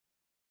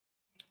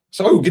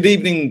So, good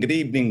evening, good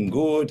evening,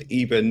 good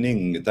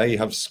evening. They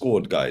have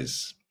scored,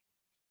 guys.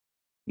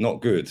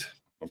 Not good.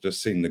 I've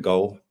just seen the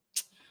goal.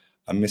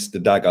 I missed the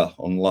dagger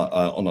on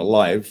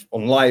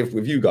live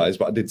with you guys,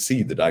 but I did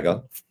see the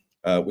dagger.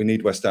 We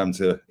need West Ham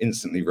to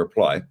instantly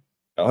reply.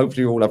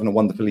 Hopefully, you're all having a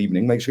wonderful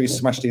evening. Make sure you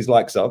smash these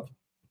likes up.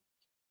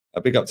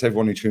 A big up to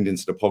everyone who tuned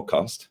into the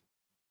podcast.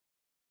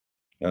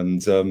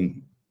 And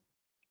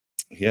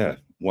yeah,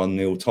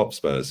 1-0 top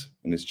Spurs,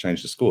 and it's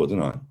changed the score,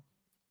 didn't I?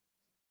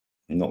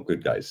 Not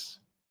good, guys.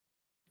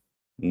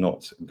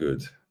 Not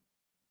good.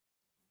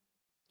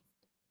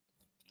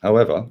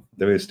 However,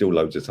 there is still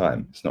loads of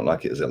time. It's not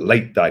like it is a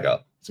late dagger.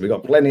 So we've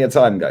got plenty of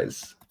time,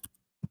 guys.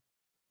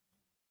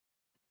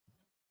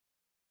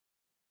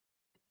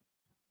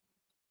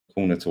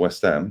 Corner to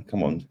West Ham.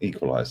 Come on,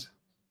 equalise.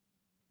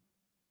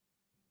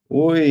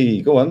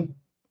 Oi, go on.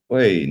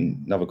 Wait,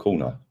 another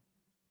corner.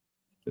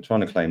 They're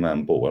trying to claim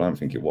man ball. I don't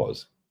think it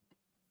was.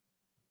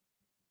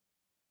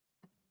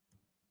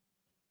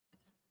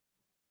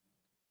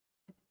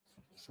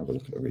 Let's have a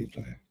look at the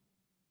replay.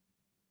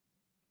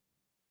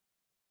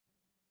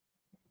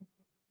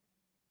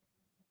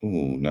 Oh,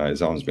 no,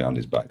 his arm's behind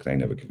his back. They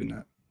ain't never given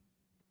that.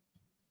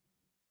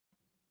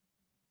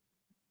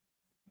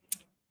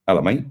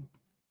 Hello, mate.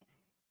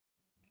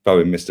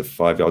 Bowen missed a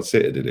 5-yard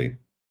sitter, did he?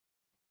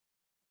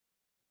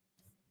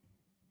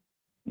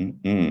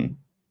 We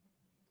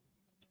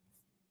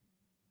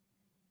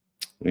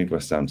need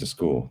West Ham to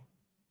score.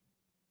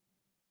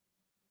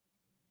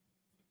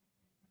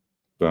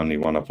 Burnley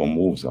 1 up on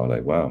Wolves, are they?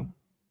 Wow.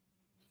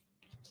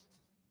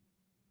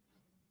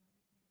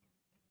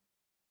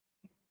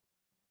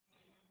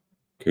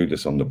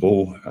 Kudus on the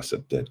ball. That's a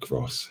dead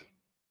cross.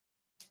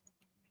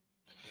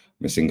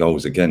 Missing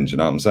goals again. Do you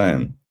know what I'm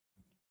saying?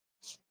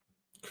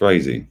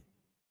 Crazy.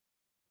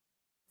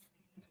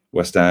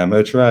 West Ham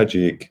are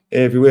tragic.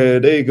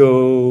 Everywhere they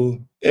go.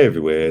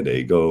 Everywhere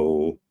they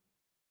go.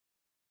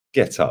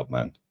 Get up,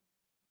 man.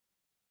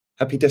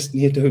 Happy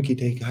Destiny Adoki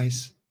Day,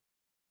 guys.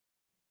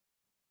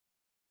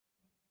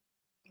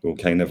 Will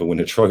Kane never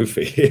win a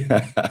trophy?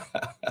 That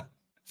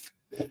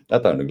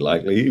don't look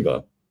likely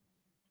either.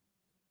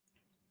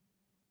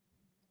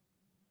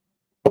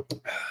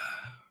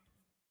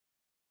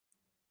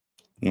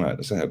 All right,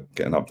 let's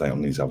get an update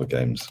on these other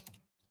games.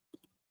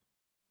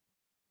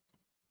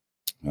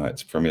 All right,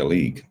 it's Premier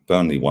League.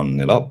 Burnley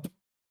 1-0 up.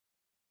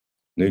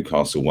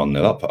 Newcastle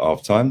 1-0 up at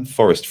half-time.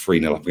 Forest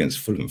 3-0 up against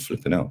Fulham.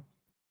 Flipping out.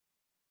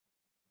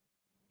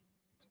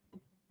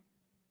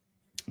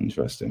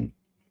 Interesting.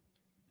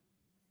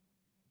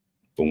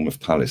 Bournemouth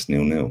Palace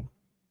 0-0.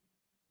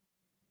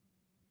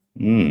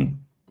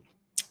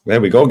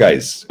 There we go,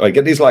 guys. All right,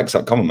 get these likes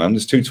up. Come on, man.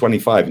 There's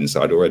 225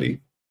 inside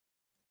already.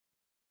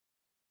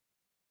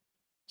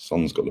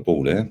 Son's got the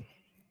ball there.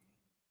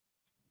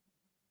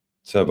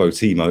 Turbo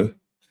Timo.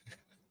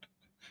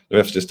 The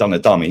ref's just done a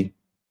dummy.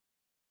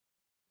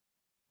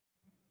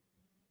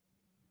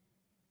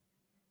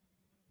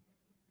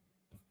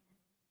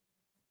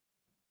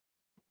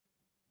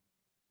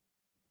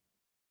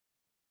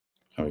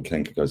 Harry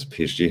Kane could go to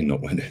PSG and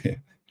not win it.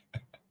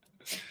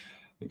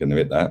 You're going to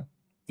hit that.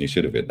 You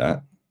should have hit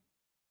that.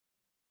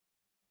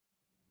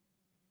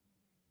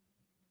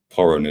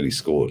 Porro nearly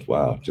scored.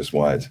 Wow, just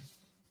wide.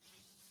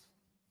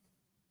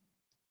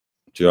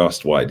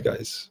 Just wide,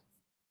 guys.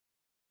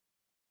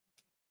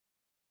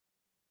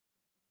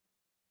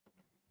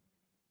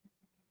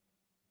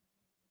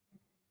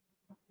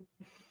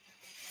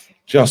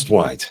 Just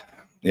wide.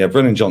 Yeah,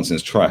 Brennan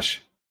Johnson's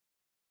trash.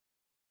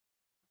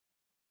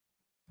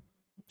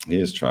 He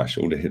is trash.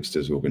 All the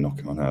hipsters will be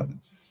knocking on out.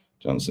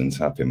 Johnson's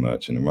happy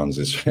merchant and runs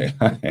his straight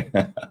line.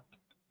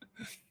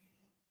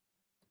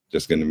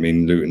 Just going to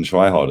mean Luton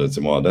try harder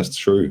tomorrow. That's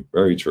true.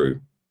 Very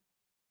true.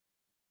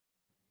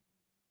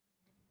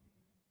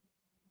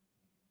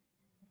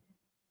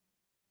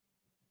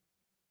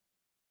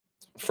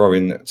 Throw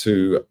in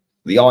to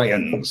the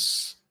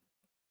Irons.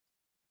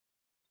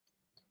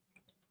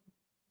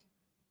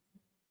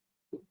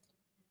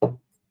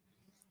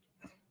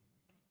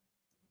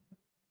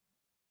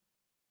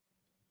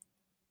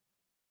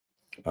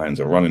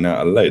 Irons are running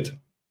out of lead.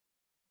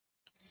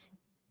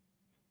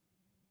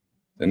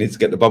 They need to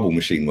get the bubble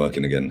machine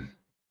working again.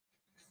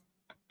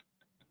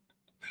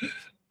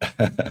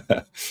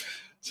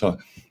 So,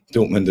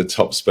 Dortmund are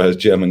top Spurs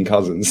German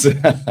cousins.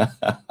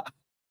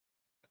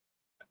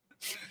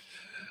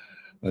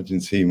 Imagine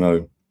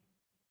Timo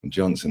and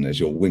Johnson as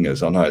your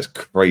wingers. I know, it's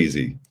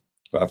crazy.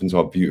 What happened to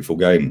our beautiful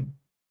game?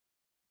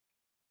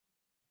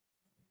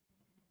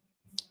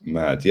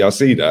 Mad. Yeah, I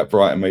see that.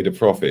 Brighton made a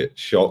profit.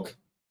 Shock.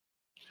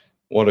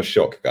 What a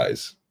shock,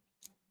 guys.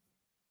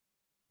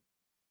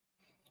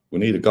 We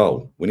need a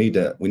goal. We need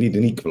an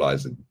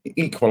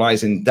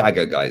equalizing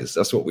dagger, guys.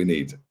 That's what we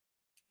need.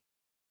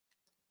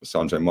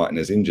 Sandro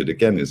Martinez injured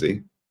again, is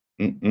he?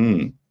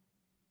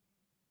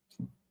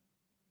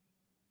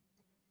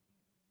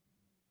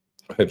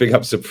 Big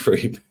up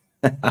Supreme.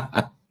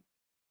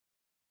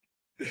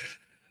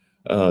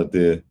 Oh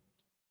dear.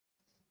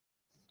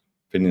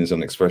 Opinions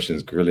on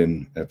Expressions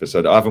grilling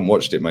episode. I haven't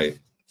watched it, mate.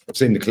 I've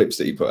seen the clips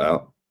that you put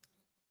out.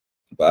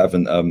 but I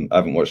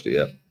haven't watched it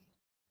yet.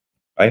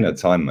 I ain't had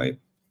time, mate.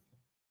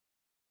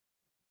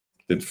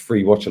 Did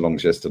 3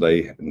 watch-alongs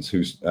yesterday and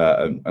 2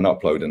 an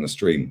upload and a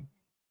stream,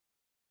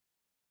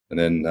 and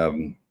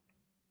then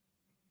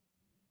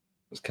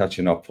was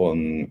catching up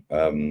on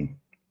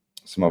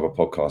some other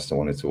podcasts I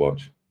wanted to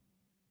watch.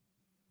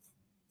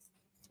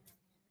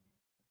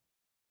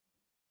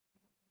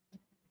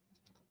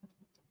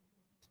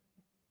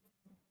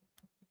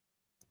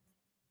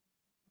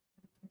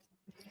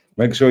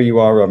 Make sure you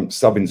are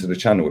subbing to the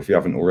channel if you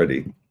haven't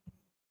already.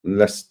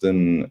 Less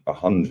than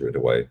 100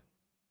 away.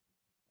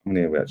 How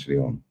many are we actually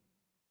on?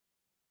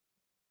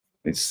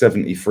 It's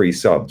 73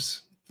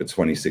 subs for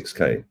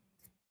 26k.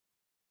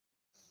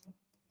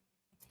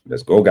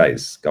 Let's go,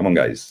 guys. Come on,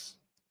 guys.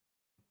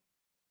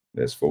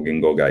 Let's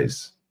fucking go,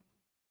 guys.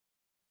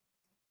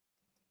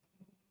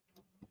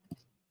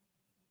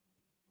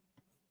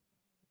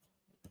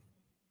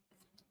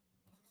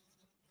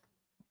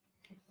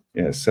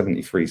 Yeah,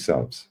 73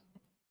 subs.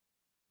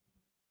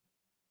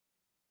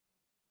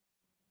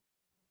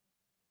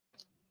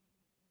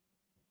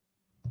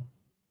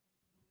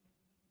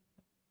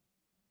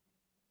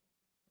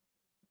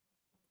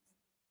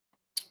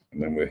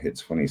 And then we'll hit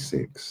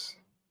 26.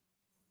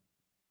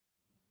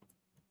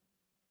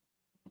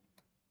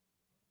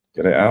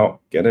 Get it out.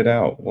 Get it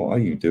out. What are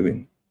you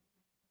doing?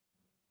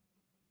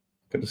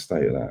 Get a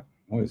state of that.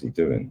 What is he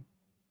doing?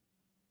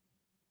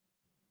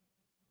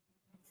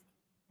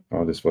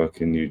 Hardest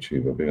working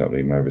YouTuber. Big up,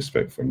 my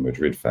respect from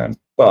Madrid fan.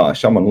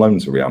 But I'm on loan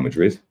to Real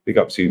Madrid. Big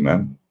up to you,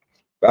 man.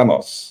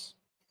 Vamos.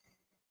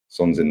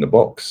 Son's in the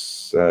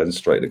box.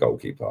 Straight to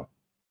goalkeeper.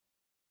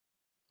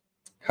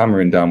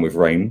 Hammering down with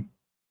rain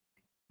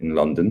in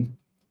London.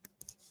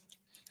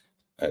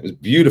 It was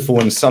beautiful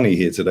and sunny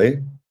here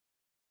today.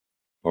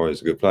 Oh,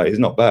 he's a good player. He's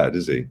not bad,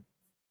 is he?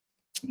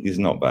 He's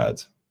not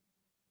bad.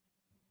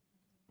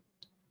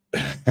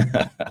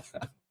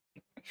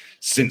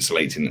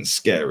 Scintillating and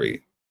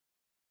scary.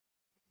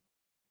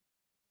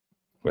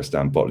 West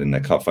Ham bottling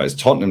their cup final.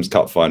 It's Tottenham's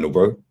cup final,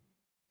 bro.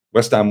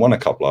 West Ham won a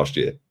cup last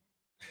year.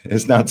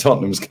 It's now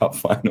Tottenham's cup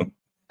final.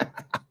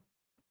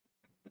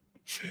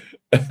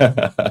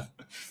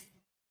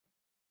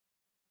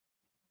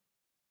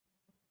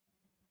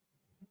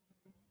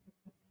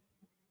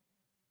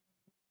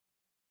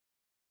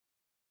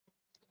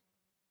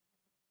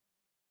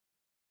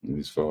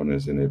 These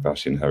foreigners in there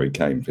bashing Harry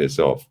Kane. Piss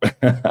off.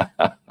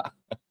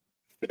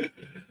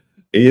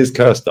 He is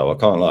cursed, though. I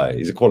can't lie.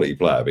 He's a quality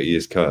player, but he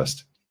is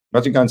cursed.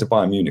 Imagine going to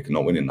Bayern Munich and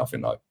not winning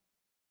nothing, though.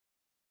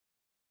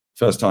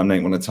 First time they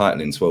won a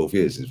title in 12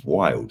 years is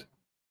wild.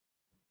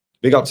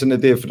 Big up to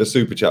Nadir for the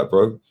super chat,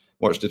 bro.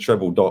 Watch the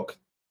treble doc.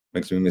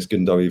 Makes me miss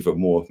Gundo even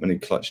more. When he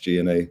clutched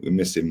GNA, we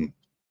miss him.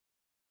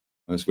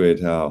 It's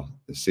weird how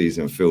the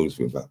season feels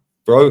with that.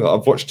 Bro,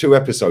 I've watched 2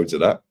 episodes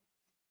of that.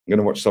 I'm going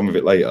to watch some of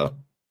it later.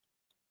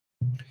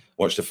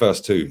 Watch the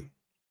first 2.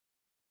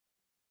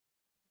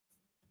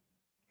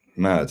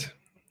 Mad.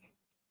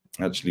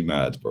 Actually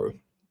mad, bro.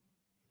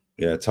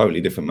 Yeah, totally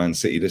different Man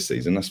City this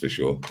season, that's for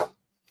sure.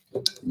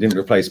 He didn't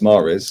replace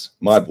Mahrez,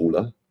 my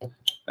baller,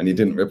 and he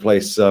didn't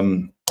replace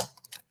Gundo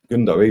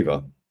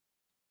either.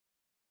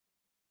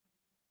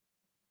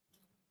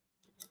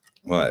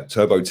 Right,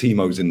 Turbo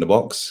Timo's in the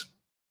box.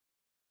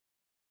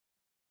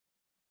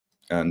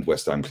 And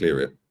West Ham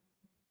clear it.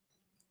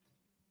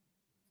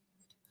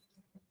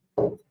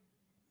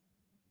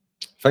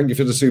 Thank you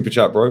for the super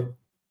chat, bro.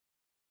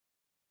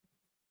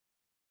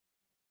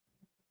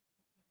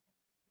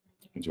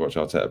 Did you watch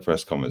Arteta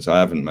press comments? I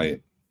haven't,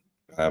 mate.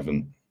 I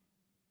haven't.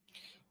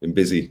 Been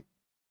busy.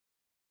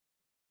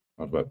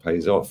 Hard work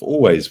pays off.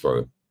 Always,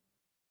 bro.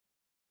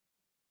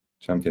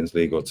 Champions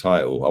League or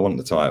title? I want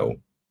the title.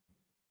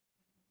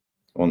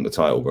 I want the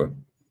title, bro.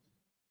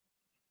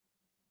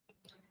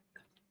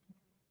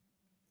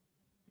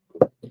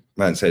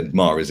 Man said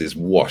Mahrez is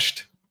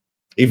washed.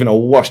 Even a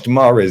washed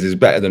Mahrez is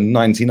better than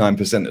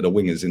 99% of the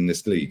wingers in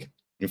this league.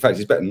 In fact,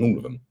 he's better than all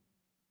of them.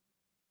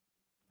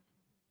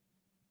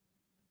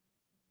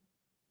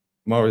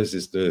 Mahrez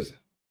is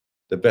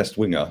the best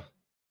winger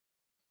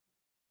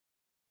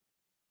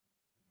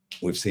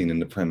we've seen in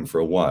the Prem for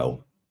a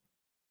while.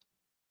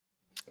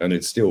 And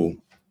it's still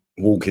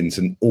walking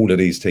to all of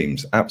these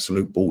teams.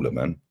 Absolute baller,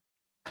 man.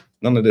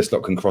 None of this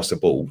lot can cross a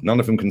ball. None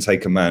of them can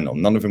take a man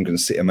on. None of them can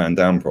sit a man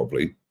down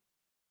properly.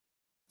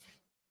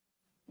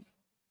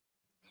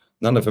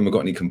 None of them have got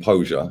any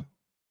composure.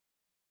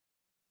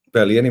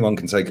 Barely anyone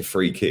can take a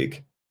free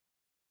kick.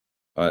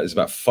 There's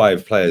about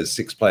 5 players,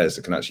 6 players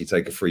that can actually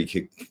take a free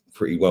kick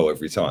pretty well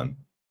every time.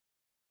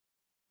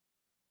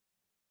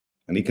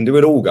 And he can do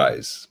it all,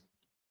 guys.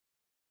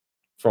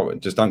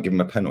 Just don't give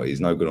him a penalty. He's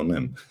no good on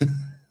them.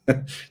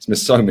 He's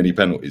missed so many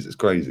penalties. It's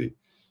crazy.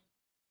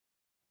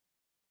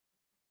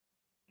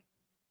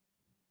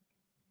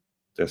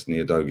 Destiny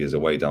Adogi is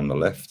away down the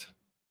left.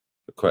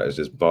 The Quetta's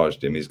just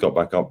barged him. He's got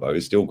back up, though.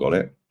 He's still got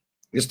it.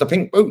 It's the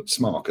pink boots,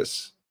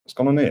 Marcus. What's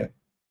going on here?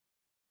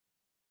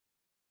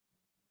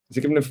 Is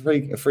he giving a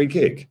free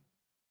kick?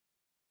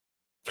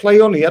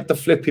 Play on. He had the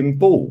flipping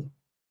ball.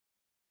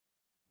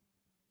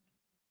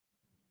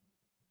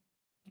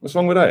 What's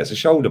wrong with that? It's a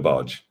shoulder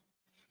barge.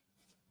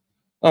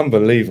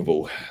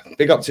 Unbelievable.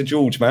 Big up to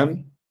George,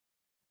 man.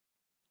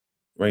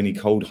 Rainy,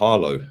 cold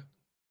Harlow.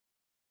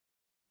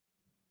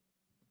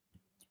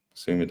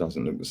 Assume it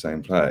doesn't look the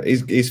same player.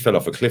 He's fell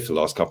off a cliff the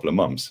last couple of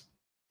months.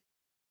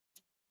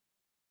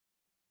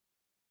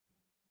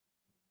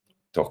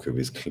 Doku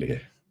is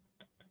clear.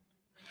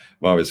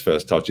 Mara's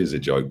first touch is a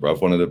joke,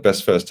 bruv. One of the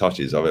best first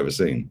touches I've ever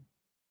seen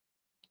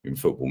in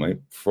football, mate.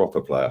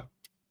 Proper player.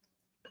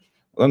 I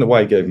don't know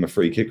why he gave him a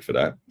free kick for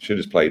that. Should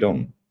have played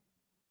on.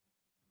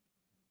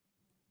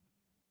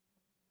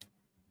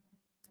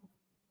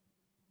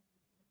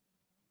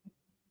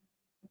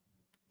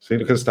 See,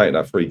 look at the state of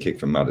that free kick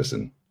from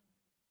Maddison.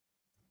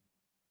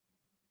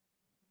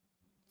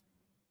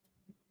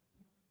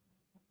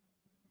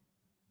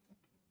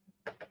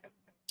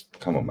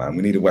 Come on, man.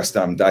 We need a West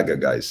Ham dagger,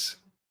 guys.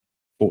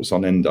 Thoughts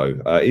on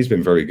Endo? He's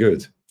been very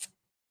good.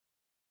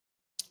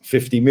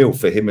 50 mil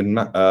for him and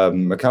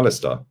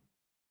McAllister.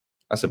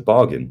 That's a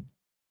bargain.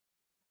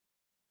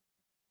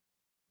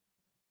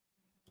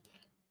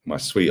 My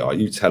sweetheart,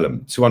 you tell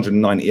him.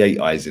 298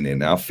 eyes in here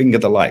now. Finger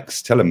the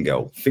likes. Tell him,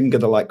 girl. Finger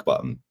the like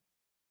button.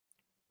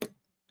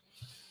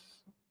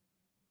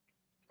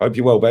 Hope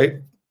you're well,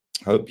 babe.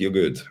 Hope you're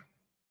good.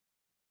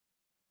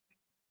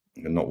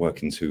 You're not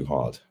working too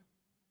hard.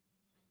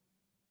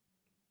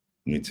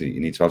 You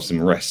need to have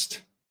some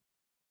rest.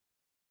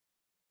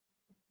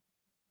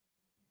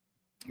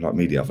 Like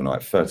me the other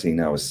night, 13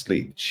 hours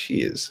sleep.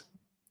 Cheers.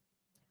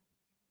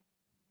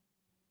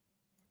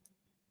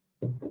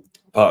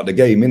 Part of the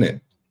game,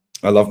 innit?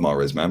 I love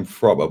Mahrez, man.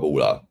 Proper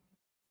baller.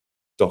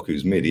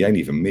 Doku's mid. He ain't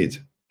even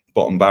mid.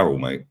 Bottom barrel,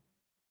 mate.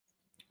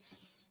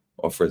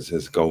 Offred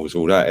says goal was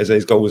ruled out.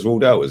 Eze's goal was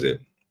ruled out, was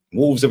it?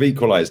 Wolves have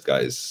equalised,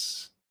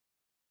 guys.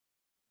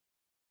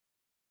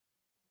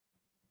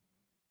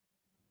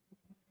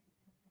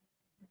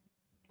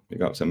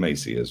 Big up to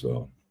Macy as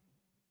well.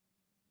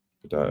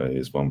 But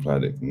is one player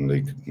that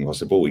can cross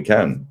the ball. He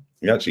can.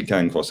 He actually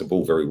can cross the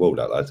ball very well,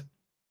 that lad.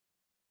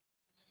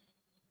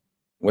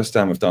 West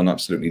Ham have done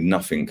absolutely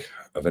nothing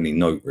of any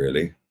note,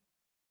 really.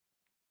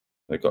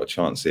 They've got a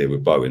chance here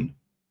with Bowen.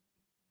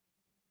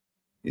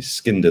 He's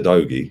skinned a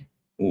Dogie.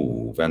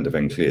 Ooh, Van der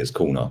Ven clears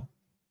corner.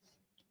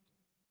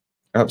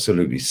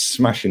 Absolutely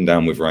smashing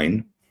down with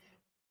rain.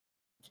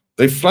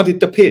 They flooded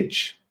the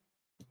pitch.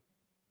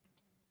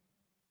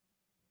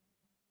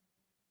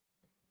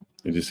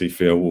 Did you see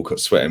Theo Walcott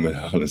sweating with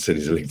Haaland said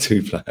he's a League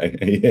Two player?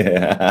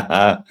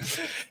 Yeah.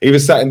 He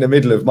was sat in the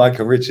middle of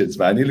Michael Richards,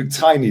 man. He looked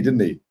tiny,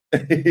 didn't he?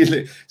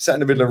 He sat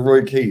in the middle of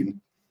Roy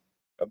Keane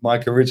and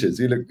Michael Richards.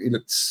 He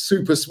looked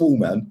super small,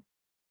 man.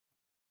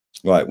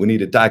 Right, we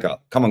need a dagger.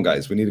 Come on,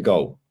 guys. We need a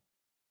goal.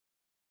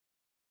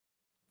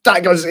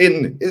 Dagger's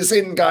in. It's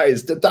in,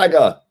 guys. The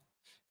dagger.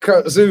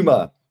 Kurt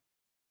Zuma.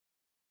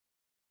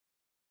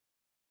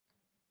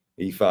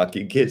 He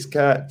fucking kicks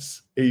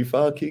cats. He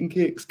fucking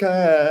kicks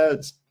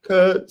cats.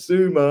 Kurt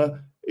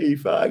Zuma. He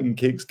fucking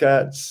kicks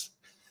cats.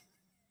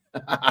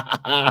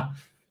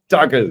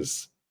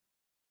 Daggers.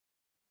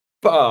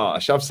 Bah,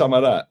 shove some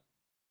of that.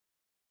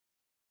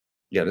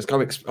 Yeah, let's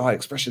go.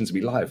 Expressions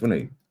be live,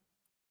 wouldn't he?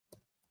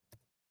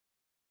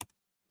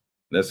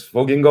 Let's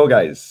fucking go,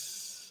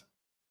 guys.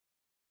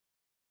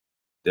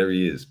 There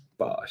he is.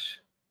 Bosh.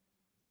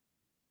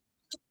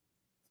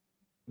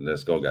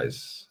 Let's go,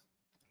 guys.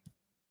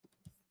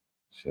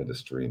 Share the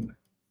stream.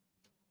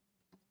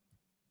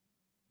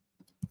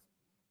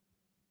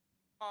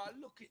 Oh,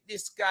 look at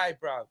this guy,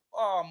 bro.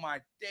 Oh,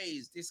 my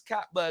days. This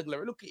cat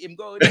burglar. Look at him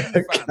going in,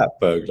 fam. Cat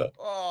burglar.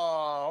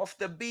 Oh, off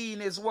the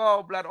bean as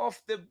well, blood.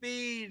 Off the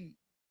bean.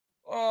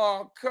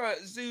 Oh, Kurt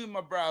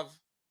Zuma, bruv.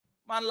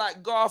 Man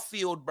like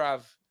Garfield,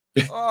 bruv.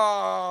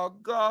 Oh,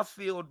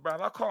 Garfield,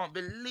 bruv. I can't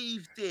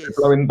believe this. They're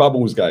blowing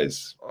bubbles,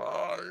 guys.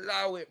 Oh,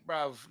 allow it,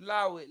 bruv.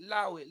 Allow it,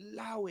 allow it,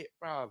 allow it,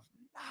 bruv.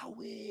 Allow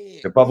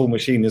it. The bubble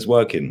machine is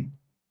working.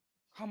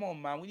 Come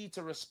on, man. We need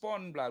to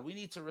respond, blood. We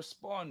need to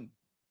respond.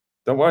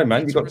 Don't worry,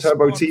 man. You got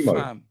Turbo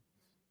Timo.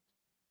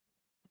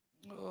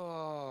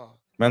 Oh.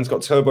 Man's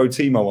got Turbo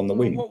Timo on the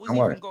wing. What was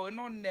even going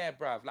on there,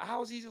 bruv? Like,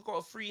 how's he got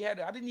a free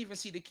header? I didn't even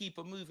see the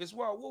keeper move as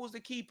well. What was the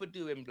keeper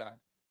doing, blood?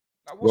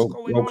 Like, what's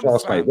going on,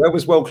 class, mate. Where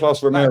was world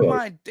class Romero? Like,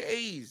 my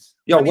days.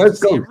 Yo, where's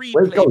Ghost?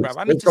 Where's Ghost? Bruv.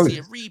 I need to see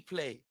a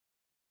replay.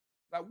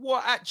 Like,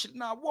 what actually?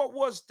 Now, what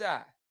was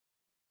that?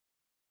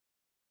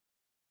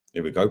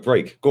 Here we go.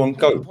 Break. Go on,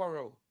 go.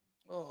 Porro.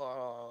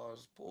 Oh,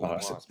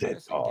 that's a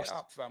dead pass. Get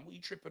up, fam. What are you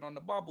tripping on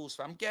the bubbles,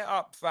 fam? Get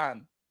up,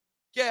 fam.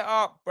 Get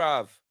up,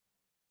 bruv.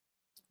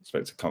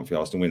 Expect a comfy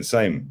Arsenal win.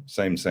 Same,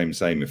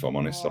 if I'm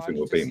honest. I think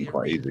we'll beat them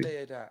quite easy.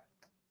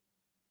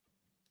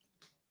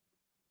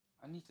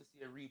 I need to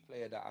see a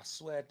replay of that. I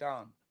swear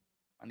down.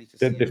 I need to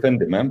Dead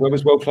defending, man. Where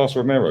was world-class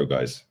Romero,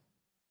 guys?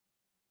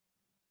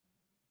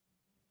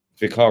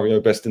 Vicario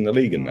best in the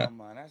league in that.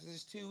 Man, that's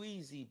just too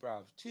easy,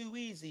 bruv. Too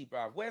easy,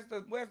 bruv. Where's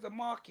the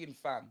marking,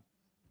 fam?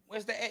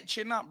 Where's the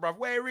etching up, bruv?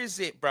 Where is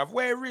it, bruv?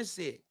 Where is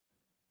it?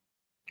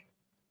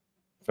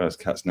 First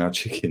cats, now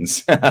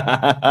chickens.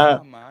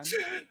 Oh, man.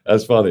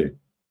 That's funny.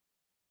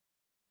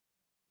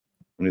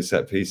 many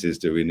set pieces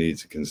do we need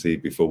to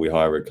concede before we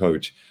hire a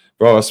coach?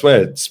 Bro, I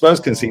swear, Spurs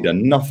concede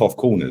enough off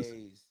corners.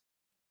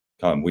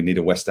 Come on, we need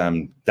a West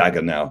Ham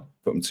dagger now.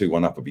 Put them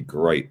 2-1 up would be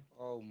great.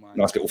 Oh my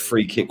Nice little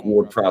free kick, Come on,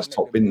 Ward bruv. Prowse, Don't let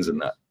top them bins do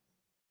and this. that.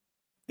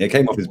 Yeah, it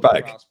came off his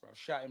back. Prowse, bruv.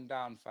 Shut him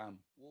down, fam.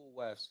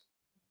 Woolworths.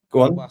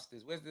 Go on.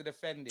 Busters. Where's the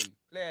defending?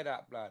 Clear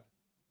that, blood.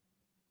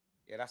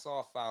 Yeah, that's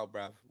our foul,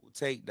 bruv. We'll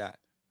take that.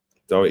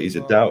 Doherty's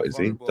a doubt, is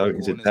he? Vulnerable on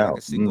Doherty's a corners like doubt.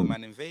 a single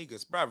man in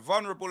Vegas, bruv.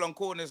 Vulnerable on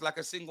corners like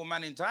a single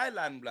man in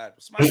Thailand, blood.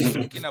 What's man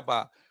talking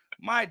about?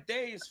 My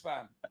days,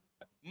 fam.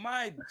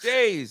 My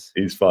days.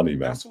 He's funny,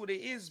 man. That's what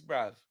it is,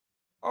 bruv.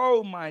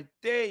 Oh my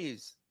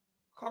days.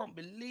 Can't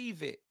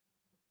believe it.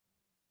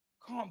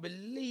 Can't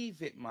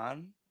believe it,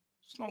 man.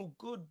 It's no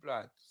good,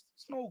 blood.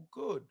 It's no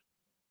good.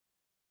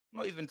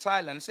 Not even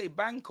Thailand. Say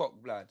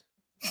Bangkok, blood.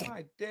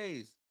 My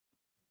days.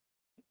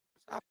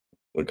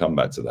 We'll come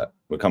back to that.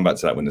 We'll come back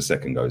to that when the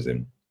second goes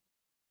in.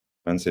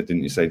 Man said,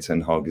 didn't you say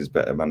Ten Hag is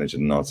better manager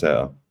than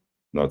Arteta?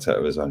 And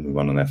Arteta has only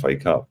won an FA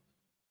Cup.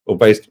 Well,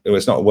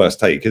 it's not a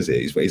worst take, is it?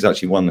 He's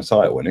actually won the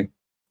title, hasn't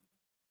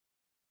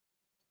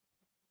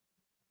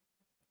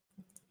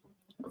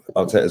he?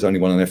 Arteta's only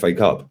won an FA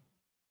Cup.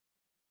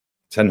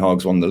 Ten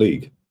Hag's won the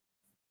league.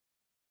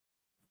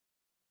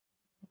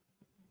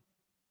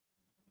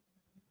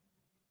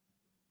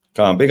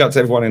 Come on, big up to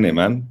everyone in here,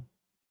 man.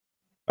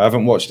 I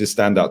haven't watched this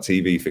standout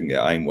TV thing yet.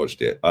 I ain't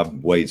watched it.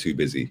 I'm way too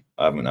busy.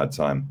 I haven't had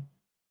time.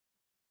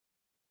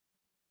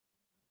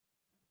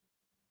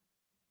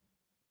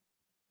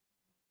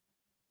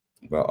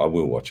 But I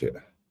will watch it.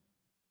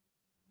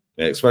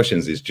 Yeah,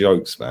 Expressions is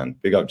jokes, man.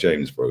 Big up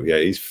James, bro. Yeah,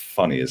 he's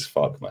funny as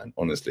fuck, man.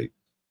 Honestly.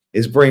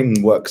 His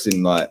brain works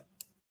in like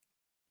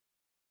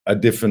a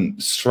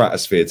different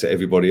stratosphere to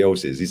everybody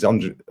else's. He's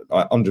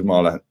 100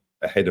 mile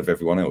ahead of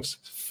everyone else.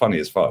 Funny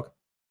as fuck.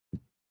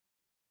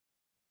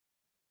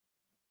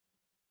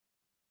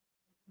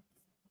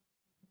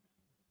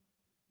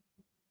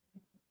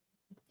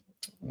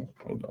 Oh,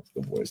 hold up,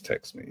 the boys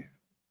text me.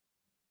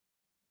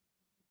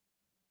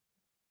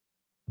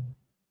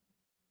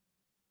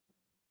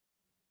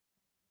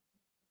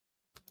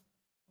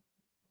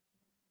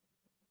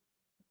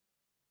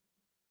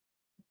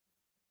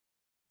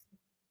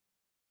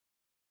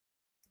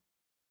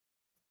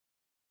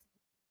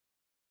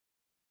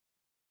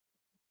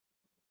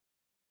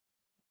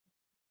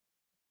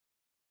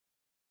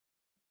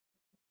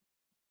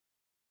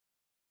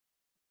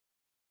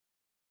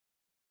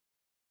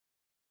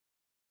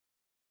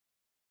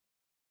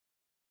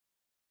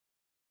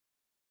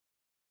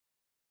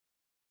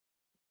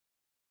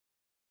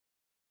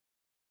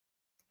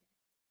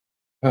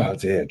 Oh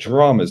dear,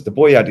 dramas. The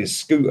boy had his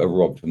scooter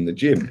robbed from the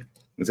gym.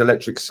 His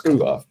electric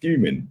scooter,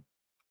 fuming.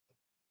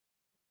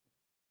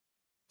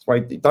 That's why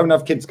don't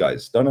have kids,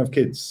 guys. Don't have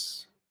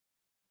kids.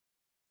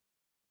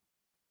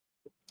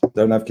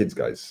 Don't have kids,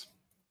 guys.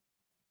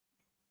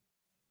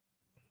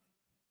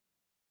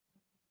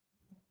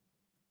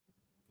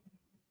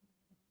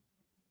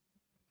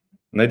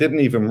 And they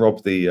didn't even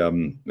rob the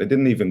they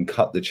didn't even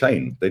cut the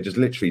chain. They just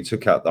literally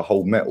took out the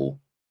whole metal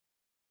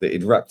that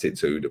he'd wrapped it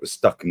to that was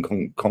stuck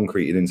and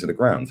concreted into the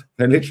ground.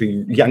 They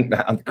literally yanked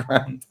that out of the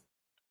ground.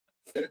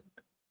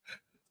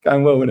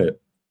 Going well, isn't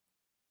it?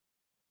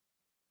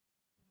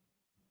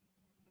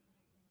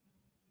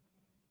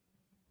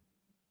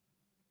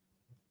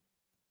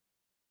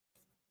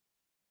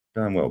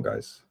 Going well,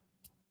 guys.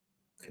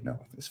 Okay,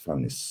 now this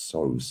phone is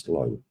so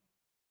slow.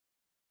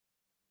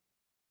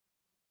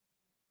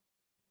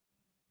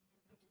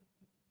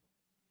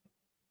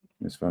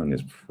 This phone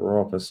is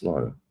proper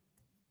slow.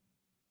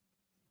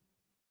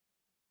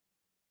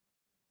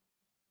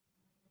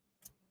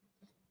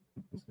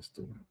 What is this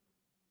doing?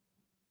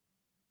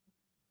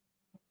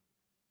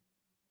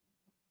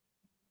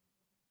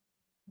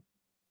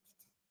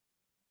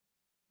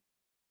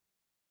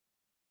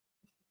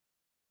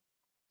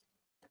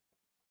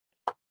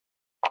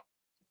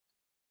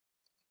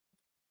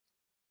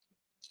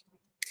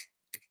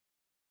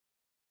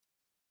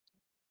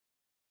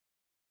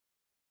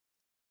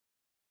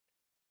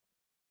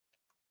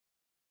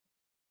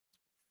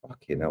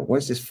 Fucking hell,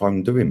 what's this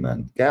phone doing,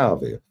 man? Get out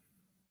of here.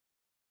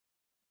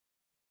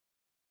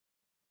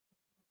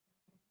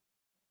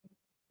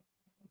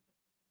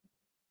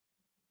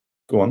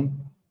 Go on.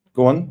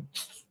 Go on.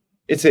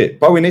 Hit it.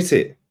 Bowen, hit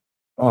it.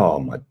 Oh,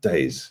 my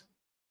days.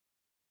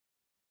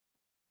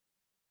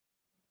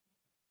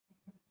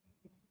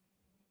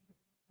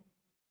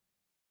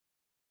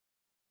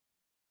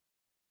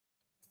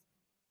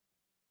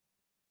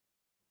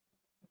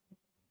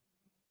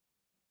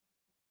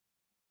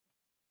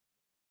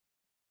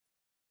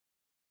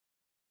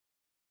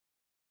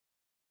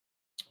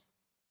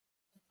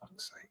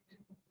 Fuck's sake.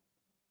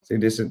 See,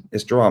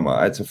 it's drama.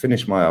 I had to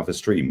finish my other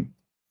stream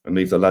and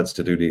leave the lads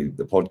to do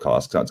the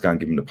podcast. So I had to go and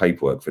give them the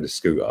paperwork for the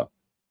scooter.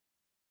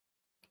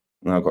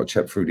 And I've got to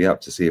check through the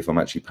app to see if I'm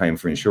actually paying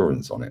for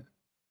insurance on it.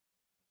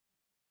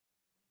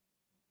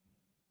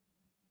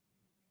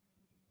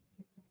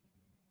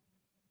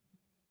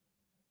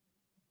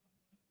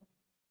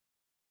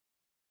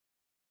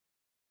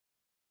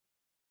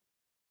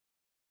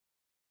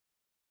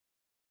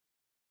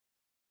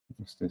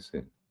 What's this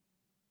here?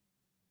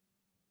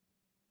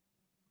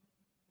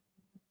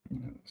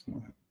 No, it's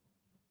not.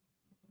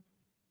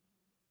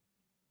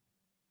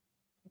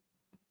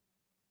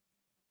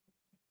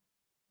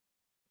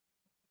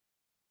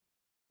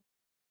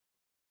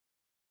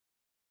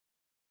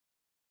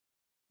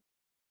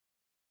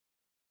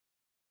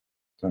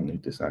 Don't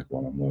need this app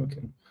while I'm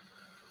working.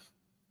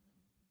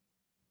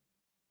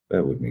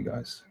 Bear with me,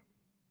 guys.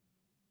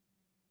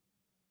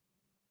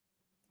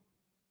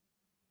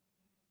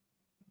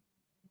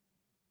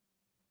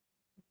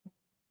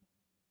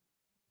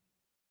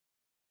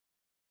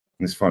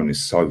 This phone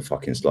is so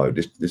fucking slow.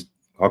 This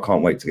I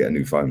can't wait to get a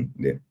new phone.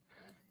 Yeah.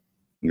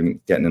 I'm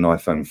getting an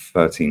iPhone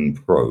 13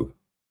 Pro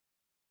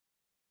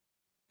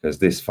because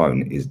this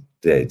phone is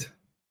dead.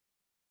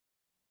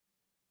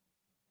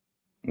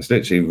 It's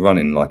literally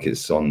running like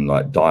it's on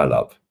like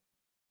dial-up.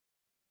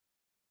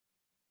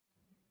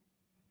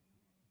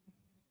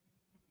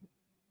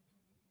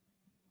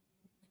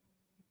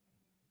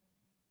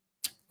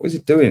 What is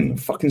it doing?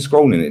 Fucking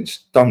scrolling. It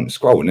just don't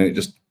scroll and it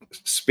just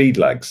speed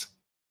lags.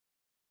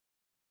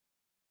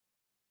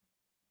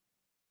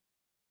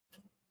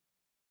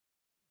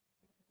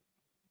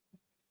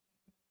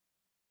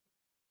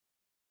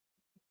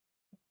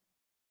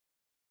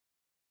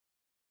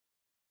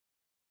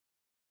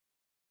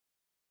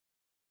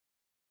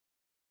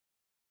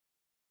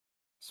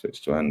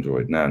 Switch to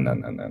Android. No.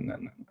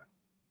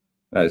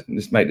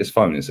 This mate, this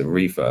phone is a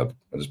refurb.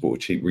 I just bought a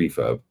cheap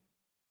refurb.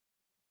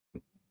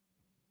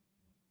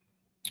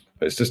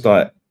 But it's just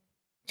like,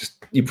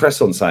 you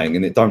press on something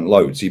and it don't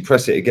load. So you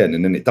press it again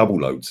and then it double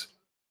loads.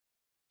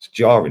 It's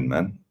jarring,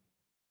 man.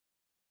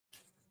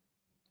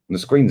 And the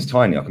screen's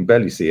tiny. I can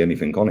barely see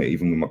anything on it,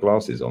 even with my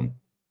glasses on.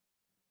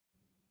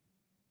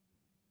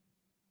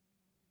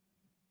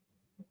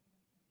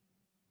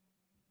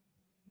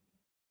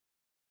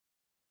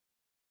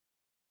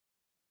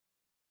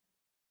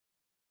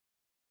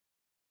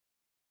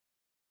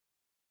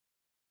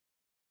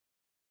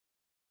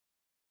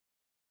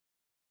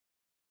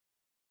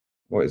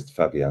 What is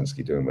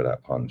Fabianski doing with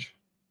that punch?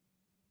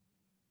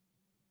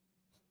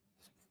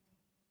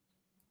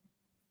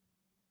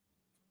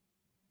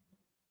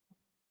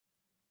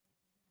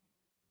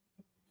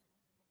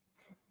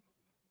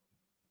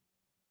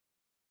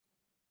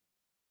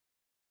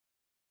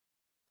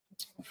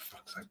 Oh, for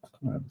fuck's sake,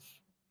 come on.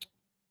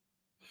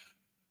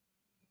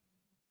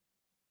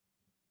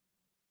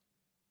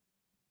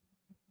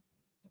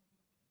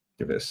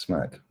 Give it a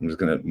smack. I'm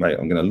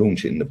gonna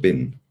launch it in the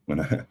bin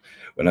when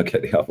I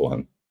get the other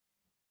one.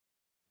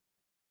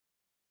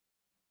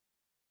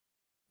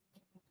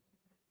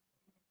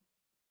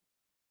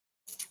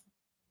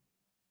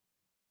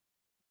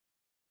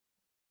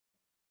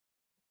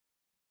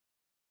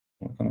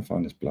 Why can't I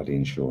find this bloody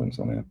insurance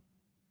on here?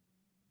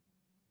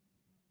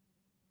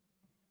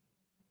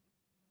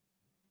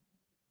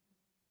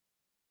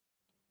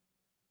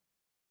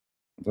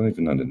 I don't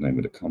even know the name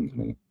of the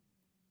company.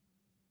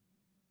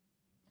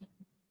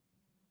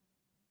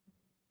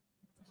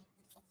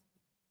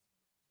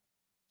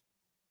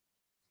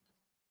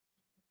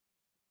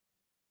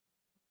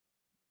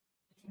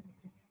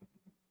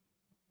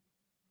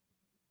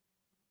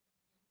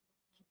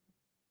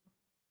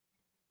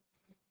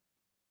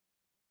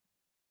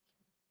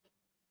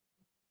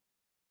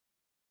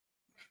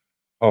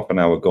 Half an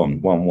hour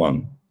gone,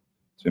 1-1.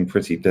 It's been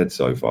pretty dead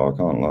so far, I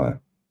can't lie.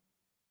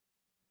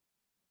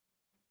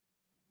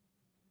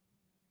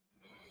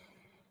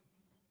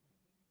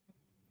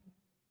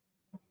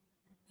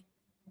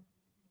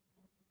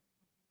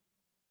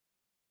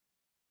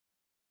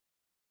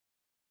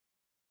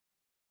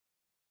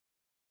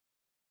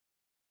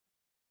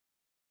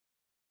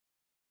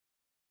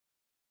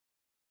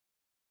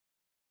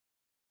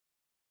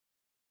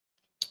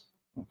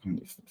 I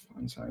can't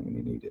find something when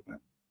you need it,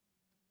 man.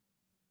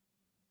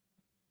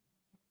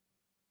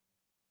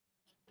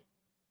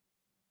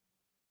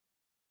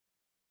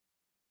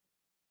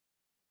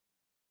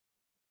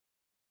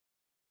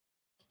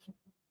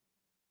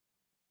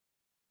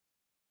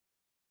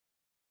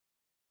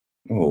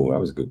 Oh, that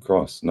was a good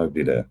cross.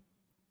 Nobody there.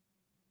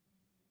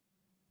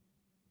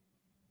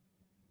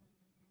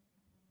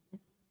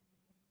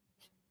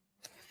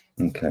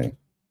 Okay.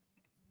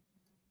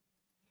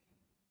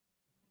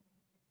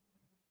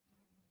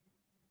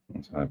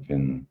 I'll type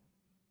in.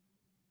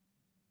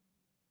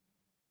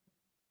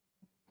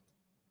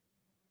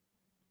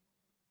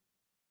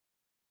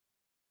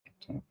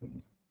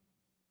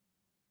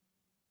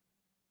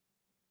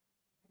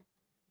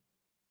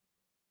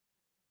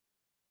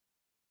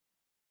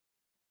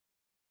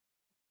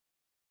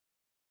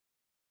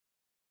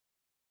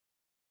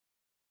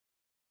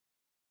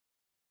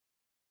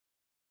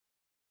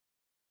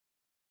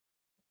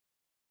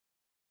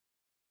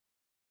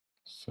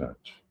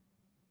 Search.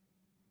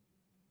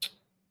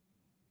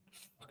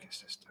 What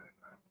is this doing,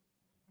 man?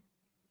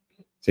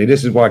 See,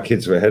 this is why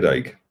kids are a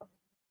headache.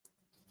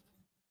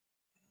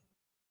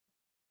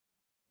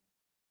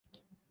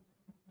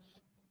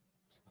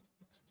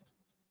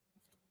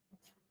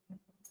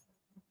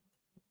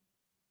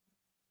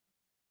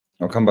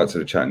 I'll come back to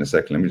the chat in a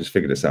second. Let me just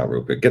figure this out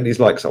real quick. Get these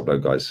likes up though,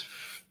 guys.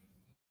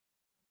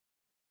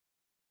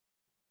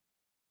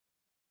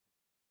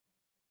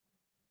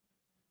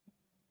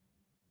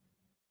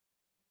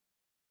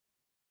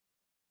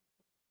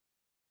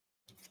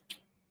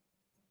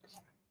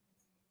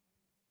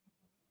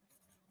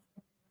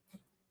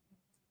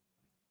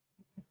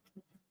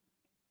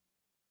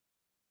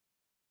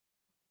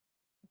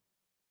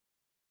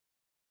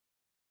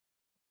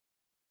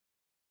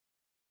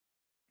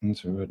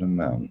 Enter an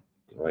amount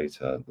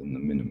greater than the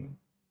minimum.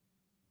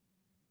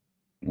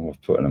 Oh,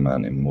 I've put an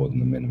amount in more than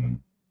the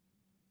minimum.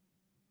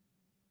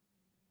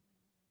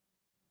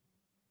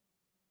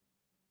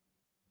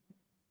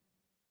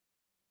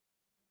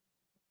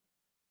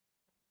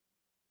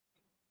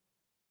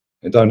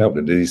 It don't help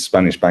that these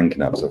Spanish banking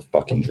apps are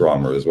fucking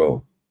drama as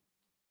well.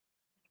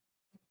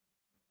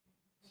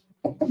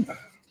 And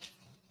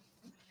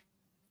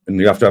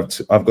you have to have,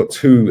 I've got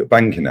two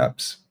banking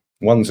apps.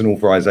 One's an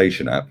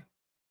authorization app.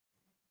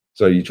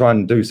 So you try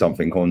and do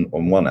something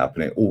on one app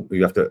and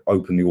you have to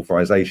open the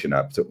authorization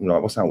app to,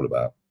 like, what's that all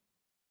about?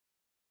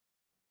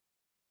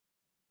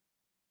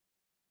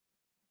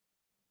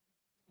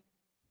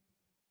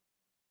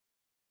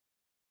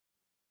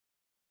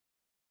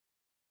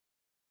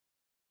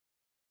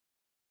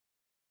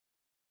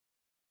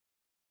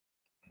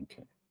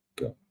 Okay,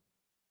 go.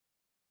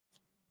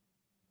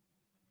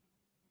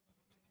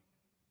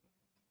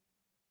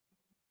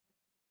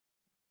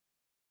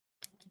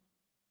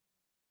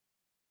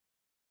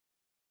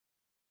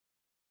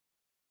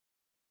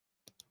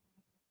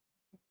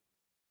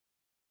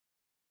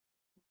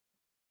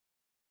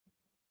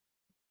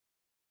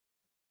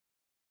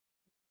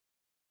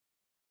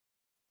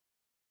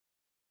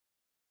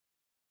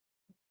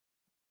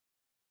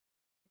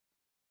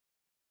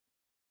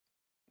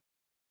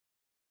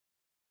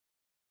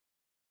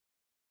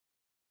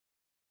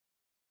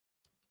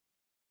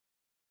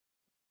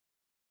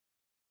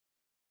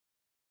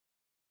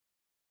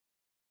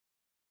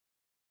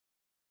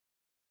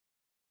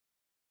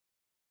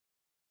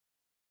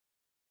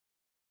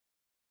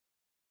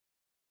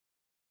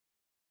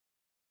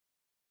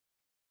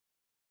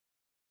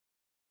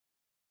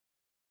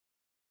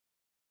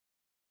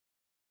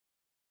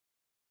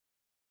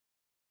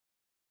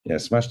 Yeah,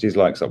 smash these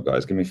likes up,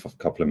 guys. Give me a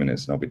couple of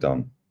minutes and I'll be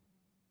done.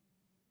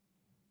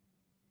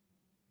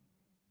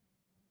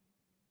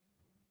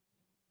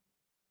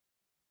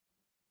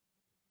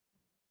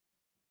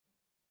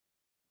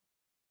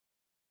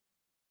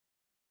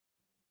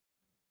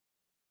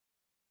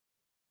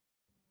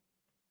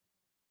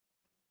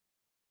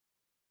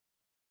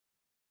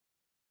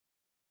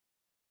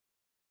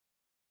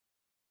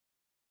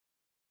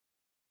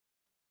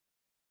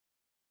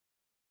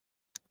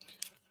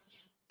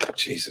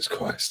 Jesus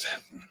Christ.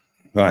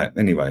 Right,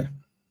 anyway,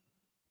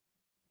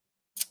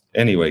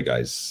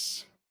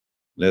 guys,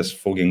 let's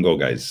fucking go,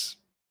 guys.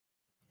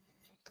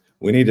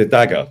 We need a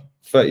dagger.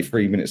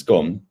 33 minutes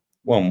gone.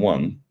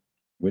 1-1.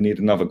 We need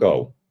another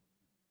goal.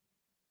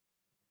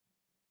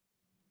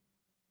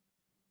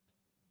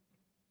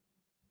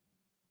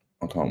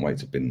 I can't wait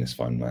to bin this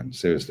phone, man.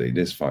 Seriously,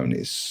 this phone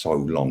is so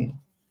long.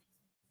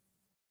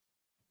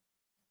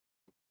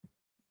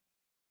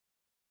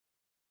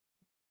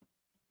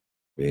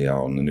 We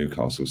are on the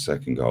Newcastle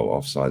second goal.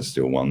 Offside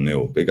still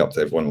 1-0. Big up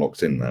to everyone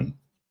locked in, man.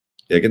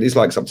 Yeah, get these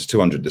likes up to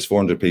 200. There's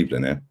 400 people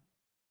in here.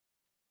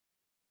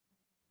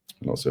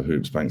 Lots of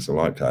hoops banks are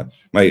like that.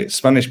 Mate,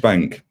 Spanish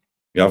bank.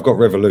 Yeah, I've got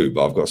Revolut,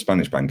 but I've got a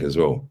Spanish bank as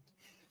well.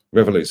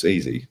 Revolut's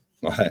easy.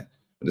 Like,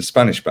 the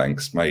Spanish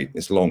banks, mate,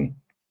 it's long.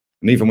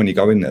 And even when you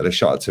go in there, they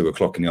shut at 2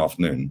 o'clock in the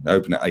afternoon. They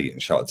open at 8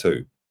 and shut at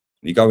 2.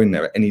 You go in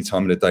there at any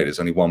time of the day, there's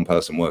only one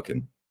person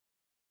working.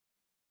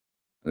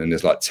 And then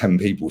there's like 10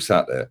 people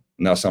sat there.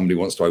 Now somebody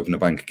wants to open a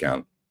bank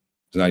account.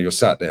 So now you're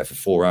sat there for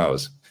 4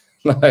 hours.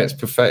 Like, it's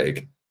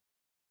pathetic.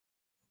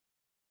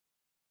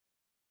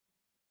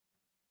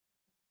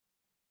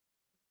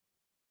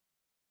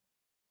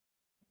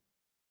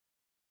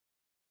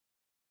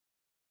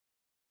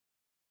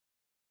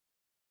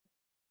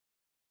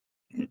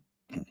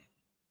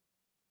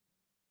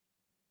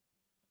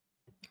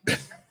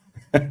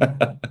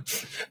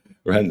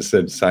 Rand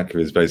said Saka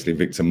is basically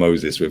Victor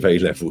Moses with A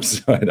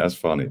levels. That's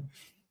funny.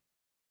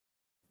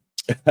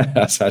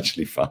 That's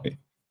actually funny.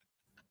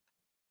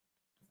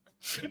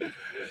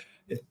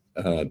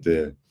 Oh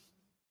dear.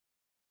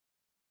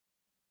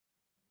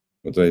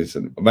 What do they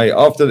say? Mate,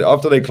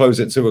 after they close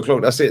at 2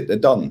 o'clock, that's it. They're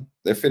done.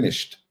 They're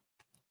finished.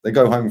 They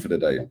go home for the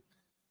day.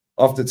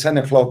 After 10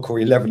 o'clock or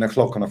 11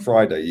 o'clock on a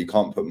Friday, you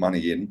can't put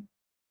money in.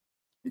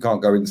 You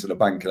can't go into the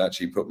bank and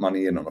actually put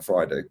money in on a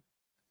Friday.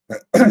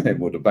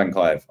 Well, the bank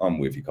I'm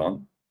with, you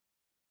can't.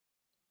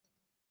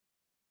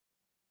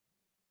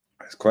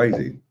 It's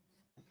crazy.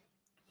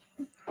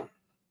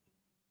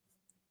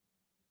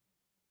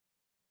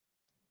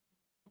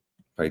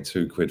 Paid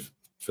 £2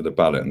 for the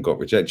ballot and got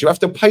rejected. You have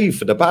to pay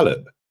for the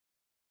ballot.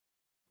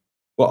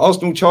 Well,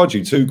 Arsenal charge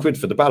you £2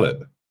 for the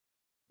ballot.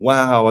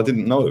 Wow, I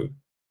didn't know.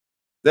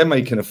 They're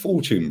making a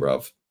fortune,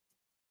 bruv.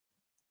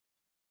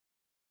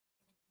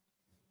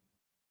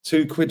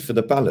 £2 for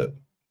the ballot.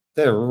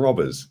 They're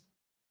robbers.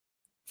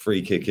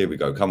 Free kick. Here we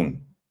go. Come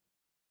on.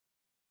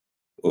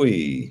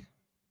 Oi.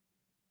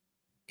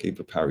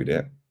 Keeper parried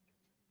it.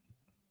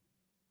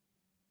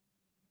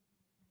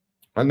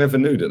 I never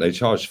knew that they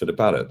charged for the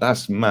ballot.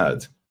 That's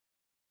mad.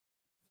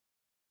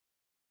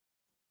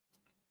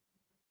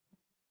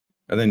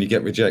 And then you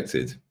get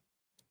rejected.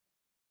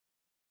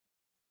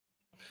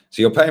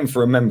 So you're paying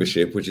for a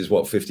membership, which is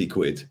what, 50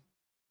 quid?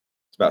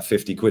 It's about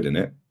 50 quid, isn't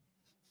it?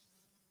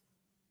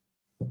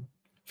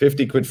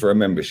 50 quid for a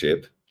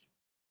membership.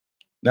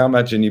 Now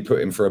imagine you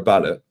put in for a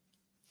ballot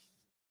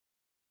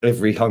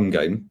every home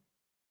game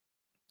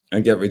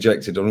and get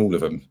rejected on all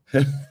of them.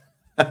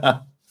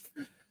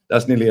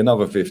 That's nearly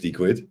another 50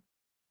 quid.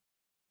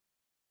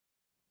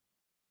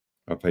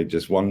 I paid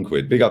just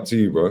 £1. Big up to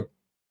you, bro.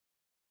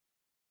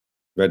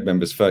 Red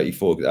members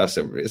 34.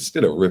 It's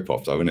still a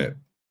rip-off, though, isn't it?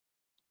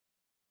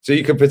 So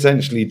you could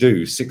potentially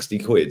do 60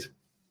 quid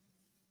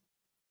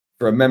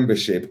for a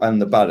membership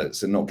and the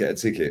ballots and not get a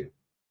ticket.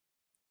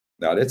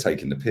 No, they're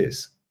taking the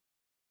piss.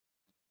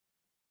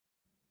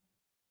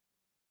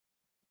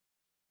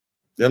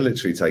 They're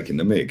literally taking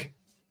the mick.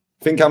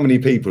 Think how many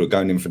people are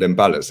going in for them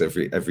ballots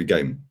every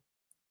game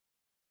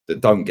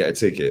that don't get a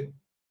ticket.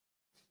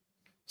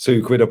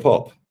 £2 a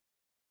pop.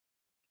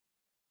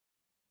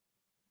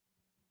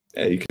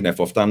 Yeah, you can F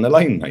off down the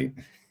lane, mate.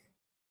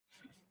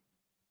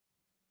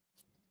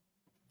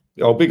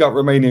 Oh, big up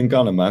Romanian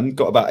gunner, man.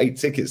 Got about 8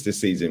 tickets this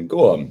season.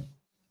 Go on.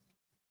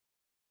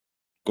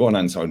 Go on,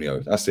 Antonio.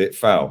 That's it.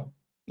 Foul.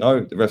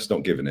 No, the ref's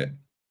not giving it.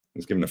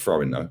 He's giving a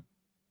throw-in, though.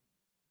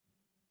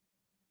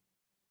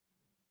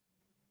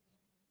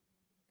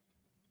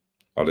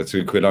 Oh, the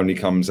 £2 only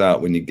comes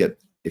out when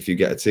if you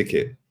get a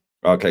ticket.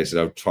 Okay, so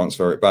they'll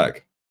transfer it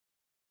back.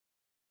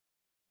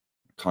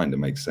 Kind of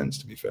makes sense,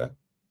 to be fair.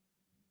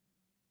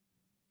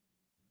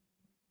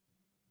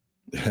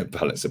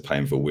 Ballots are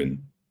paying for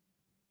win.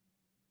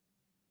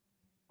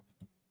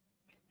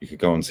 You could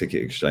go on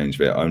ticket exchange,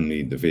 but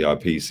only the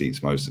VIP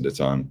seats most of the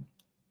time.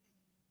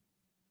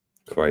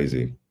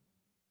 Crazy.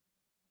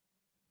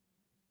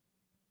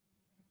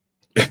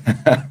 Good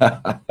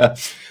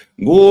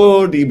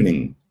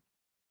evening.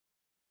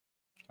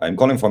 I'm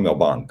calling from your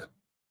bank.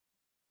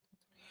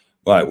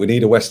 Right, we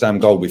need a West Ham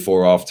goal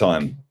before half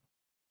time.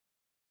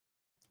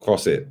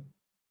 Cross it.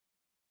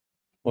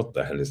 What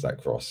the hell is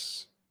that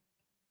cross?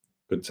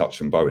 Good touch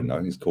from Bowen,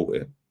 though. He's caught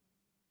it.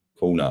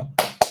 Corner.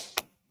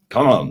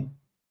 Come on.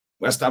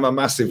 West Ham are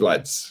massive,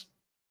 lads.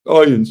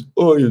 Irons,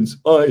 irons,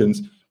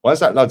 irons. Why is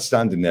that lad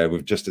standing there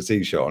with just a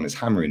t-shirt on? It's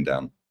hammering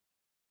down.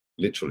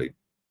 Literally.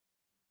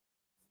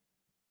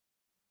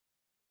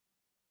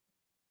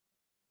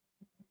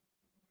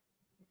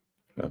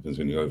 What happens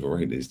when you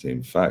overrate these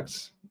teams?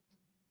 Facts.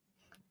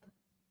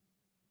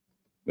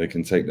 They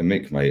can take the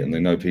mick, mate, and they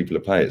know people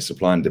are paying. It's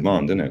supply and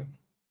demand, isn't it?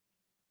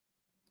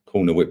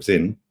 Corner whips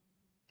in.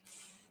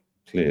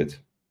 Cleared.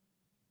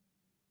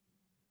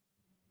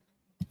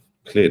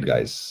 Cleared,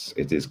 guys.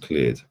 It is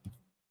cleared.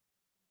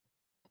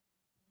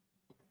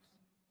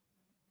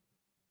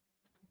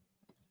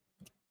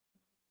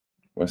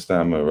 West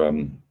Ham are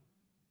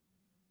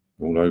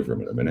all over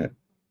him at the minute.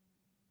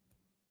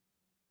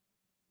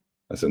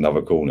 That's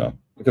another corner.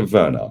 Look at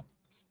Werner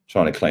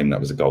trying to claim that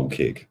was a goal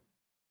kick.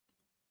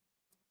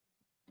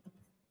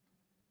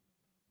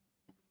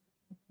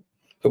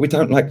 But we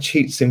don't like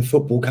cheats in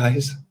football,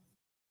 guys.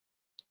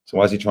 So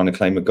why is he trying to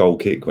claim a goal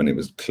kick when it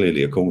was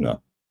clearly a corner?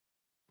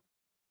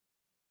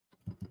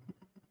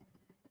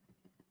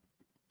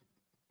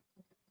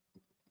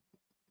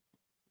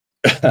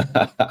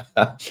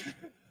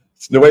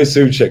 The way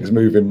Souček's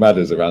moving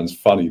Madders around is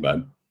funny,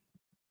 man.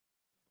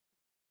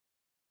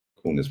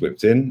 Corner's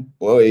whipped in.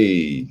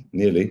 Oi,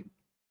 nearly.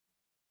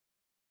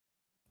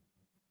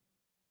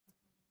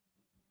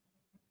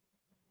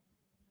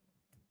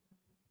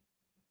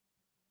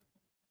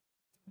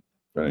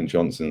 Brennan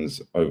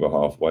Johnson's over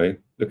halfway.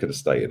 Look at the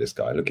state of this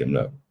guy. Look at him,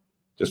 look.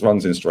 Just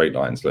runs in straight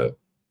lines, look.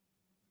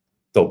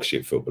 Dog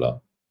shit footballer.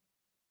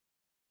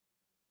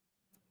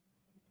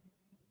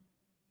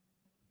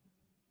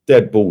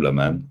 Dead baller,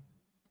 man.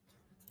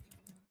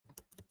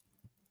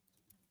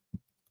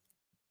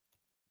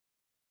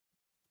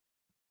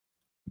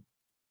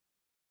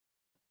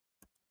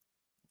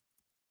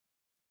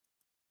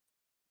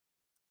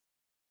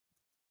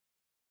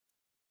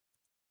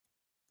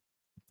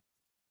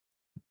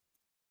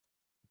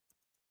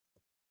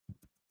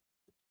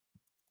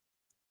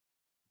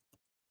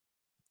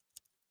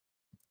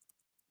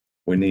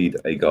 We need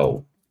a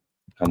goal.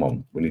 Come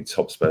on. We need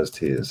top Spurs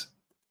tiers.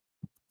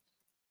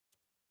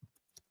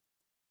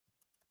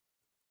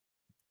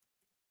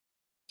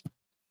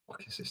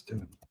 What is this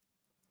doing?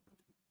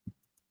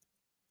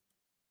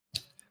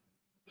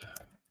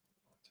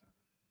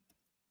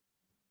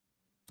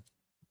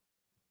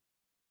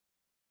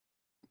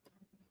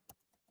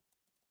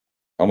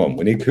 Come on.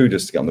 We need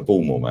Kudus to get on the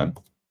ball more, man.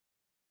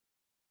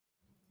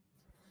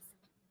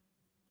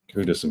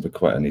 Kudus and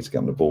Paqueta need to get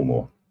on the ball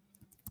more.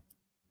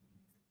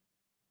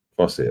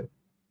 Cross it.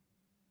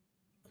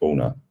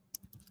 Corner.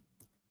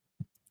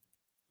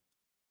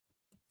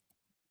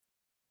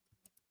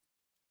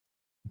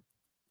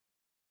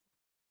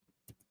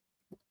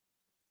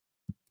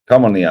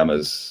 Come on, the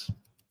Hammers.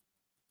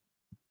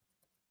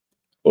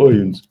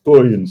 Oyens,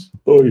 Oyens,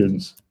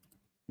 Oyens.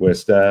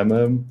 West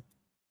Ham,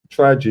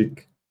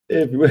 tragic.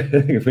 Everywhere.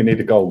 If we need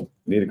a goal,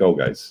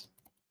 guys.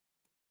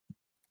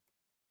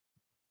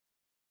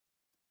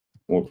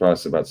 Ward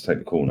Price about to take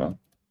the corner.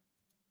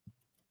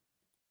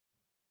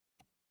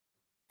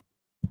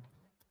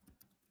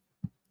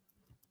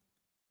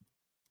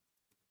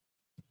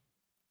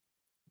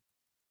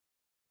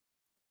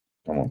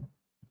 Come on,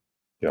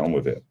 get on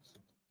with it.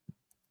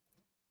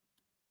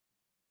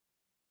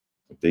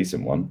 A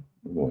decent one.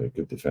 Boy,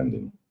 good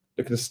defending.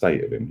 Look at the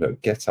state of him.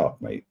 Look, get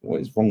up, mate.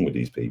 What is wrong with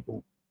these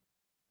people?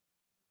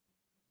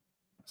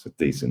 It's a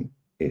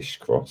decent-ish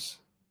cross.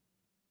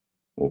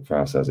 Ward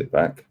Prowse has it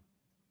back.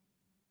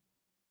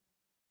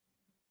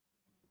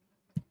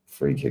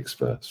 Free kick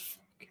Spurs.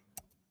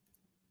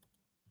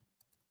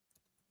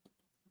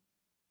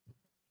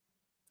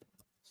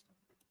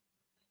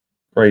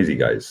 Crazy,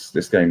 guys.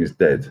 This game is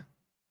dead.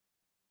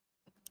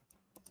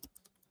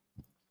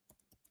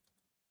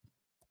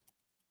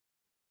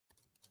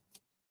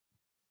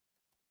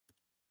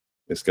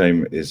 This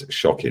game is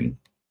shocking.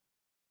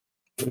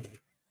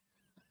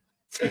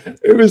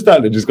 Who was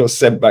that just got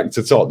sent back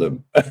to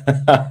Tottenham?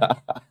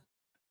 Oh,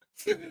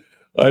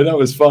 that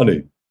was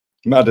funny.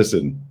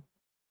 Maddison.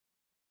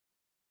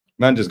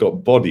 Man just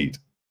got bodied.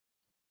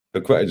 The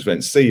Quetta just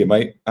went, see you,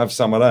 mate. Have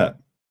some of that.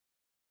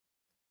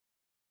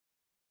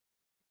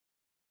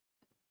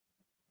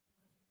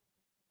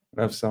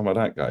 Have some of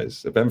that,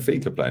 guys. The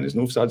Benfica playing. Is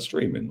Northside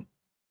streaming?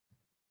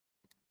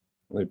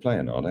 Are they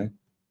playing, are they?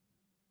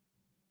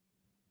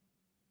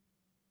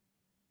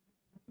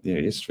 Yeah,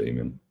 he is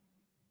streaming.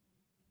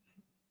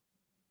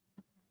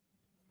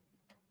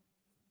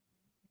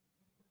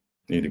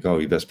 Need to go.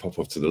 You best pop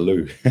off to the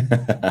loo.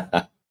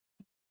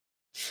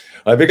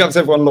 I big up to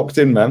everyone locked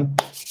in, man.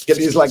 Get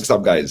these likes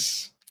up,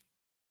 guys.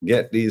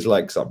 Get these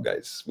likes up,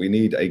 guys. We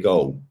need a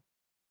goal.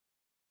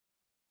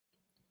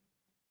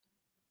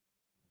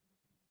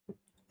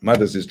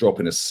 Madders is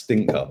dropping a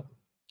stinker.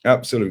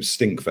 Absolute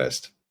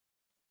stinkfest.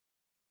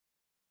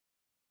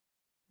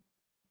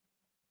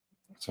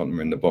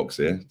 Tottenham in the box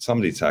here.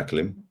 Somebody tackle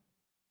him.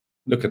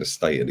 Look at the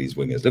state of these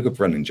wingers. Look at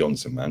Brennan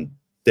Johnson, man.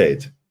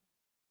 Dead.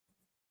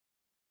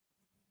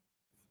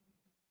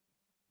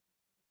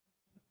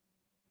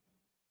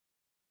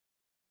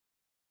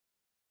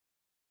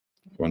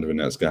 Wondering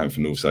how it's going for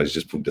Northside. He's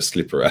just pulled the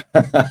slipper out.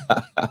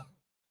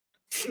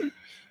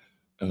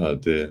 Oh,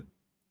 dear.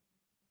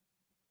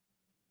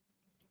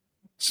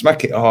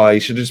 Smack it. Oh, he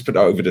should have just put it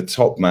over the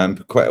top, man.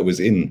 Paqueta was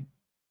in.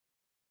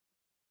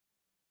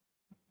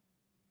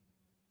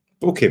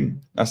 Book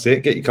him. That's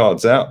it. Get your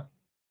cards out.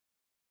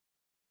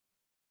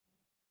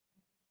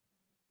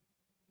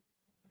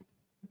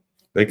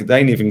 They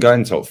ain't even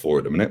going top four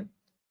at the minute.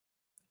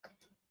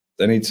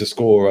 They need to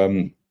score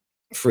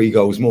 3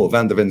 goals more.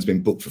 Van der Ven's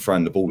been booked for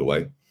throwing the ball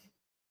away.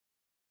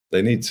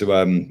 They need to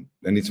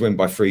win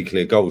by 3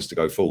 clear goals to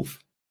go fourth.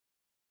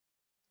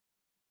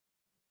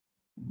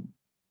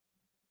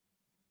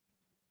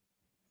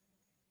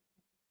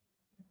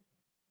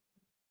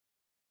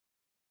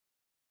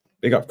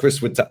 Big up Chris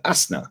Wood to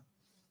Asna.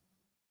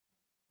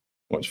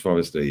 Watch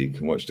Forrester. You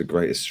can watch the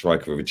greatest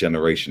striker of a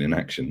generation in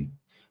action.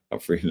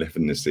 Up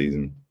 3-11 this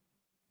season.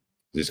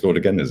 Has he scored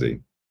again, has he?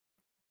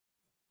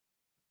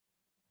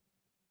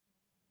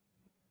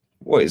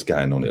 What is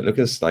going on here? Look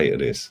at the state of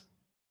this.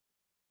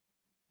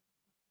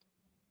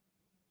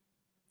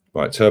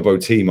 Right, Turbo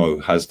Timo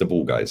has the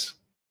ball, guys.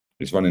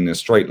 He's running in a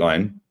straight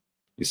line.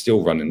 He's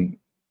still running.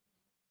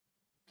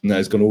 Now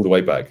he's gone all the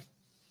way back.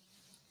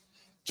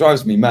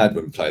 Drives me mad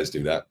when players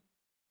do that.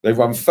 They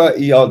run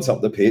 30 yards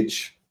up the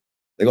pitch.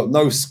 They got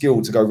no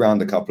skill to go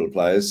round a couple of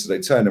players, so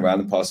they turn around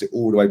and pass it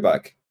all the way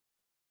back.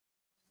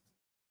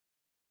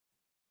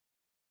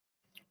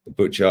 The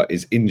Butcher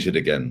is injured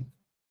again.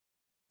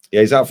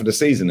 Yeah, he's out for the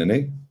season, isn't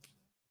he?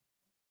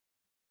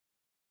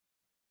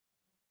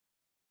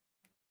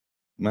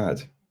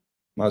 Mad.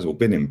 Might as well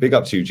bin him. Big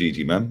up to you,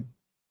 Gigi, man.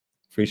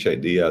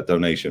 Appreciate the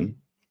donation.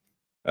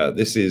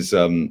 This is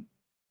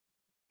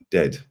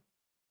dead. Look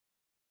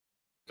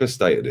at the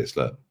state of this,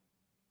 look.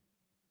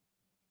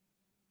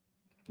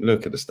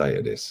 Look at the state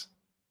of this.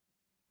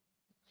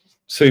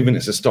 2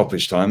 minutes of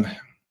stoppage time.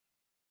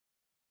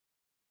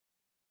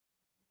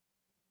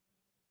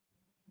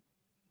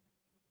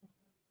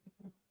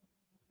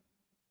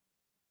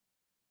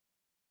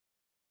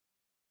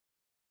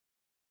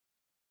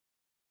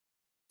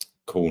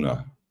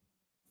 Corner.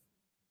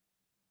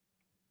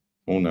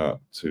 Corner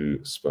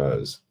to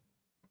Spurs.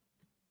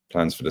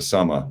 Plans for the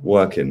summer.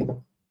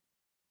 Working.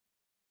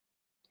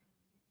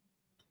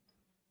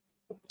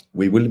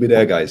 We will be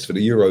there, guys, for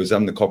the Euros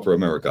and the Copa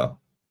America.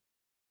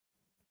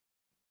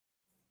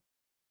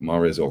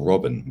 Mahrez or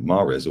Robin?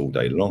 Mahrez all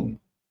day long.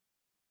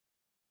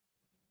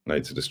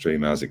 Late to the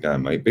stream. How's it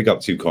going, mate? Big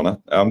up to you,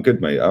 Connor. I'm good,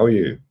 mate. How are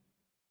you?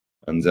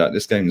 And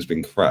this game has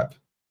been crap.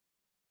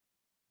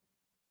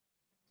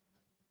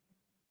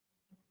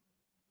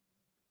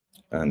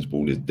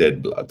 Handball is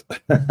dead blood.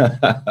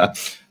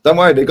 Don't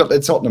worry, they got their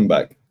Tottenham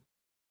back.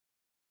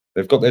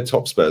 They've got their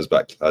top Spurs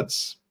back,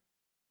 lads.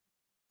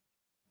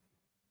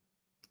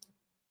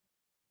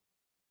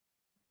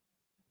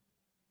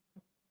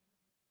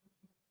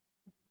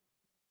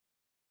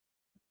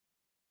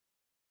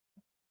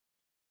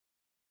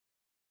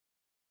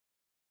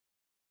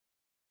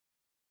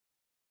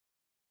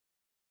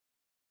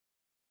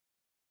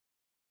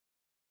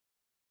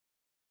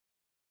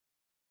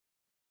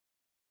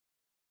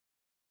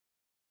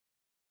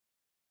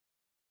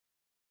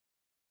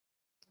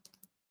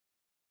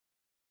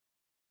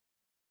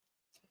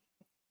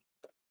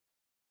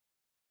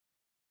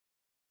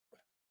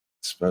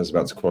 Spurs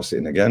about to cross it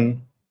in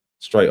again.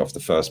 Straight off the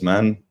first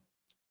man.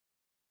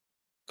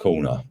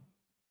 Corner.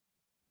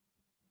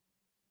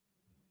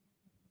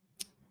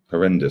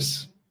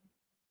 Horrendous.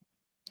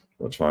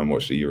 I'll try and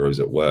watch the Euros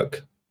at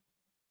work.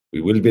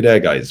 We will be there,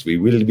 guys. We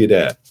will be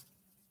there.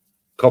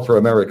 Copa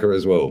America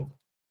as well.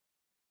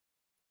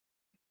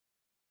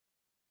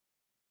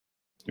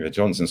 Yeah,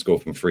 Johnson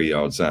scored from 3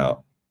 yards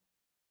out.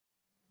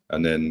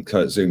 And then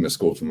Kurt Zuma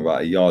scored from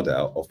about a yard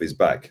out off his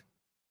back.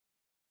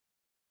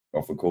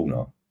 Off a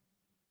corner.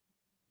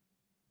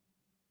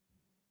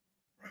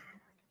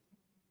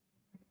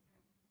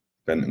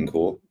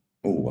 Bentoncourt.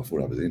 Oh, I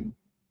thought I was in.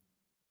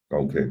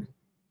 Goal kick.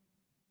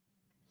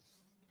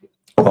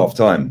 Half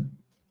time.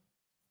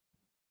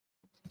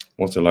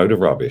 What a load of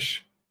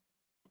rubbish.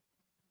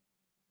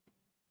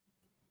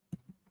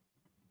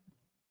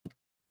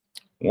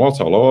 What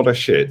a load of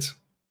shit.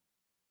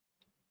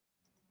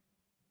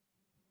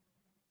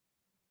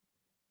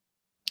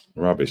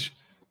 Rubbish.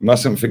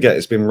 Mustn't forget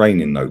it's been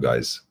raining though,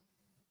 guys.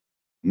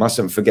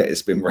 Mustn't forget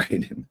it's been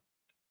raining.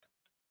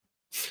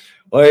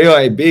 Oi,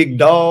 oi, big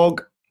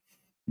dog.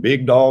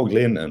 Big dog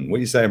Linton. What are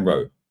you saying,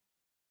 bro?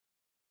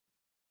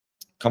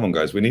 Come on,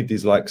 guys. We need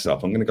these likes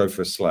up. I'm going to go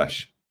for a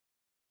slash.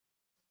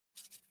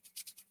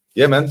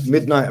 Yeah, man.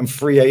 Midnight and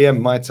 3 a.m.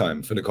 my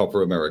time for the Copa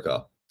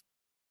America.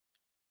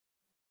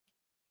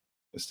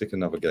 Let's stick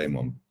another game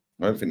on.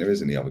 I don't think there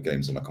is any other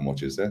games that I can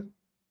watch, is there?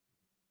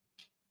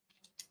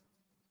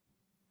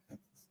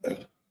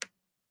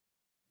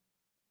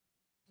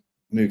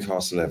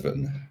 Newcastle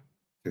 11.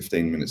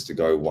 15 minutes to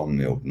go.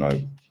 1-0.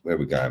 No. Where are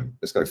we going?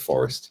 Let's go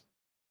Forest.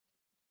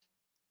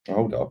 Oh,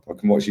 hold up. I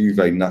can watch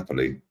Juve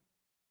Napoli.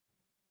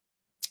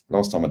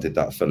 Last time I did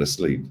that, I fell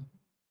asleep.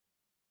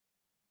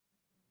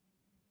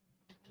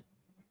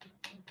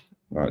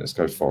 Right, let's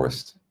go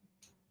Forest.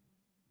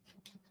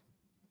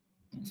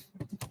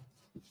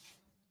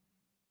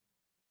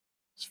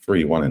 It's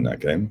 3-1 in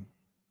that game.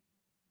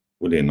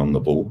 Willian on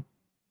the ball.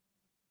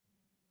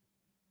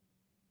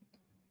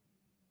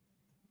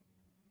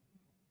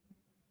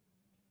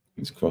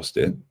 He's crossed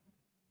it.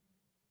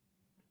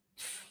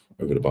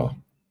 Over the bar.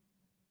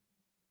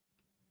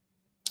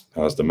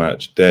 How's the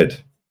match?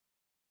 Dead.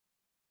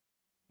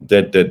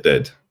 Dead, dead,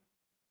 dead.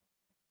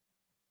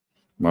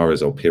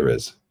 Mahrez or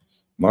Pires?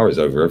 Mahrez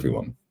over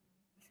everyone.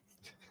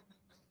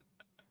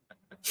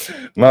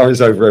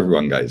 Mahrez over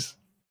everyone, guys.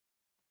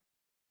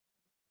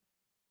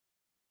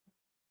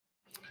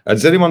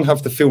 Does anyone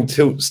have the Phil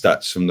Tilt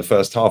stats from the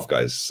first half,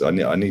 guys? I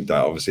need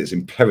that. Obviously, it's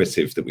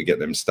imperative that we get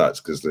them stats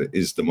because it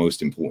is the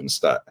most important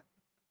stat.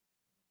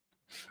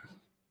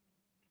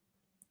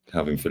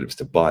 Calvin Phillips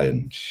to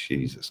Bayern.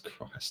 Jesus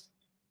Christ.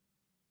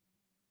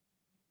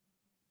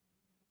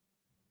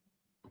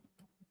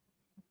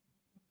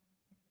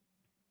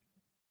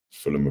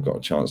 Fulham have got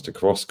a chance to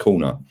cross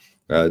corner.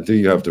 Do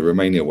you have the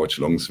Romania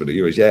watch-alongs for the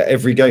Euros? Yeah,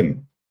 every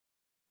game.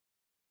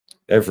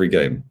 Every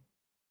game.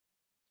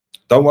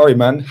 Don't worry,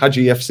 man.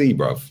 Haji FC,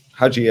 bruv.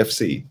 Haji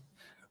FC.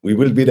 We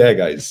will be there,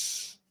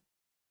 guys.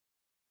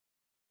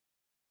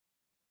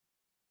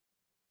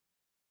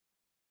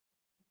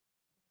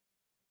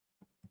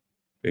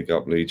 Big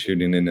up, Lee.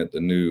 Tuning in at the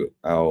new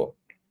Al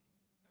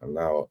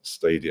Hilal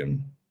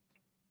Stadium.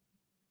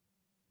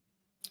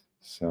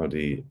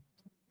 Saudi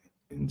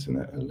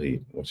Internet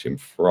Elite. Watching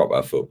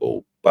proper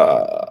football.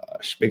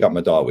 Bash. Big up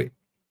Madawi.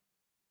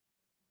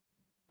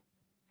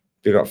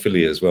 Big up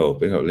Philly as well.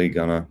 Big up Lee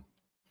Gunner.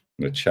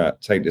 In the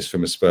chat. Take this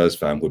from a Spurs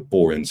fan. Would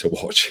boring to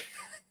watch.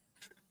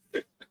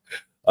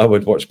 I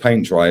would watch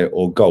paint dry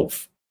or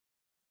golf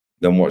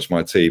than watch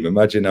my team.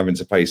 Imagine having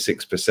to pay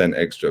 6%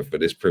 extra for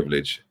this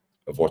privilege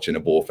of watching a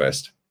ball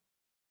fest.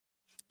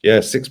 Yeah,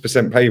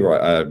 6% pay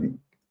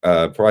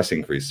price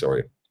increase,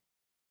 sorry.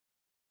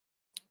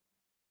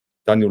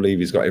 Daniel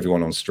Levy's got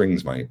everyone on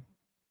strings, mate.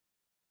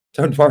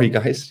 Don't worry,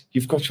 guys.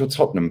 You've got your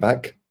Tottenham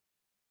back.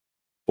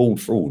 Bald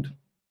fraud.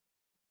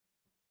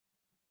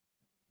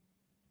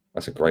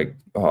 That's a great...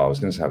 Oh, I was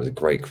going to say it was a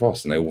great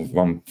cross, and they all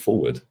run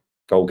forward.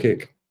 Goal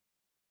kick.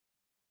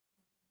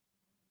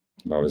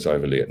 I was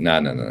overly...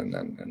 No.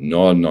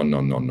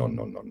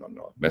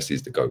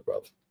 Messi's the GOAT,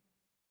 bruv.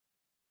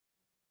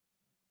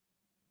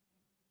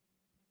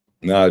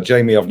 No,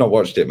 Jamie, I've not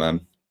watched it,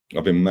 man.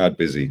 I've been mad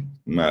busy.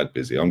 Mad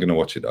busy. I'm going to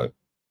watch it, though.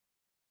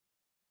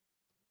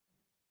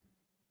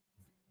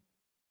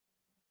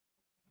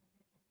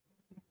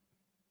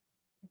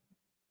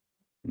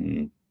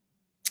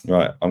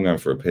 Right, I'm going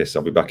for a piss.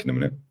 I'll be back in a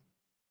minute.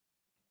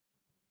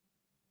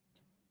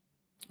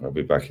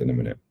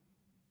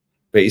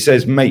 But he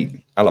says,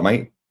 mate, hello,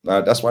 mate.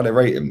 That's why they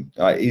rate him.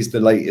 He's the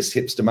latest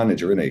hipster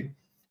manager, isn't he?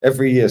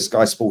 Every year,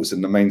 Sky Sports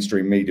and the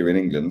mainstream media in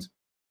England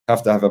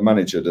have to have a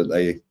manager that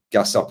they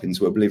gas up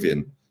into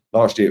oblivion.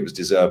 Last year, it was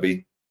De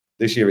Zerbi.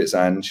 This year, it's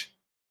Ange.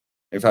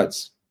 In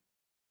fact,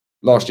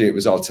 last year, it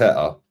was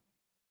Arteta.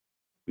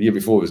 The year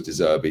before, it was De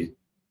Zerbi.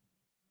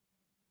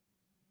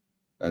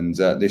 And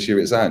this year,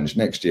 it's Ange.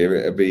 Next year,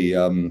 it'll be,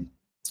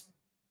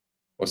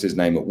 what's his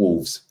name at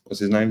Wolves? What's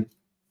his name?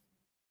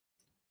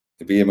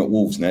 It'll be him at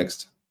Wolves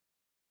next.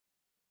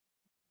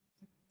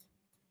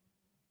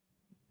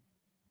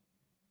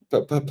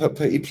 But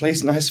he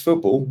plays nice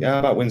football. Yeah,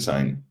 about win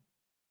something.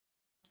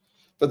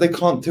 But they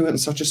can't do it in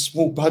such a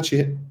small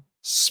budget.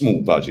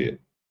 Small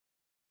budget.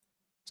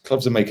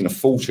 Clubs are making a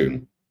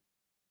fortune.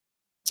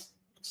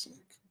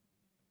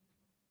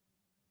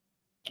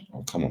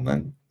 Oh, come on,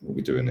 man. What are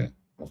we doing here?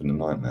 Having a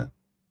nightmare.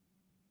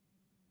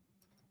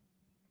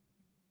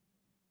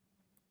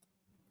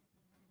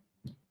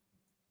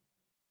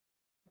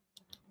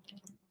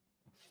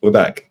 We're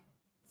back.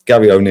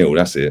 Gary O'Neill,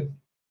 that's it.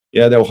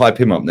 Yeah, they'll hype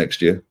him up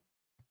next year.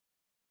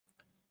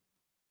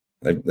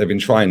 They've been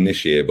trying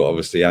this year, but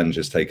obviously Ange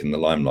has taken the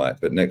limelight.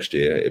 But next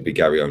year, it'd be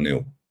Gary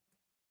O'Neill.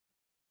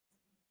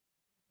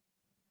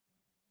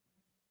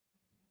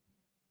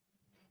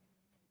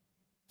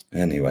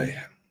 Anyway.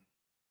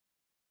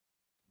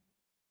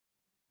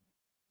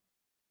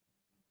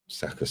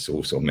 Saka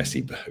sauce or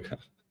Messi burger.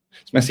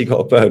 Has Messi got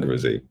a burger,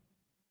 is he?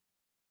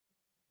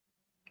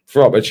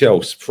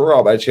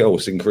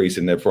 Chelsea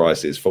increasing their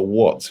prices. For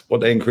what? What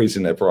are they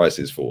increasing their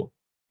prices for?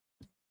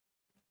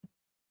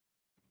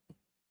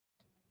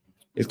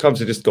 His clubs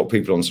have just got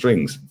people on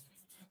strings.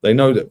 They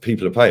know that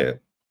people are paying.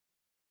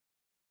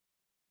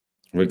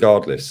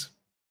 Regardless.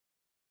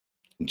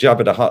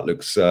 Jabba the Hutt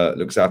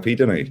looks happy,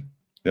 doesn't he?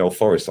 The old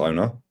Forest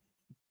owner.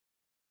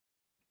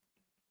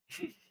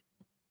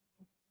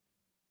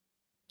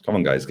 Come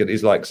on, guys, get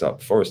these likes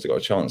up. Forest have got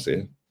a chance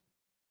here.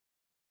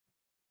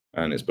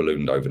 And it's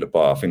ballooned over the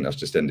bar. I think that's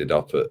just ended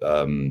up at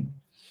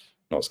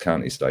Notts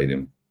County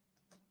Stadium.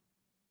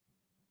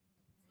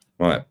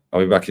 Right, I'll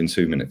be back in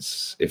 2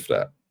 minutes, if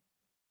that.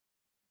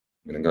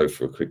 I'm going to go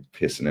for a quick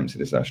piss and empty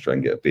this ashtray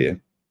and get a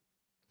beer.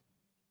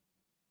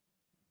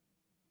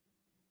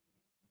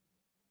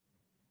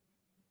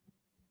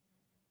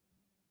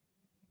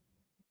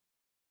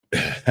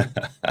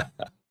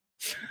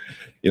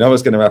 You know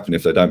what's going to happen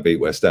if they don't beat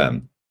West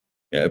Ham?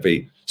 Yeah, it'll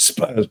be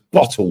Spurs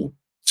bottle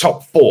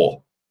top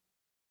 4.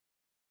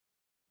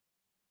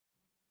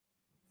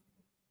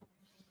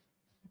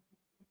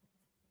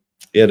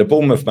 Yeah, the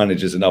Bournemouth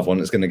manager's another one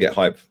that's going to get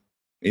hype.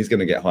 He's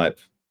going to get hype.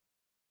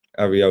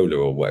 Areola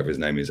or whatever his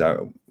name is.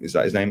 Is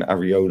that his name?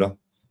 Areola?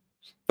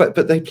 But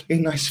they play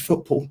nice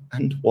football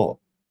and what?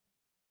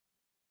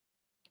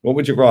 What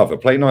would you rather?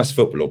 Play nice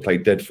football or play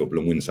dead football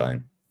and win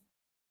something?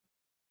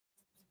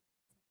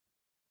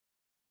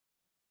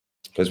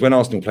 Because when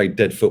Arsenal played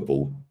dead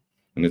football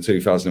in the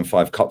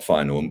 2005 Cup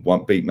final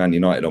and beat Man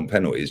United on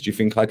penalties, do you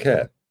think I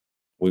care?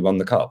 We won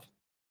the Cup.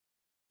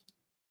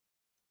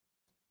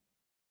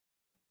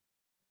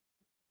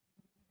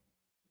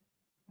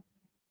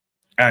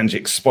 And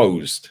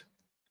exposed.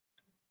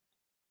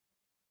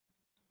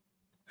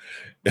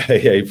 Yeah,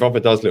 he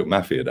probably does look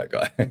mafia, that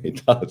guy. He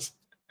does.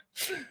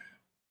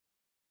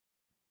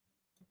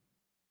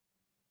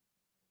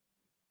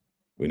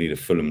 We need a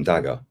Fulham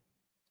dagger.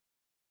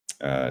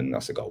 And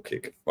that's a goal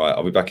kick. Right,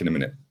 I'll be back in a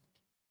minute.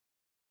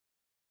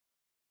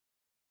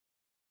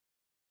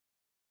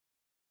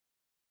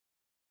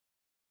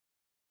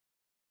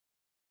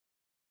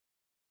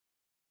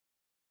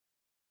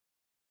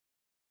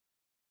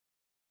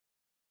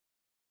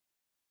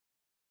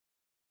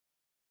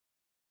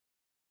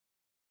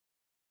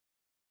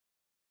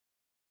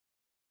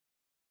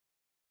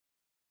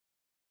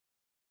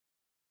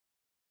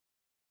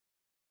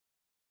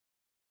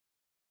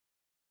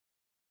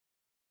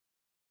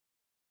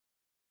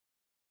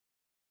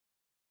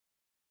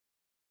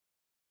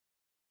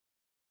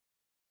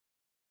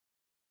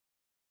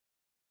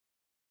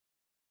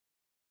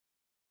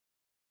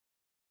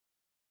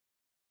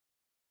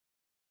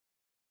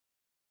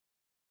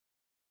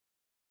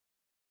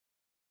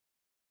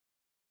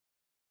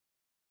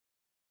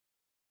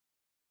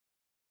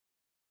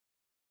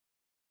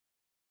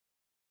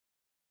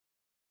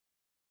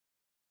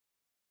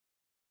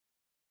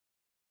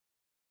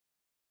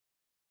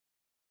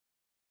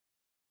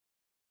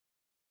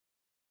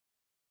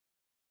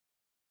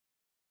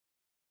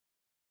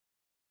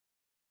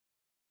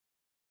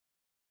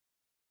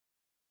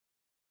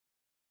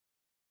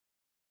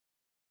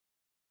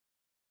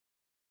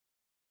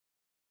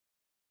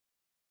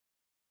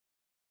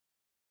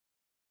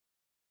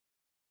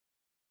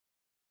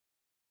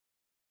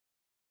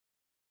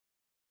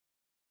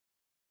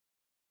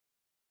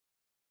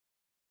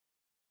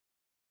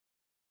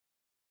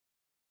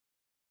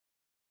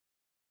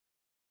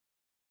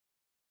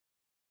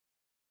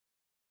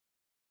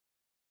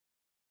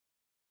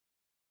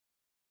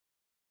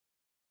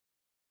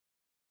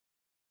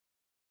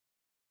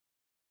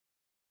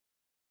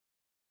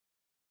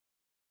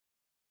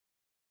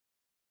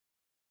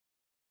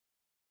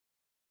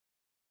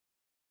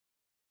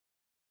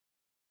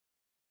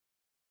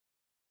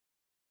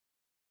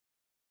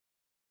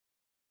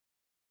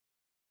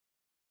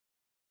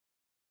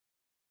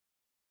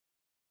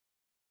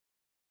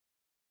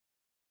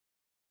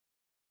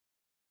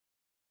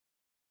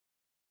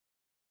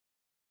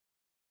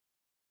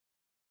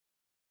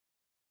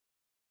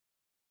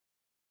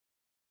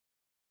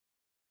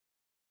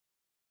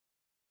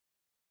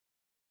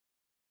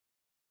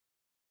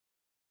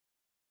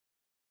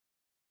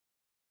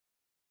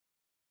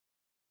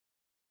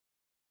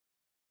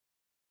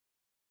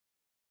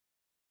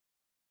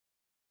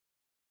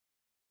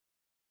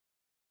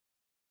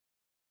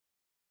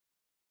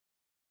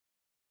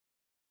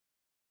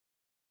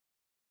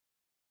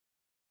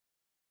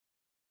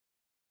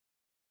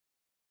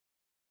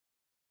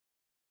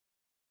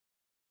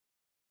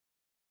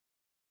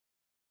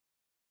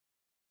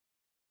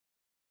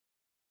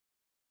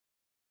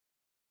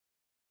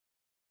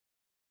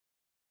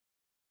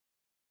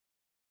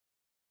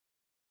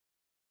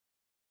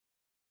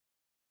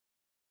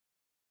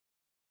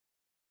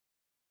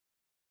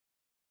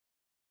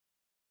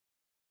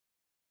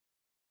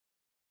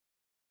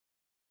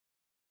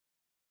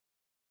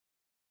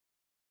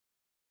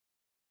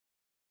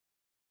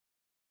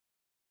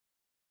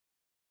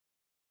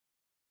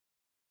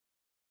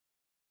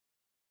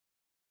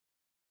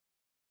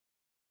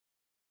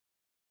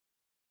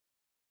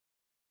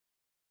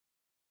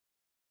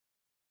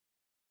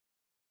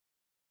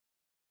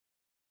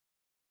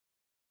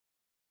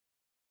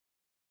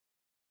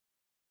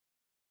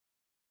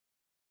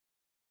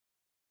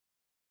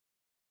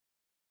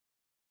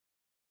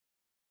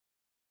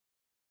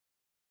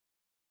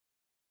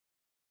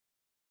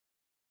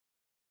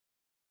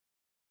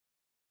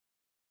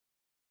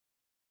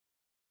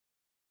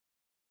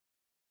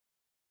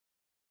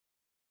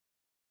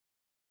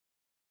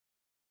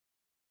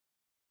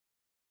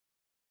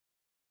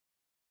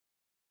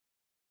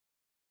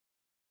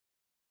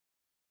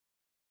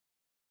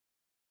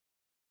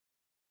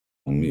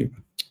 On mute.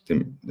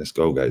 Let's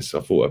go, guys.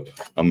 I thought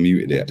I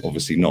unmuted it.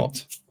 Obviously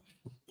not.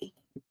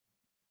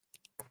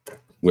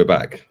 We're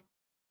back.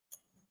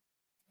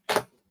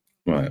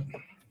 Right.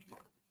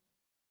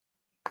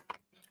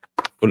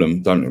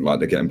 Fulham don't look like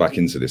they're getting back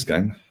into this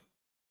game.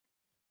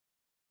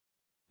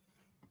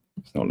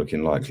 It's not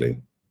looking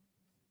likely.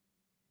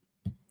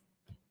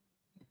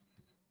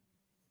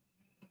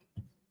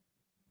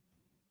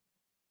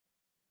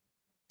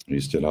 You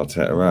still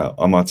Arteta out.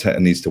 Arteta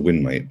needs to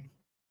win, mate.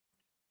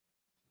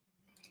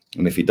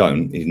 And if he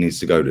don't, he needs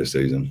to go this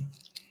season.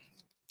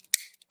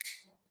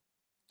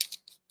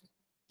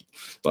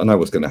 But I know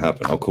what's going to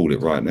happen. I'll call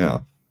it right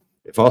now.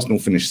 If Arsenal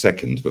finish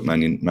second, but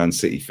Man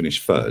City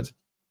finish third,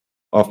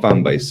 our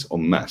fan base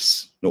en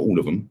masse, not all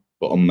of them,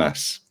 but en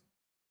masse,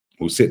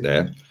 will sit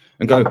there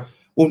and go,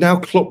 well, now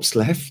Klopp's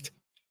left.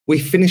 We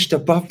finished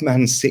above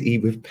Man City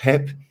with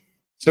Pep,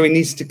 so he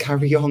needs to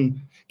carry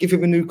on. Give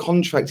him a new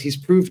contract. He's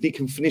proved he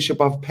can finish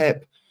above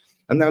Pep.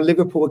 And now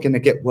Liverpool are going to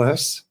get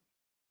worse.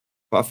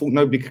 But I thought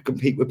nobody could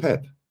compete with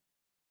Pep.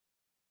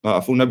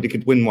 I thought nobody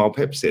could win while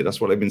Pep's here. That's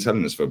what they've been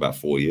telling us for about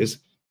 4 years.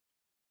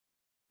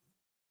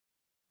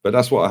 But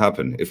that's what will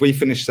happen. If we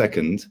finish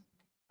second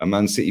and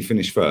Man City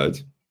finish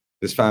third,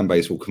 this fan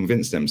base will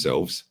convince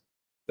themselves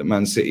that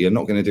Man City are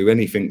not going to do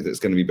anything that's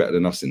going to be better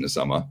than us in the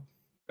summer.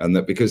 And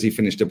that because he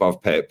finished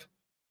above Pep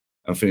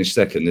and finished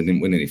second and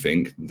didn't win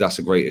anything, that's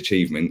a great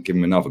achievement. Give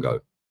him another go.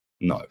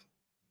 No.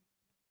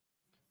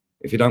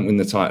 If you don't win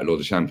the title or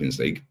the Champions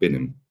League, bin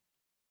him.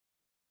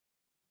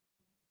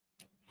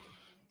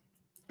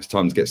 It's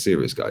time to get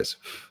serious, guys.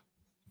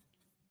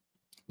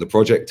 The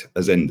project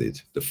has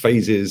ended. The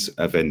phases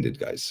have ended,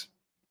 guys.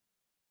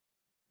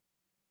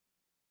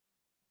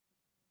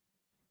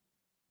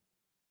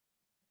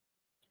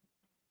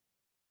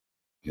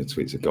 Your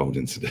tweets are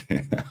golden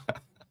today.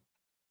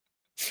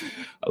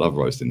 I love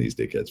roasting these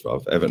dickheads,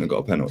 bro. Everton have got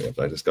a penalty up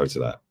there. Let's go to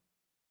that.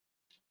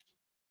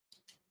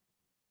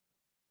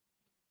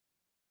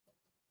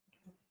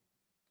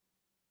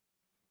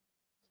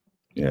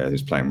 Yeah,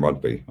 he's playing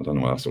rugby. I don't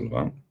know what that's all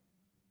about.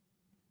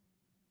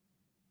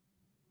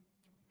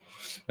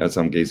 I had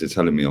some geezer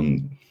telling me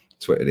on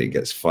Twitter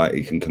that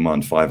he can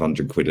command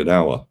 500 quid an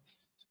hour.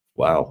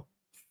 Wow.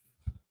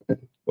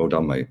 Well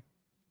done, mate.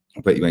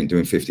 I bet you ain't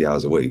doing 50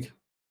 hours a week.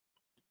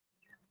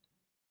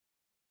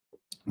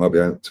 Might be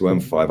able to earn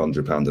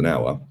 £500 an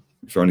hour.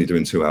 If you're only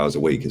doing 2 hours a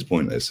week, it's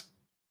pointless.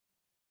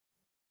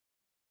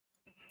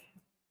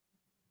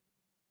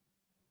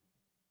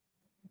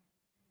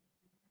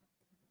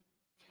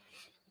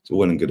 It's all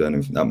well and good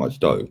earning that much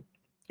dough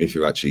if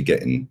you're actually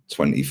getting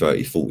 20,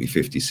 30, 40,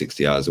 50,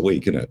 60 hours a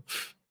week, isn't it?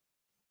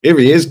 Here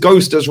he is.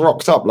 Ghost has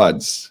rocked up,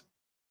 lads.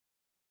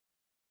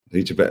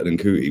 Each are better than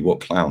Cootie. What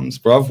clowns,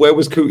 bruv? Where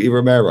was Cootie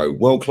Romero?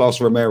 World-class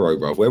Romero,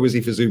 bruv. Where was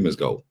he for Zuma's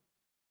goal?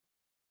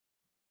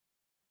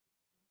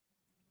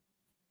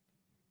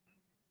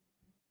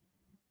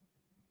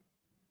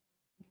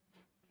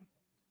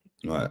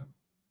 Right.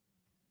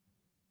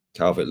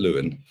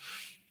 Calvert-Lewin.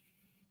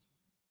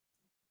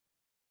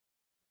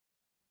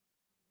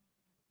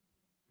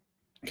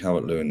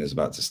 Calvert-Lewin is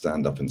about to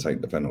stand up and take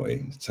the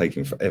penalty. It's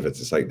taking forever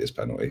to take this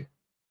penalty.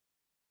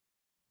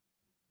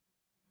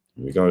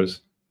 Here he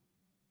goes.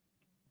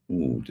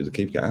 Ooh, did the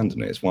keeper get a hand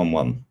on it? It's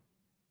 1-1.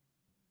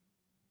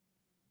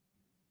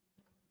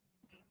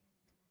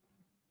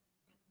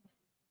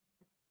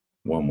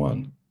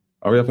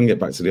 Hurry up and get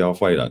back to the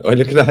halfway line. Oh,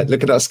 look at that.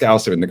 Look at that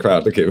Scouser in the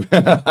crowd. Look at him.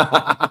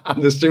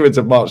 The stewards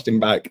have marched him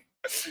back.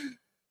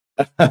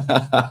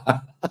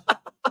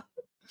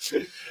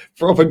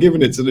 Proper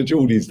giving it to the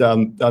Geordies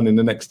down in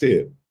the next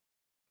tier.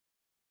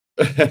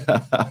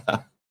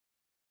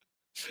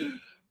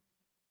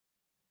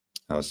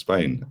 How's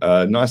Spain?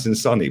 Nice and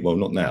sunny. Well,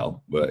 not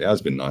now, but it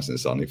has been nice and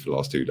sunny for the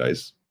last 2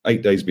 days.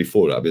 8 days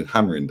before that, I've been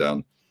hammering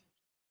down.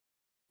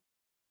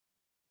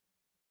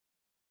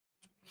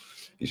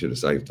 You should have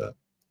saved that.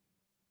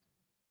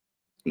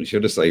 You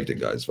should have saved it,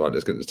 guys. Right,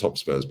 let's get the top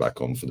Spurs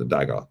back on for the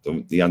dagger.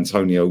 The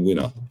Antonio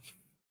winner.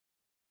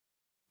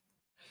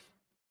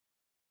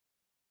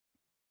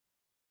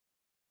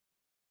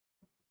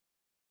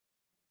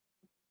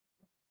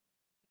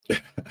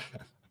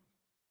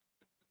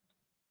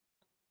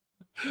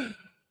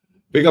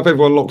 Big up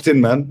everyone locked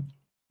in, man.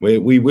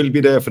 We will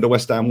be there for the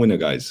West Ham winner,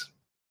 guys.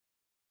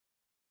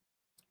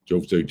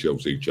 Chelsea,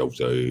 Chelsea,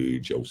 Chelsea,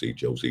 Chelsea,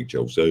 Chelsea,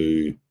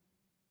 Chelsea.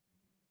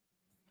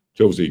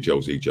 Chelsea,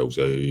 Chelsea,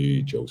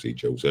 Chelsea, Chelsea,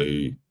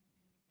 Chelsea.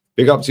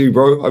 Big up to you,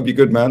 bro. Hope you're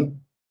good,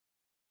 man.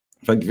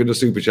 Thank you for the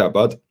super chat,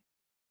 bud.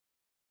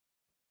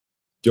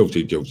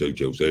 Chelsea, Chelsea,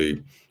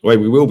 Chelsea. Wait,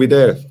 we will be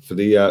there for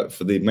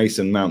the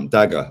Mason Mount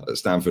dagger at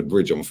Stamford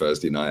Bridge on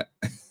Thursday night.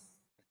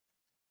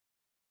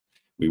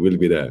 We will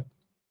be there.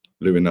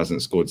 Lewin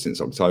hasn't scored since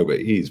October.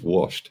 He's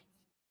washed.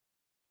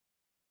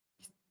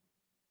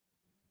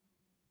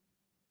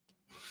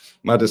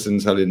 Madison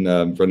telling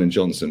Brennan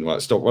Johnson,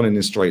 right, stop running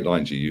in straight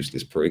lines, you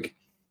useless prick,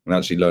 and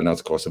actually learn how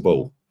to cross a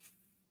ball.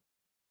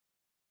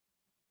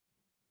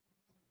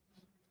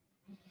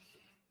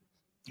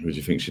 Who do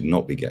you think should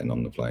not be getting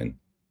on the plane?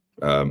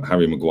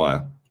 Harry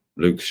Maguire.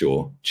 Luke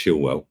Shaw,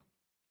 Chilwell,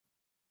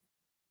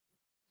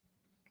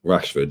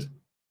 Rashford.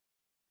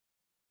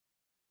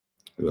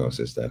 Who else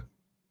is there?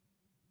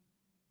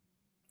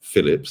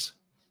 Phillips,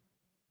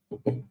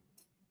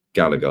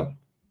 Gallagher.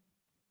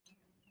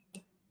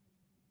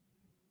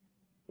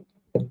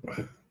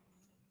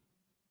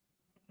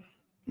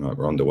 Right,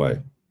 we're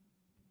underway.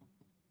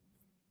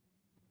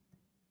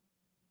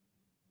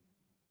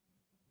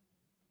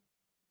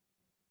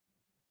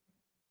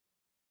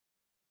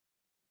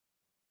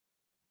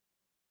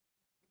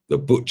 The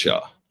Butcher.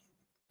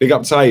 Big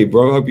up Tay,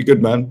 bro. Hope you're good,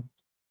 man.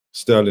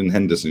 Sterling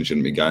Henderson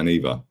shouldn't be going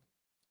either.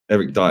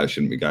 Eric Dyer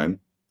shouldn't be going.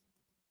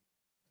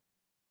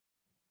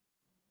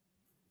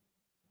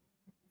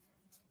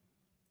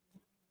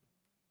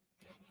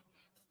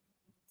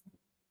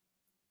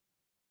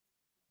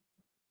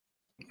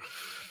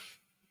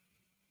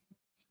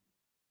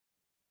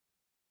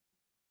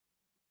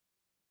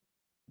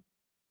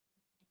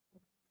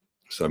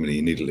 So many,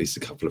 you need at least a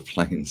couple of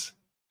planes.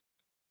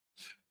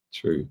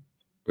 True.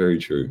 Very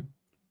true.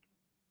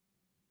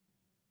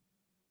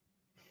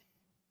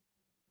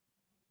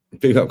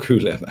 Big up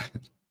Cooler, man.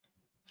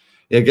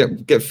 Yeah,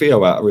 get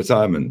Theo out of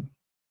retirement.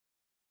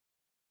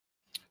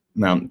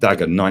 Mount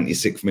Dagger,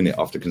 96th minute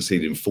after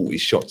conceding 40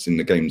 shots in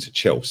the game to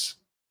Chelsea.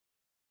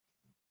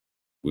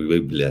 We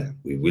will be there.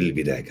 We will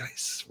be there,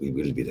 guys. We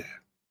will be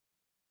there.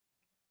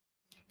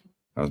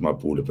 How's my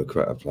Border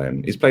Paqueta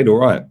playing? He's played all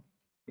right.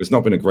 It's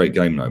not been a great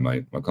game, though,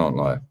 mate. I can't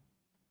lie.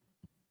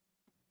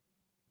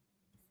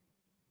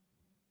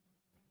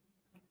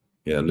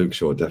 Yeah, Luke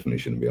Shaw definitely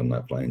shouldn't be on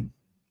that plane.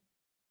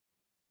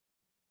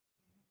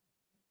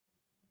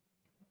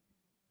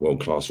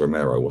 World-class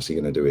Romero. What's he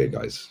going to do here,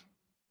 guys?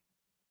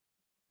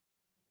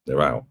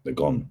 They're out. They're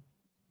gone.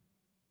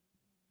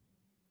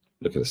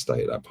 Look at the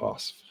state of that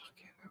pass.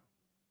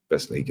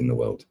 Best league in the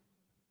world.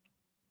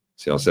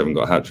 CR7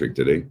 got a hat-trick,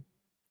 did he?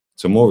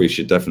 Tomori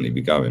should definitely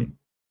be going.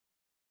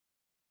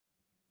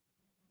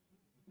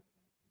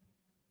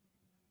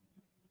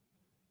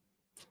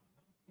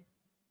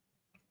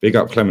 Big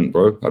up Clement,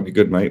 bro. That'd be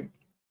good, mate.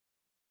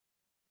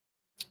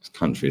 This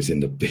country is in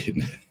the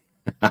bin.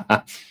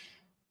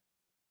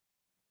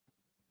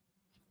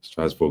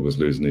 Strasbourg was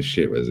losing his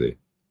shit, was he?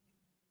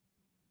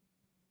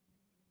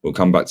 We'll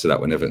come back to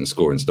that when Everton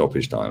score in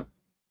stoppage time.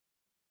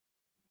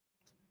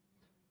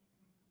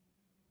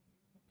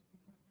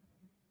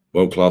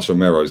 World-class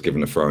Romero's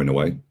given a throwing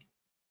away.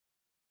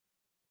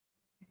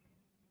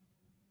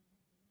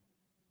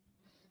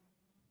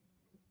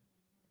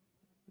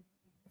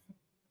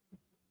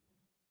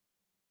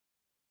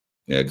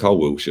 Yeah,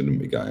 Colwill shouldn't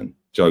be going.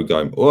 Joe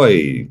going,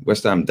 oi,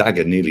 West Ham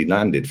dagger nearly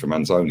landed from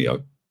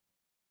Antonio.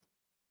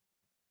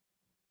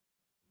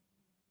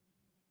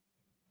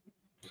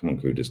 Come on,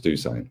 Kudus, do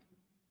something.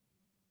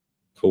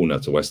 Corner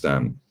to West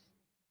Ham.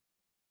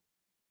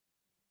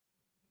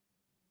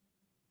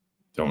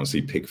 Don't want to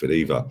see Pickford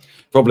either.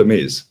 Problem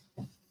is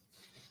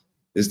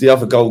the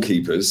other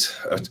goalkeepers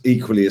are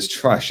equally as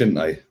trash, aren't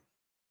they?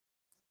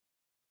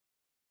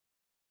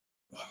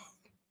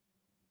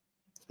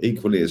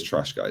 Equally as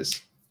trash,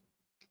 guys.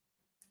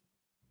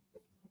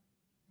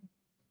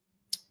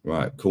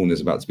 Right,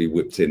 corner's about to be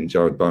whipped in.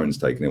 Jared Bowen's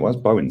taking it. Why is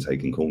Bowen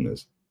taking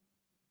corners?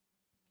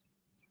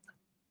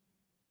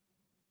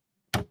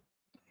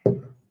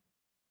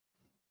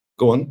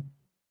 Go on.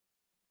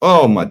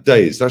 Oh, my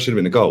days. That should have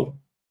been a goal.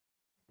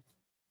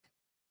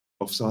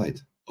 Offside.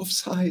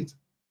 Offside.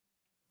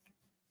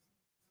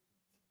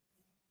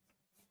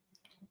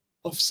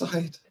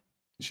 Offside.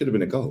 It should have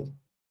been a goal.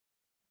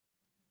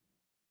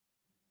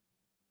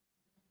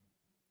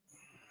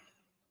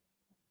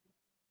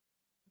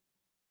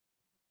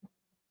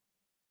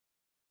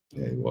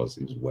 Yeah, he was.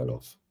 He was well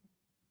off.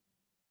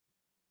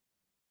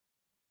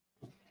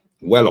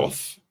 Well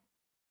off.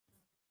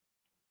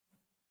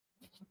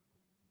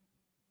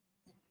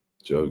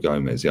 Joe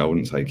Gomez. Yeah, I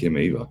wouldn't take him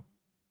either.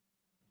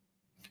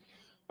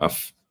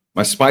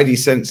 My spidey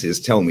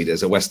senses tell me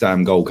there's a West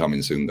Ham goal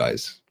coming soon,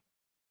 guys.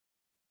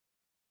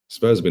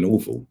 Spurs have been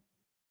awful.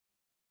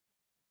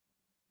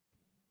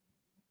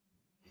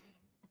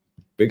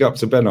 Big up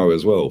to Benno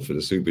as well for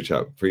the super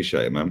chat.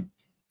 Appreciate it, man.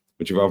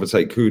 Would you rather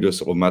take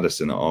Kudus or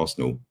Maddison at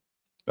Arsenal?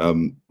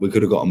 We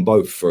could have gotten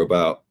both for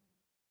about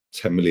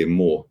 10 million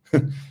more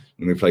and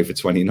we play for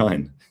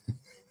 29.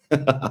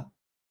 But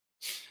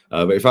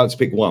if I had to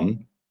pick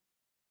one,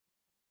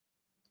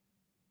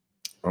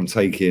 I'm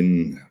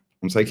taking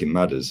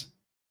Madders.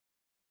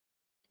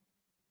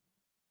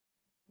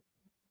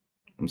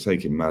 I'm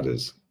taking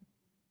Madders.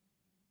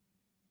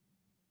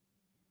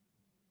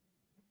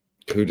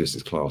 Kudus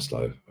is class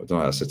though. I don't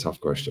know, that's a tough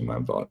question,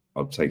 man, but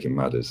I'm taking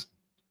Madders.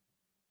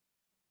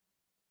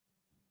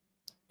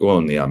 Go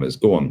on, the Hammers.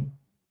 Go on.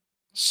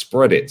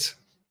 Spread it.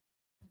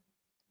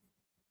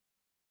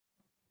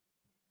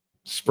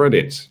 Spread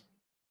it.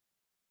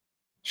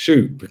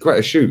 Shoot.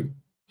 Paqueta, shoot.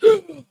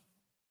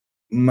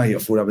 Mate, I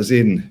thought that was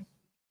in.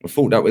 I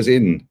thought that was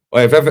in. Oh,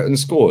 have Everton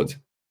scored?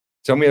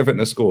 Tell me Everton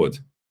has scored.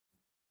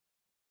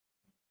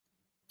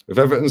 Have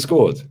Everton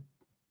scored?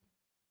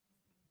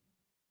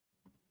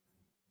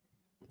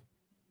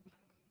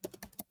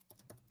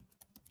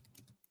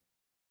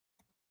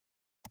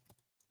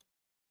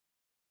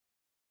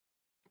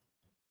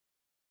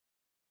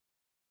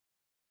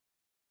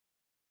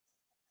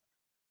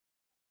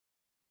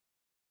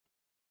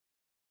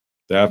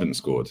 They haven't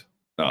scored.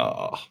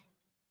 Ah,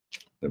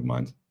 never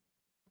mind.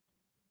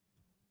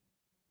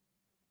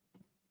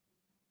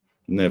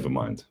 Never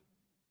mind.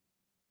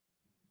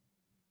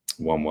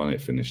 1-1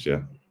 it finished,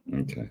 yeah.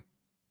 Okay.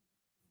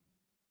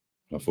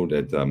 I thought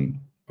they'd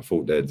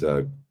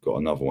got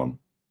another one.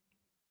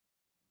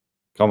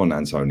 Come on,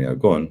 Antonio.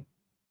 Go on.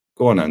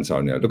 Go on,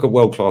 Antonio. Look at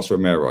world-class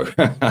Romero. Look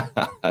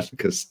at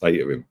the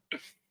state of him.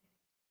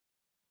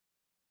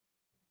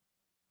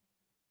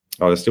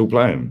 Oh, they're still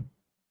playing.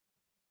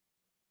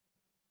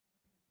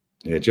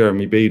 Yeah,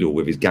 Jeremy Beadle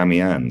with his gammy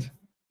hand.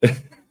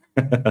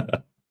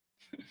 At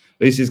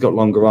least he's got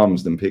longer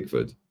arms than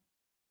Pickford.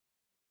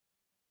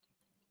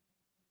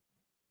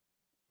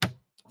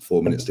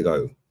 4 minutes to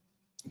go.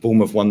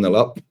 Bournemouth 1-0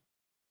 up.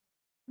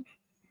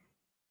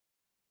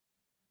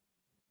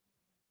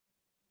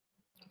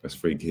 Best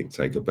free kick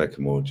taker,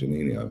 Beckham or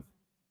Juninho?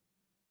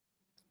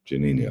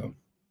 Juninho.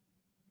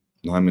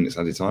 9 minutes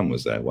added time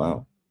was there.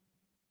 Wow.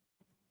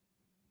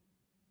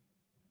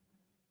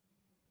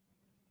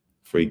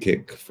 Free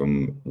kick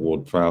from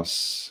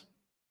Ward-Prowse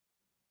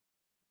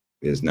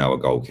is now a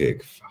goal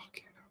kick.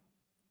 Fucking hell.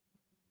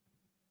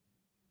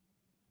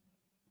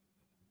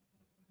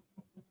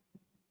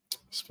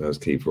 Spurs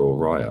keeper or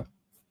Raya?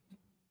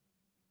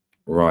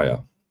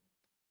 Raya.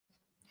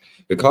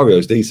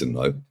 Vicario's decent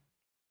though,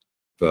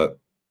 but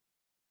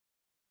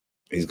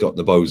he's got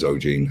the bozo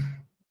gene.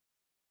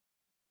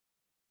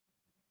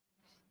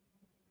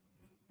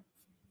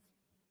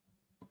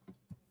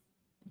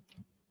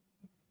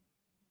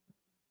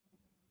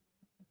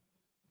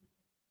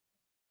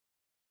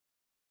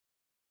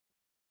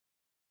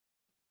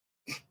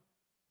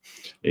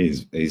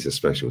 He's a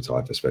special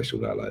type of special,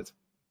 that lad.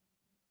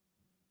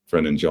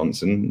 Brennan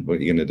Johnson, what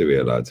are you going to do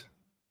here, lad?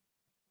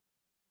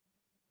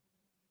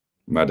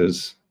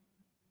 Madders.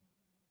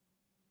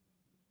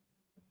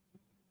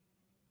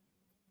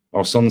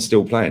 Oh, Son's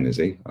still playing, is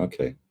he?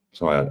 Okay.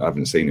 Sorry, I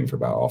haven't seen him for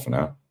about half an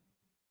hour.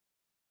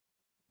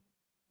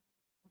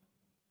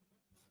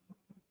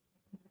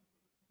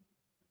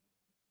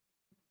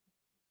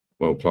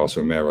 World-class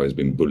Romero has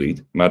been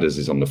bullied. Madders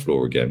is on the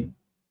floor again.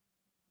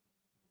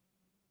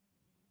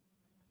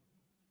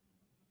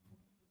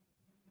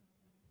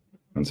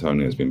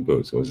 Antonio has been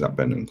booked, or is that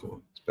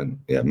Benincourt? It's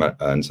been, yeah,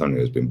 Antonio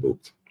has been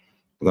booked.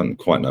 I don't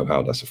quite know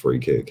how that's a free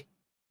kick.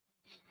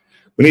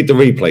 We need the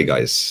replay,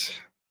 guys.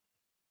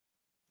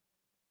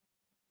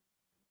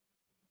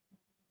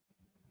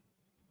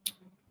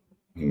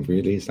 I mean,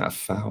 really, is that a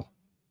foul?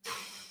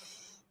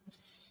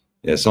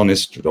 Yeah, Son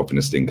is dropping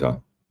a stinker.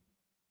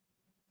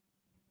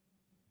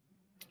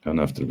 And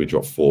after we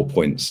dropped 4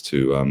 points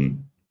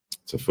to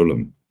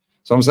Fulham.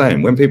 So I'm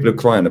saying, when people are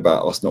crying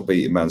about us not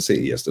beating Man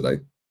City yesterday,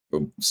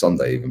 or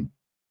Sunday even,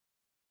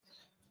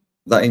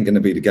 that ain't going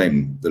to be the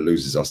game that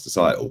loses us the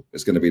title.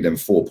 It's going to be them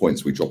 4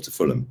 points we dropped to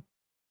Fulham.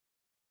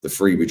 The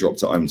 3 we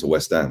dropped at home to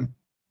West Ham.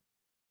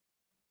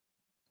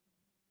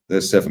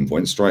 There's 7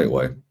 points straight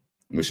away.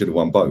 We should have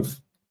won both.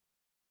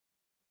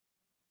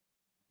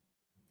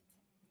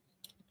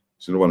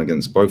 Should have won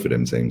against both of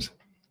them teams.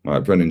 All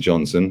right, Brennan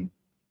Johnson.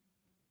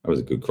 That was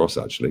a good cross,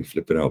 actually.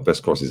 Flipping out.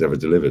 Best cross he's ever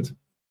delivered.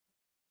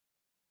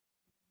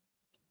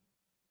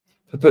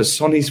 But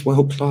Sonny's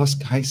world class,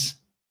 guys.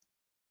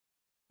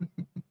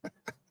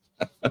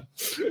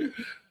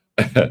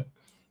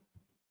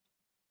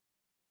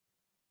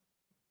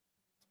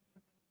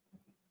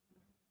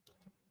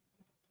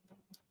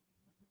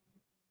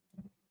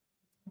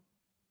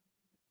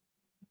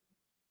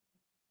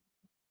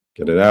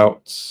 Get it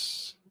out.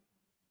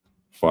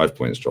 5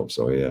 points drop,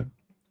 sorry, yeah.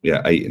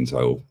 Yeah, 8 in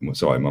total.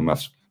 Sorry, my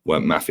maths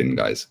weren't mathing,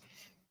 guys.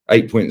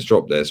 8 points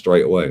drop there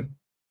straight away.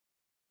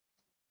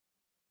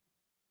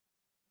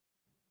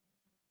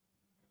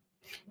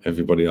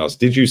 Everybody else,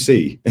 did you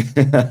see?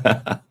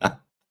 I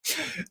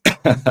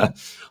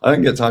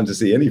don't get time to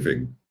see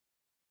anything.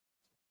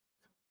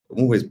 I'm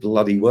always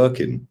bloody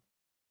working.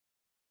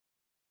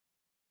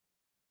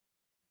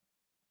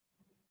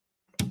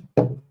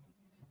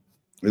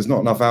 There's not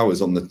enough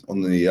hours on a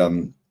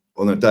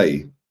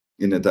day,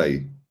 in a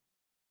day,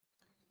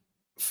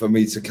 for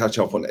me to catch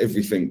up on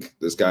everything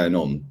that's going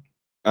on,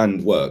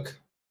 and work,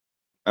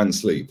 and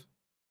sleep.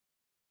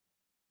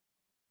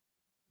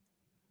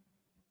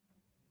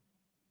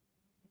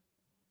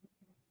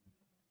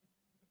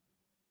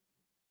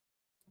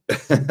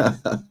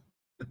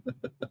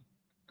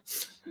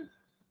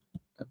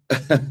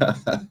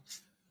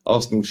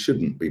 Arsenal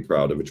shouldn't be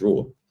proud of a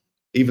draw.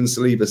 Even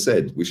Saliba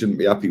said we shouldn't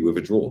be happy with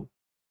a draw.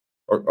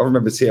 I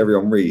remember Thierry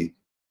Henry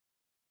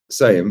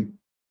saying,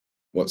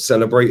 what,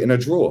 celebrating a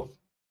draw?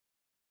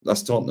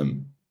 That's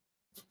Tottenham.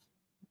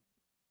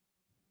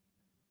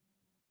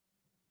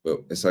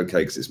 But it's okay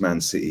because it's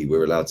Man City.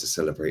 We're allowed to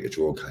celebrate a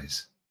draw,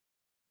 guys.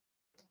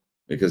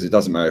 Because it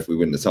doesn't matter if we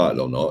win the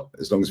title or not.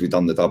 As long as we've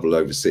done the double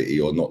over City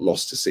or not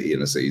lost to City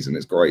in a season,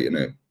 it's great, isn't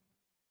it?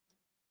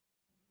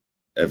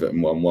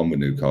 Everton 1-1 with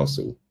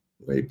Newcastle.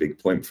 A big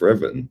point for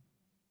Everton.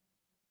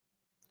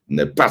 And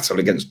their battle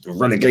against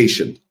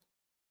relegation.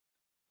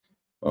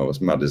 Oh,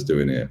 what's Madders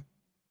doing here?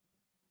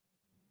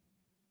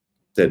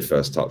 Dead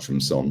first touch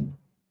from Son.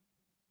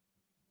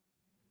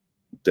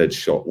 dead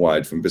shot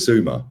wide from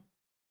Bissouma.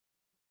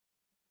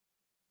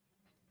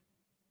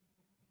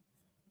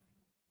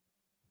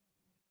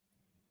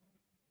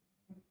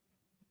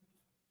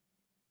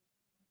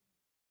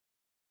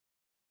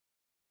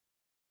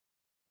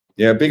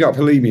 Yeah, big up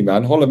Halimi,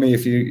 man. Holler me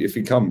if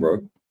you come,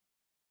 bro.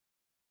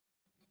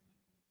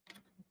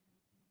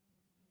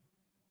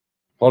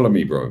 Holler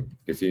me, bro,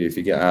 if you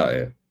get out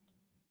here.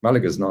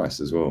 Malaga's nice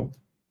as well.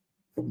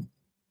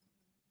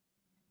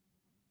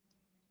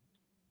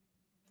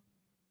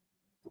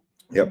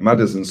 Yep,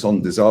 Madders and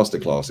Son disaster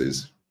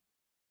classes.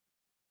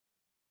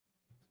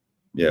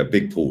 Yeah,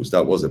 big pause.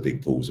 That was a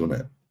big pause,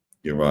 wasn't it?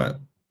 You're right.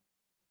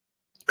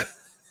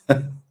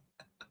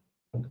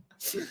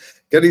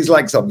 Get these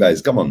likes up,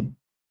 guys. Come on.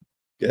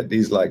 Get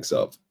these likes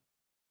up.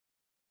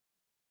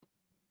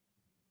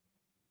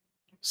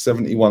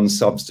 71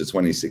 subs to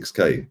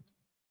 26k.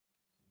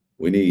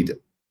 We need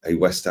a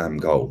West Ham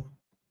goal.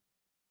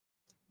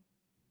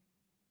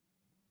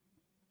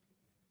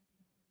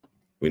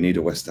 We need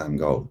a West Ham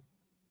goal.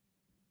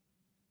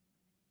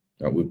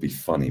 That would be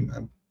funny,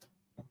 man.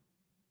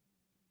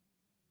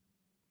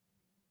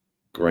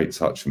 Great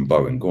touch from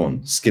Bowen. Go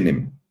on, skin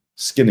him.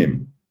 Skin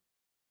him.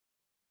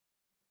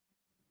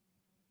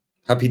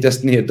 Happy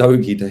Destiny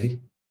Adogi Day.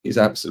 He's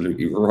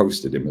absolutely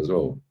roasted him as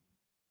well.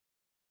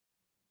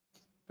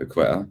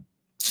 Paqueta.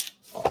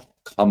 Oh,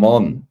 come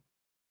on.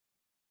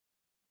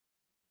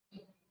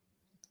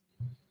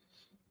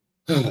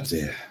 Oh,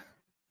 dear.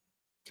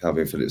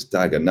 Calvin Phillips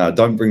dagger. No,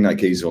 don't bring that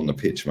geezer on the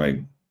pitch,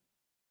 mate.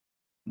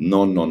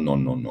 No.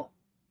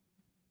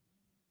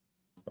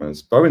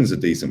 Bowen's a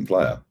decent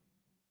player.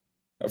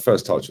 That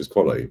first touch was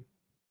quality.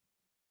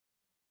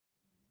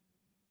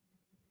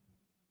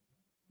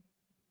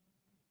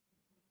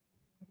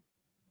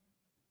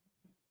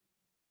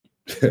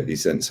 He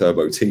sent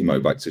Turbo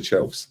Timo back to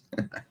Chelsea.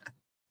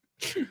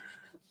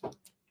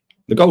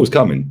 The goal's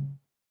coming.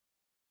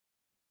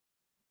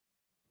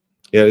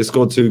 Yeah, they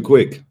scored too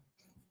quick.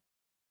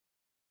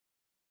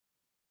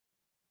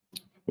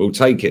 We'll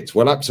take it.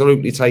 We'll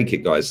absolutely take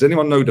it, guys. Does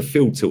anyone know the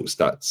field tilt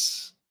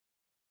stats?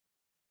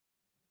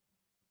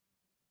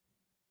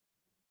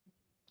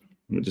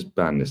 Let me just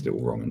ban this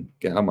little wrong and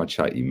get out of my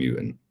chat, you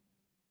mutant.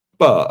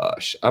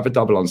 Bush, have a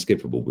double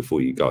unskippable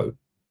before you go.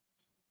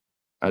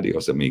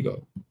 Adios,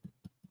 amigo.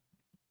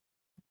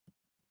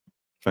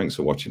 Thanks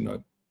for watching,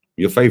 though.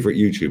 Your favourite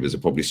YouTubers are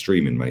probably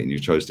streaming, mate, and you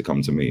chose to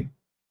come to me.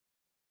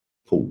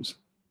 Pause.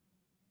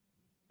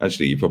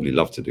 Actually, you probably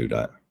love to do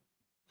that.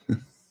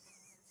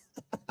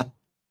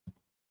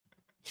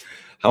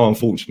 How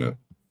unfortunate.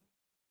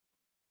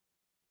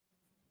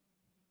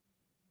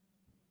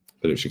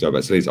 Philip should go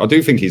back to Leeds. I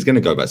do think he's going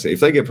to go back to Leeds. If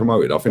they get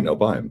promoted, I think they'll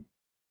buy him.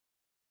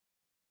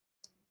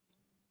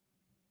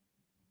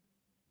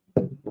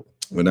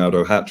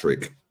 Ronaldo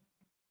hat-trick.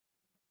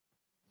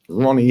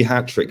 Ronnie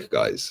hat-trick,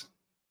 guys.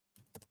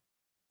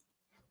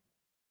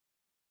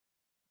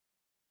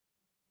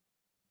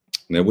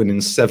 And they're winning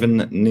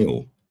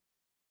 7-0.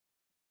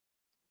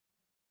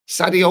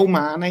 Sadio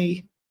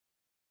Mane.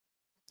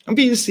 I'm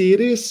being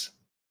serious.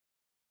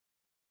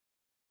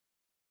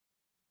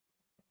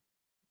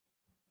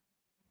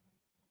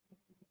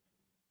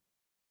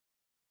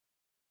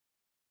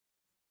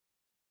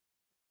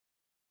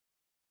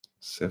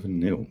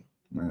 $7-0.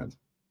 Mad.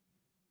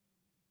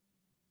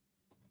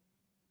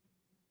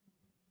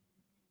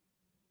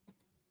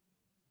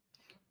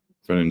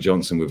 Brennan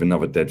Johnson with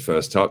another dead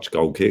first touch.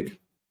 Goal kick.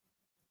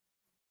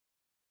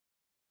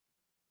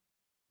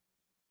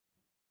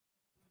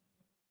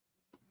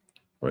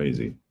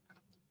 Crazy.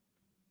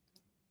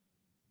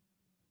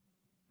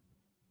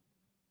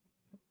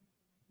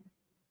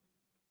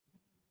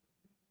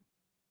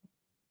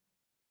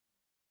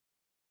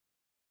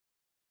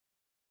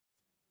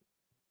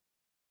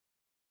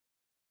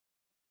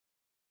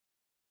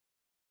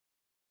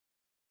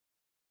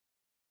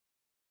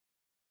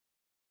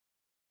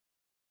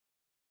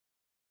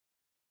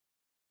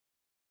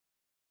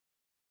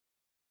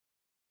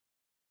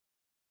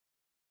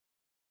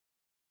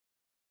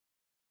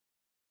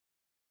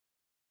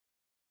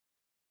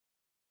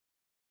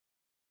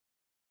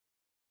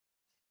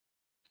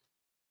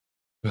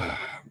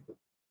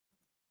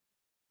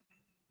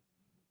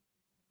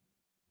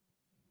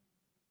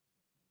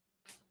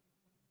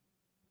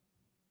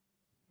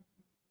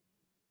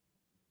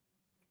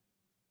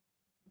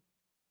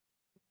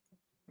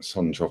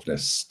 Son chocolate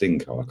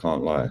stinker, I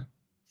can't lie.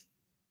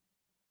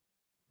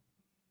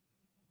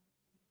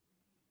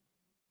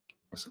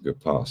 That's a good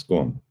pass. Go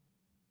on.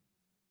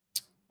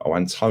 Oh,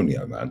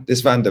 Antonio, man.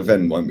 This Van der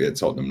Ven won't be at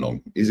Tottenham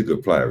long. He's a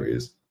good player, he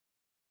is.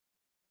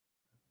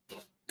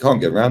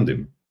 Can't get around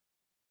him.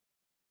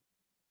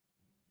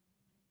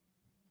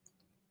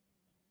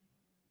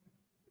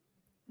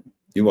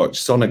 You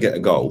watch Sonna get a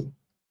goal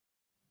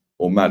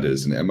or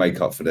Madders and it'll make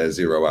up for their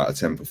 0 out of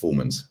 10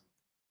 performance.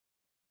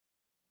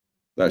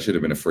 That should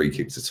have been a free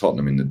kick to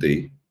Tottenham in the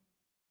D.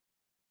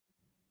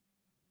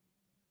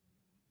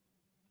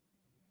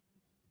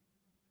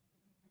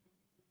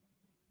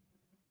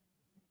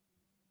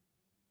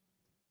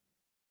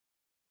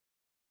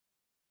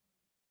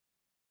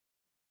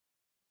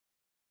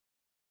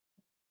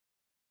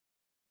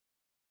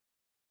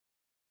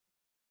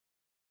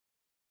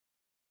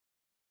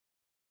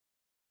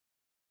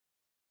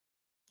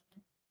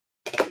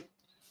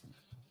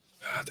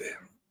 Ah, dear.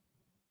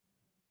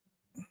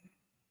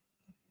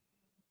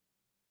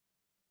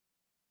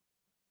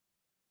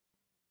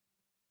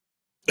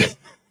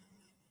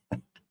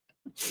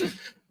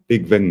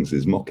 Big Vengs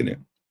is mocking it.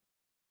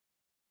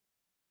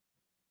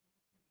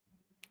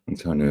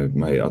 Antonio,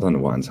 mate, I don't know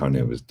what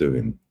Antonio was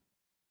doing.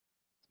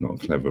 Not a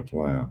clever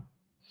player.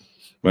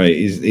 Mate,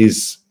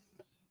 he's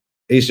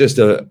just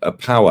a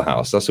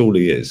powerhouse. That's all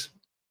he is.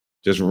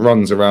 Just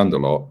runs around a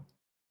lot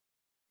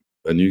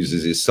and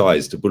uses his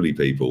size to bully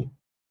people.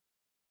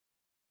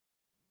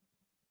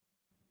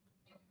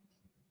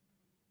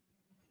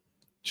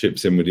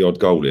 Chips in with the odd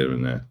goal here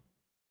and there.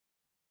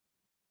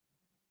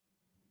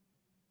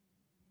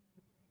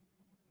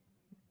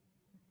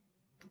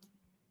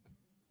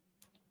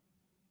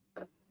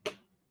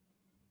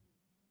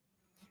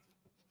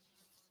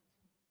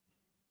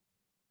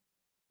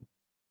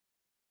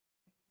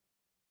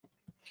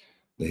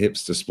 The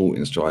hipster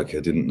sporting striker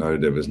didn't know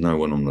there was no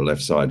one on the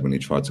left side when he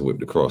tried to whip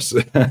the cross.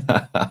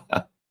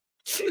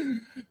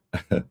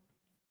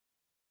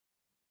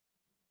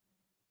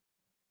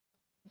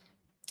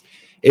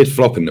 It'd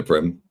flop in the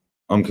Prem.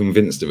 I'm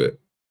convinced of it.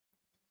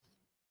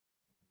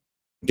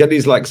 Get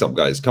these likes up,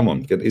 guys. Come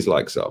on, get these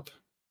likes up.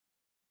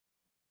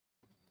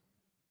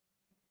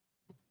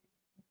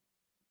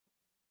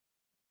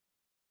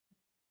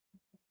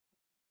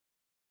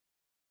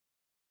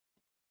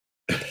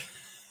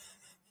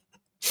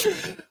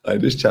 Hey,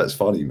 this chat's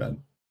funny,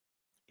 man.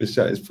 This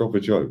chat is proper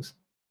jokes.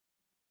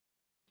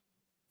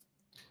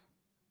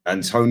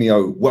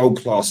 Antonio,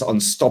 world-class,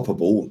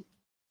 unstoppable,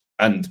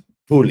 and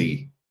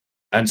bully.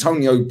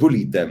 Antonio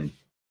bullied them.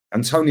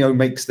 Antonio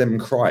makes them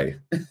cry.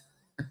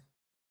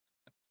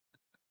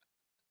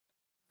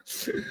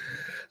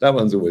 That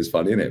one's always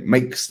fun, isn't it?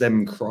 Makes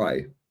them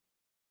cry.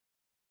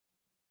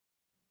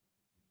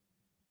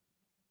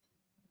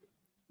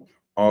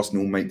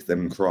 Arsenal make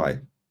them cry.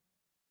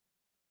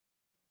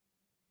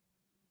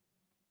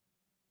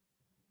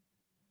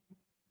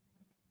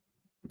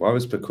 Why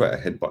was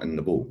Paqueta headbutting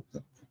the ball?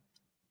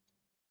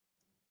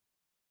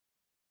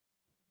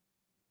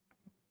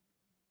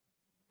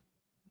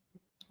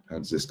 How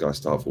does this guy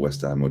start for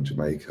West Ham or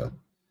Jamaica?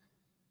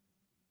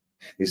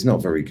 He's not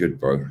very good,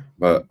 bro.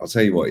 But I'll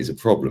tell you what, he's a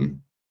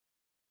problem.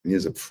 He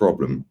is a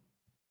problem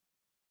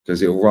because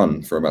he'll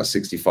run for about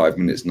 65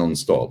 minutes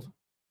non-stop.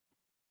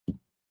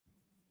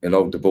 He'll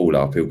hold the ball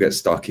up. He'll get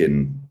stuck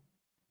in.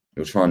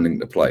 He'll try and link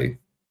the play.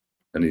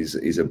 And he's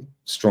a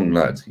strong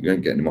lad. You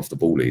ain't getting him off the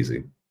ball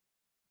easy.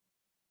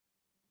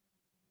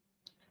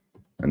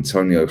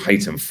 Antonio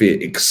hate and fear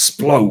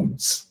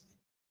explodes.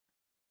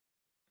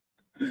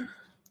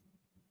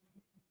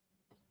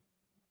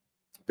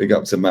 Big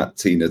up to Matt,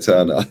 Tina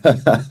Turner.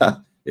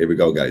 Here we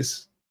go,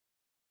 guys.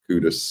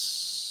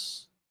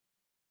 Kudos.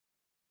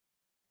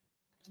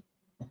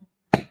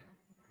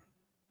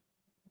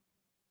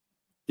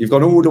 You've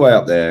gone all the way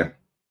up there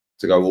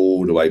to go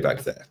all the way back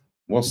there.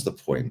 What's the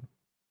point?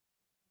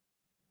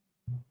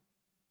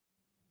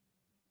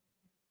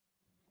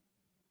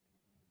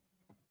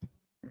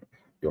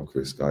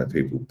 Jokovic guy,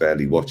 people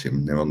barely watch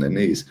him. They're on their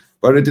knees.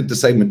 But I did the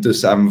same with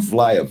Dusan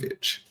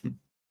Vlahovic.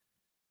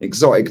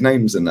 Exotic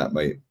names in that,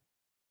 mate.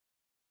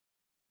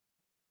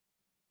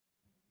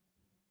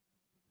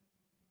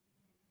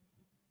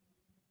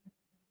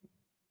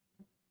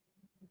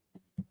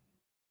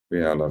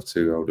 Yeah, I'll have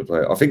two older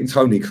players. I think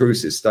Tony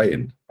Kroos is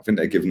staying. I think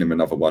they're giving him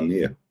another 1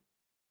 year.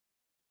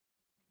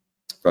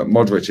 But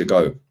Modric will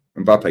go.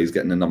 Mbappe's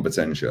getting the number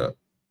 10 shirt.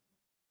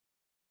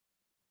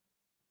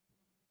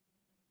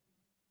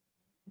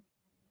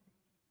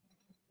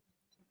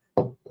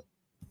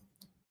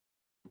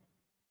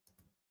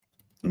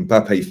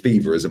 Mbappe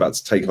fever is about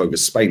to take over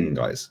Spain,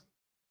 guys.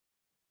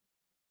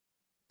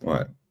 All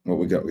right, what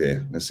we got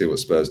here? Let's see what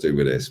Spurs do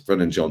with this.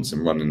 Brennan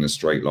Johnson running a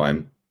straight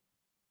line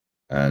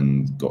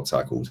and got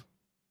tackled.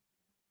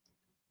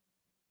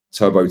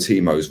 Turbo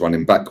Timo's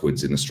running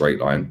backwards in a straight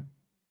line.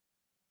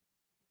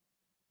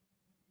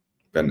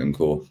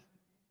 Bentancur.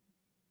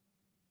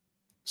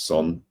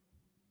 Son.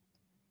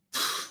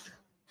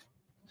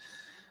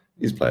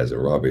 These players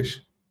are rubbish.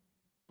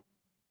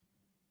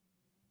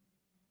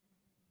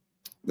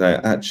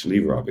 They're actually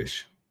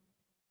rubbish.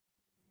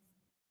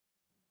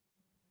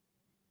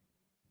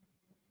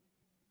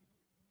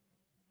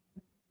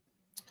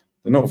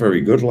 They're not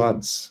very good,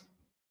 lads.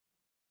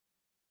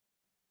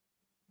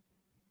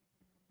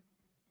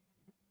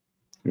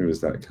 Who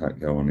is that cat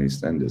girl on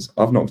EastEnders?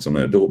 I've knocked on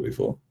her door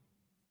before.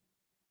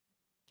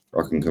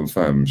 I can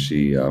confirm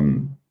she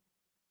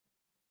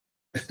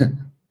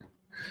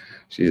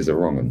she is a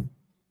wrong one.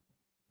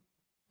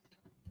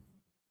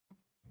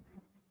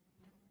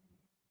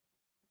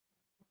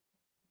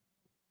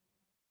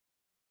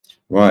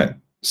 Right,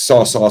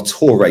 Sasa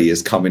Torre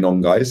is coming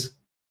on, guys.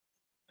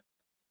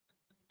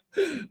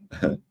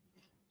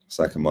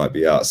 Saka might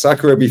be out.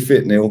 Saka will be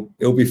fit, Neil.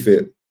 He'll be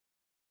fit.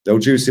 They'll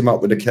juice him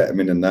up with the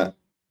ketamine and that,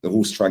 the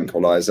horse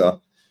tranquilizer.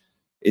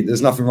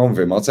 There's nothing wrong with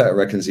him. Arteta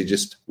reckons he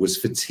just was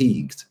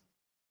fatigued.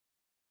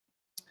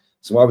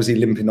 So why was he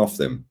limping off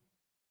them?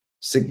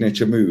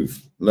 Signature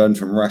move. Learn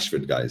from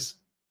Rashford, guys.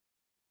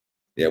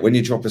 Yeah, when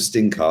you drop a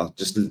stinker,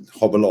 just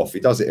hobble off.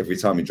 He does it every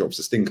time he drops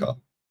a stinker.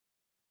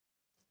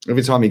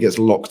 Every time he gets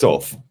locked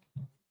off,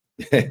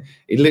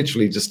 he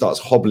literally just starts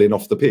hobbling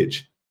off the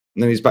pitch.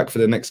 And then he's back for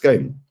the next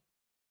game.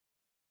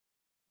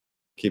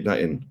 Keep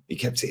that in. He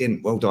kept it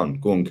in. Well done.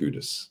 Go on,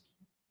 Kudus.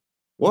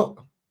 What?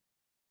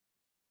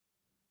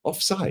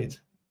 Offside?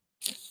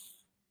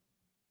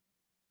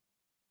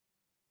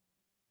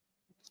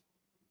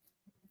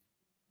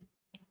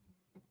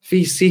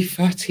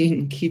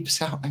 VC13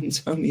 keeps out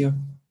Antonio.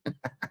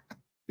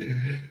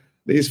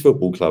 These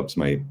football clubs,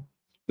 mate.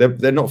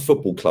 They're not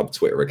football club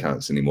Twitter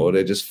accounts anymore.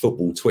 They're just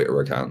football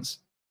Twitter accounts.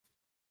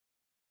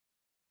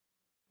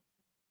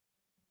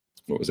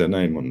 What was their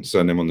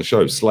surname on the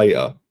show?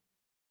 Slater.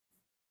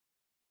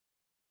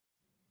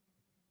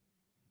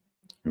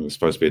 It was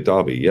supposed to be a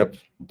derby. Yep.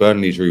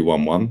 Burnley drew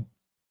 1-1.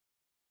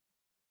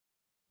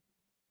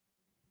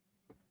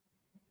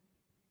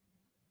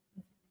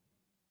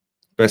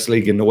 Best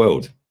league in the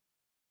world.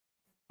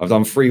 I've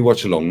done 3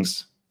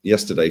 watch-alongs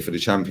yesterday for the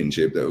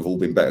championship that have all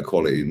been better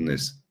quality than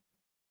this.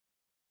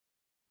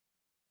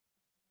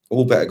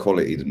 All better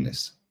quality than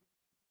this.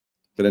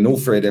 But then all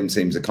 3 of them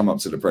teams have come up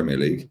to the Premier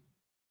League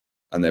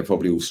and they've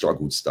probably all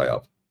struggled to stay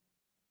up.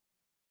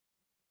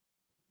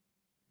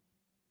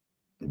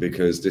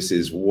 Because this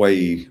is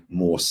way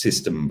more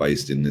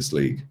system-based in this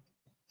league.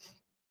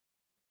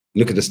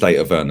 Look at the state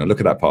of Werner. Look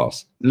at that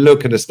pass.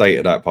 Look at the state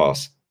of that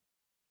pass.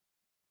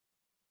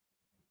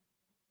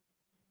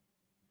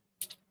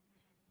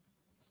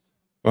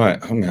 Right,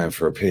 I'm going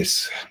for a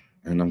piss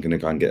and I'm going to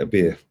go and get a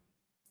beer.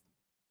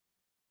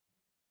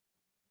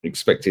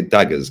 Expected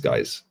daggers,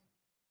 guys.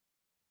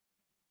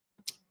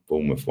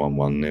 Bournemouth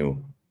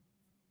 1-1-0.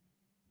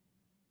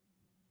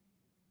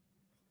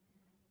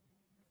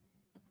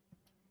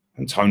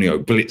 Antonio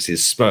blitzes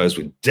Spurs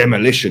with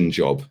demolition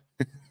job.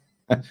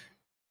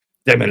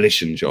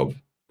 Demolition job.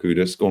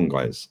 Kudus. Go on,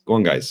 guys. Go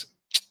on, guys.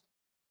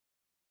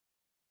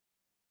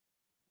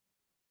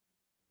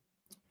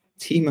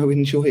 Timo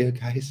enjoyer,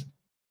 guys.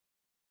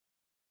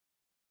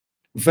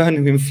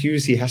 Werner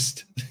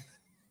enthusiast.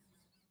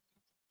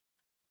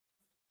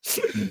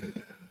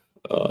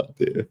 Oh,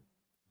 dear.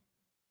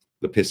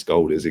 The piss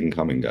gold is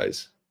incoming,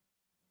 guys.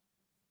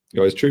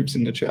 Guys, troops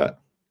in the chat.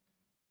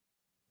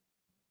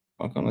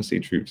 Why can't I see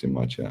troops in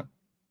my chat?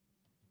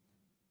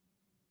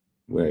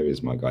 Where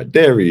is my guy?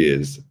 There he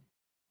is.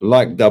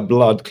 Like the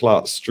blood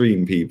clot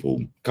stream,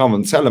 people. Come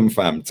on, tell them,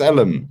 fam. Tell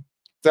them.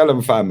 Tell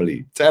them,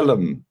 family. Tell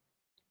them.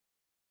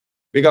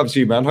 Big up to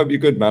you, man. Hope you're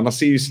good, man. I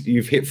see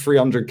you've hit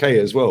 300k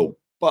as well.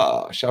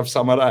 Bosh, have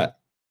some of that.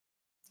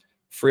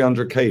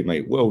 300k,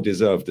 mate. Well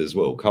deserved as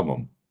well. Come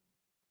on.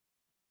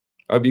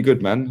 Hope you're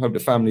good, man. Hope the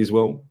family's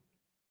well.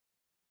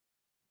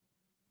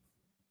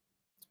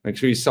 Make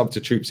sure you sub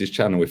to Troops'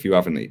 channel if you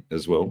haven't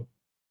as well.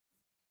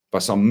 By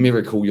some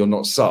miracle, you're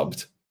not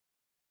subbed.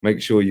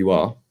 Make sure you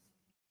are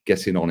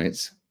getting on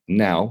it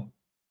now.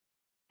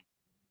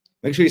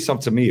 Make sure you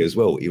sub to me as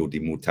well, Il Di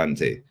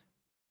Mutante.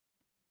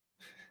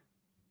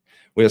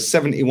 We are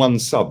 71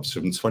 subs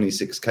from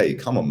 26k.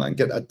 Come on, man.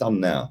 Get that done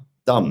now.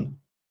 Done.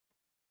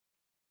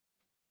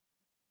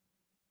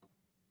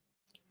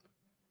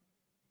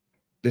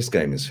 This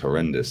game is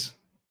horrendous.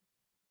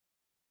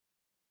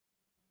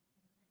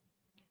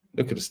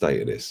 Look at the state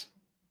of this.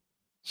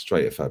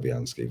 Straight at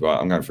Fabianski. Right,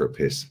 I'm going for a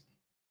piss.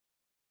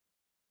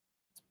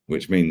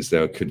 Which means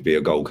there could be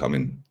a goal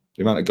coming.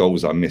 The amount of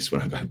goals I miss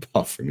when I go to the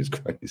bathroom is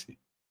crazy.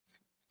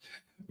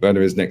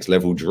 Werner is next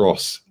level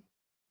dross.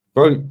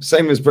 Bro,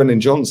 same as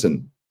Brennan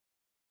Johnson.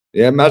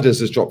 Yeah,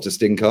 Madders has dropped a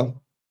stinker.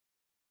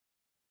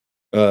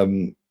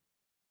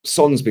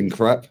 Son's been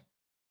crap.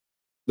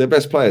 Their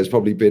best player has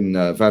probably been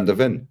Van der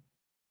Ven.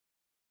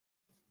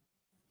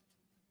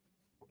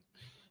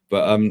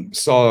 But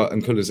Sarr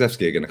and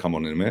Kulusevski are going to come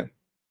on in a minute.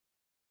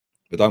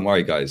 But don't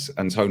worry, guys.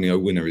 Antonio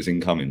Winner is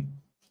incoming.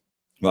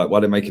 Right,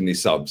 while they're making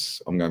these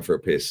subs, I'm going for a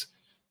piss.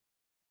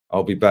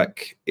 I'll be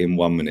back in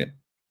 1 minute.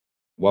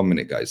 1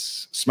 minute,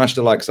 guys. Smash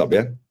the likes up,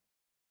 yeah?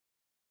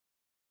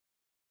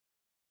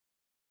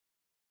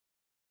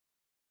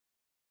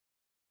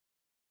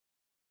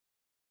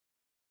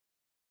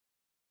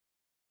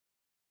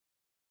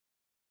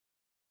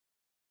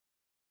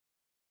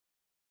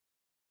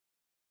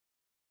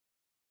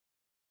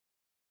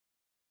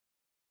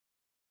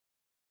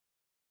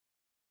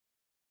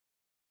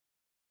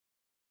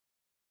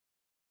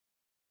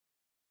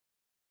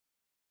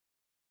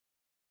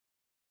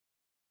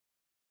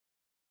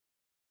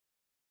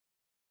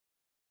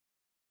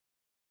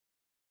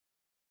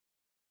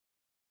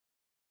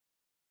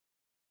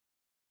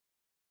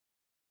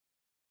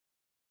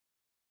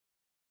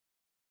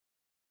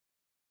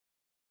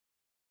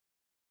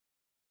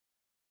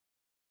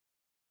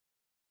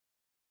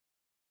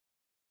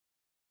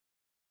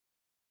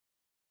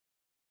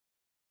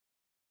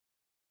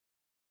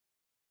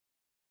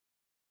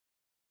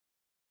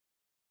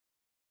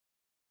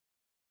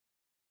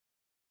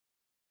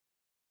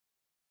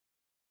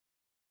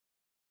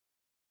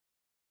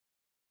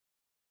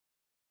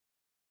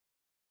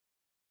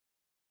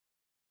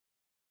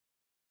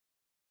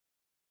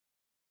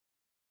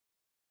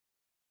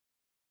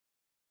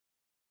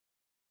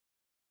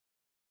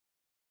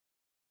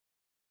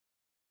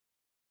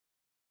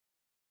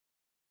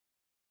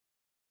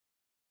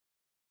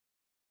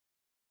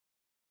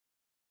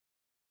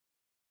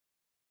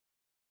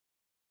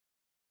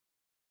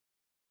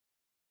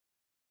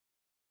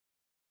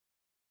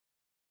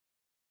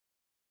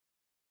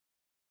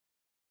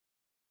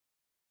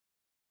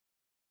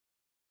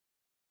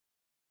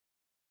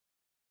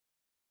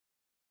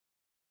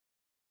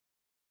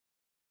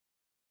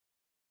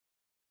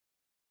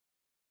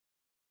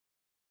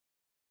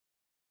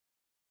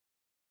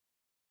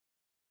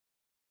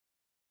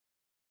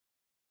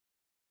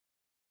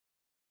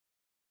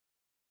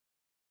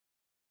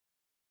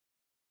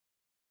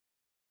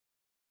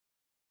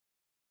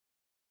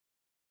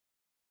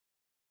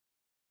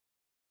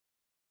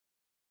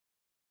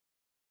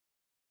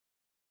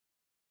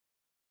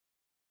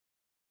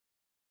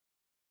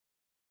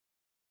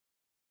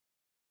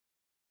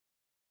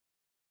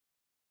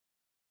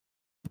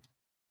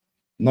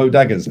 No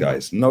daggers,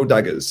 guys. No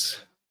daggers.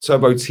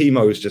 Turbo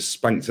Timo's just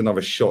spanked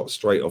another shot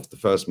straight off the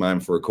first man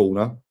for a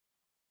corner.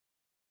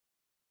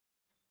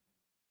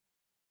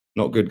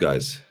 Not good,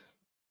 guys.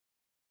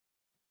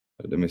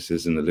 The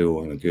missus and the little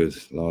one are good.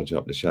 Large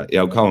up the chat.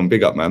 Yeah, come on,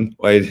 big up, man.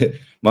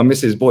 My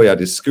missus' boy had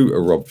his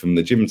scooter robbed from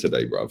the gym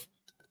today, bruv.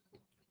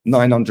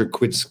 900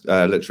 quid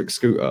electric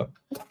scooter.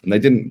 And they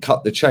didn't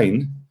cut the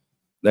chain.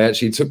 They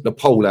actually took the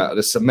pole out of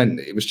the cement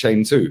it was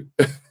chained to.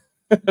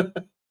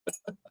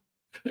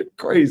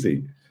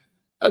 Crazy.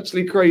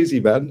 Actually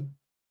crazy, man.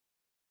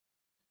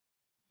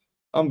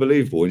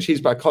 Unbelievable. And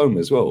she's back home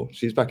as well.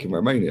 She's back in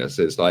Romania.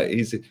 So it's like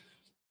he's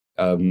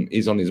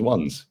on his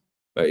ones.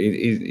 But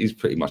he's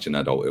pretty much an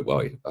adult.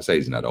 Well, I say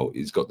he's an adult.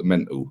 He's got the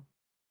mental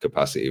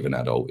capacity of an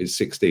adult. He's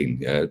 16.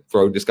 Yeah,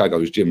 bro, this guy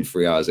goes gym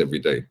 3 hours every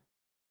day.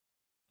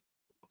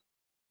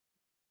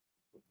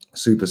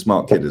 Super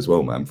smart kid as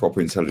well, man.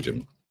 Proper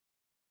intelligent.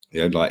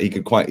 Yeah, like he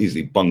could quite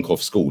easily bunk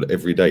off school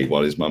every day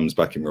while his mum's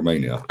back in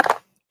Romania.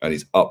 And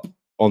he's up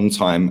on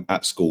time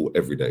at school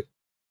every day.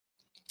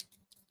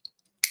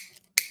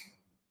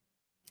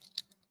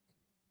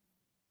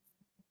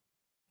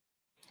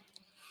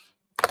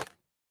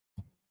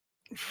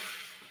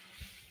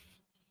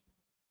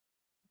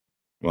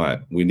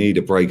 Right, we need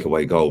a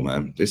breakaway goal,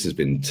 man. This has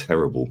been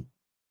terrible.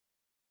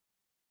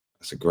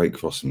 That's a great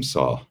cross from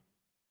Sarr.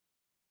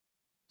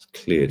 It's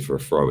cleared for a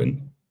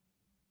throw-in.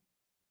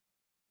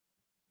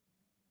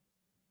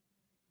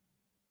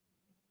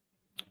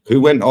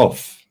 Who went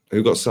off?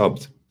 Who got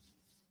subbed?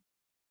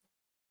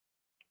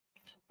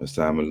 West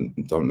Ham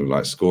don't look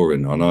like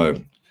scoring. I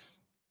know.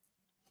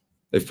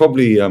 They've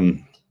probably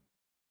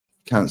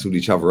cancelled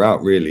each other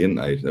out, really, haven't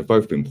they? They've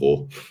both been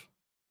poor.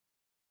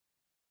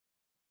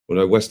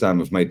 Although West Ham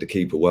have made the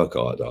keeper work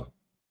harder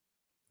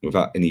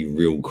without any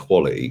real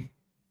quality.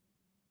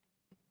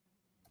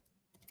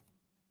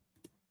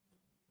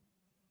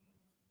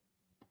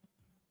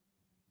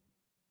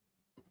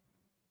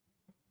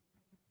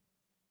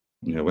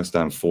 Yeah, West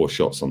Ham 4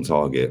 shots on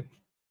target.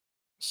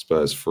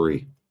 Spurs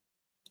 3.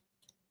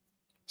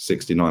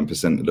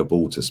 69% of the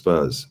ball to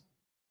Spurs.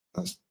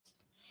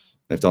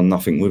 They've done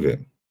nothing with it.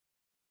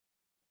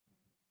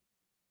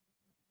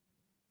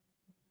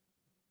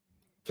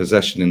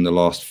 Possession in the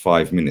last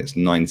 5 minutes,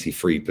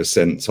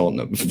 93%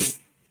 Tottenham.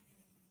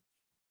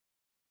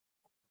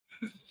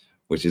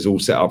 Which is all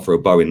set up for a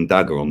bow and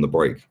dagger on the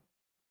break.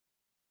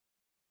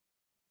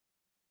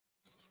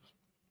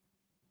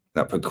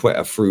 That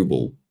Paqueta through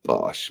ball,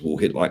 gosh, will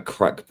hit like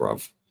crack,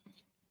 bruv.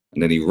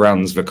 And then he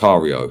rounds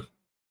Vicario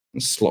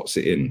and slots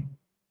it in.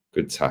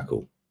 Good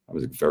tackle. That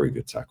was a very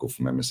good tackle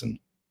from Emerson.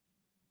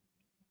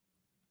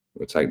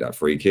 We'll take that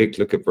free kick.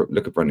 Look at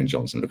Brendan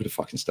Johnson. Look at the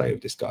fucking state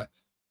of this guy.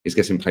 He's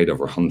getting paid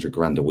over 100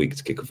 grand a week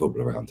to kick a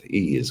football around.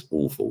 He is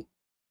awful.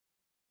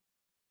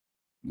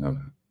 No,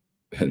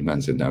 the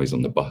man said now he's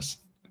on the bus.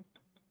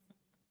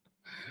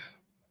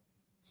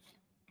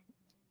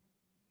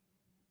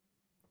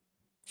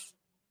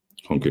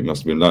 Concrete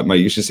must have been like, mate,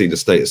 you should see the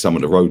state of some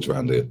of the roads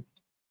around here.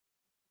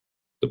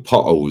 The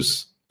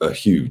potholes are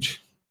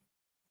huge.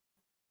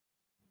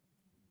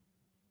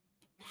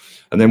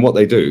 And then what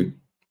they do,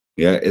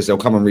 yeah, is they'll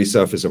come and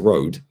resurface a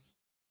road,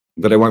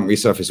 but they won't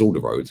resurface all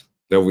the road.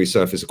 They'll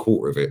resurface a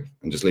quarter of it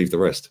and just leave the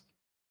rest.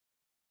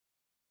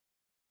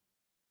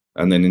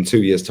 And then in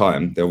 2 years'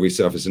 time, they'll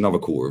resurface another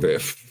quarter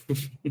of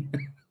it.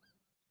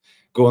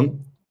 Go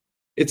on.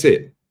 It's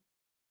it.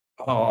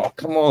 Oh,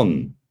 come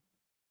on.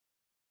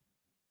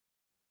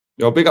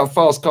 Yo, big up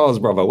fast cars,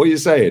 brother. What are you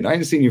saying? I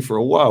ain't seen you for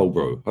a while,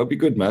 bro. Hope you're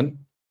good, man.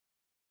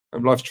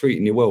 Hope life's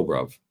treating you well,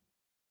 bruv.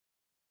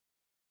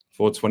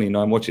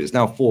 429 watches. It's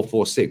now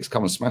 446.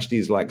 Come on, smash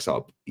these likes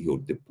up. Hijo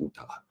de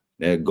puta.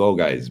 There you go,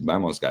 guys.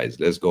 Vamos, guys.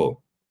 Let's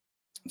go.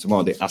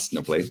 Tomorrow the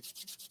Asna play.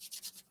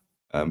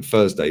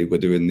 Thursday we're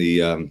doing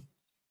the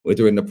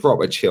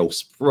proper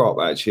Chelsea,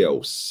 proper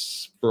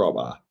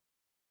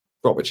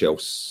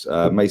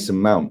Chelsea. Mason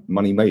Mount,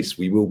 Money Mace.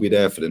 We will be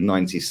there for the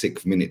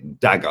 96th minute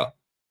dagger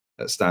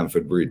at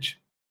Stamford Bridge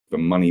for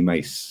Money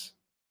Mace.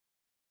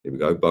 Here we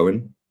go,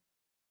 Bowen,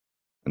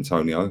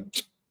 Antonio.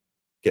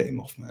 Get him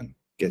off, man.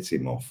 Get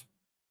him off.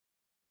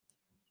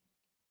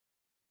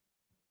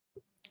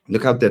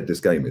 Look how dead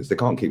this game is. They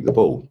can't keep the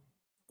ball.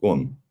 Go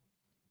on.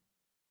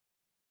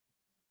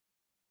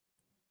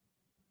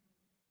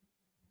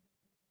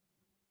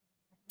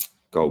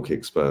 Goal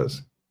kick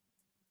Spurs.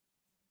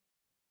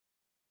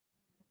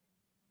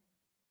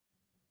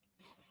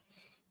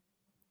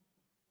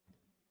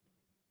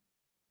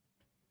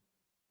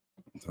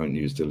 Don't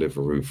use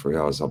Deliveroo 3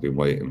 hours. I've been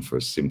waiting for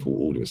a simple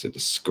order. It's a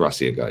disgrace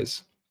here,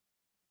 guys.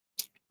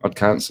 I'd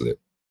cancel it.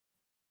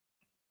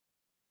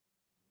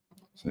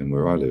 Same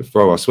where I live.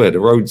 Bro, I swear, the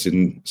roads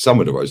in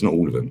some of the roads, not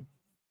all of them,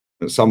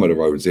 but some of the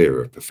roads here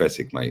are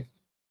pathetic, mate.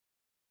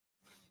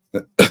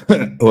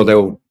 Or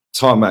they'll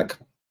tarmac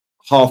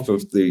half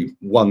of the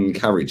one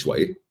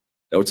carriageway.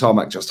 They'll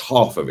tarmac just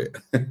half of it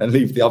and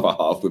leave the other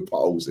half with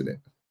potholes in it.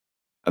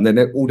 And then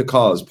all the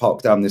cars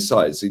park down this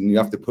side, so you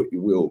have to put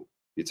your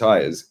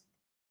tyres.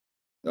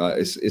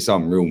 It's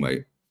unreal,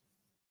 mate.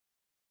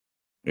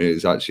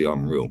 It's actually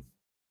unreal.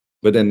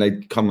 But then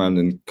they come around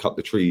and cut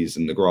the trees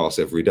and the grass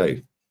every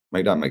day.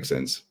 Make that make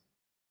sense?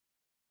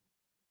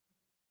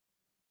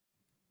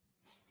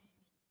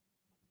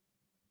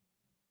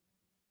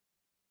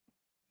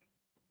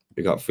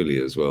 Big up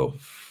Philly as well.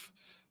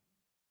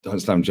 Don't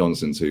slam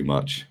Johnson too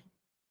much.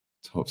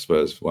 Top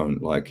Spurs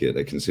won't like it.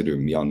 They consider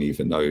him young,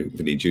 even though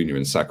Vinny Jr.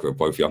 and Saka are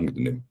both younger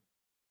than him.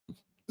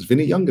 Is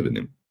Vinny younger than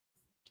him?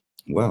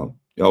 Wow.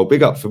 Oh,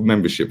 big up for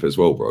membership as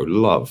well, bro.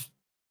 Love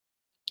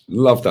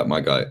that,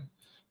 my guy.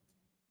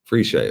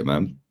 Appreciate it,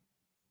 man.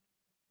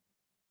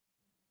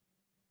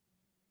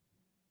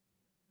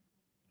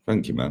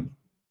 Thank you, man.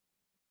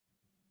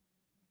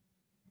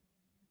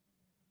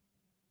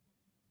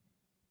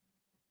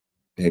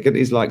 Yeah, get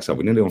these likes up.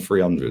 We're nearly on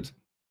 300.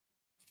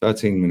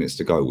 13 minutes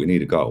to go. We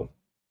need a goal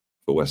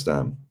for West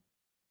Ham.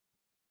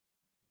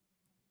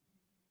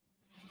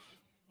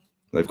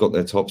 They've got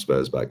their top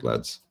Spurs back,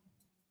 lads.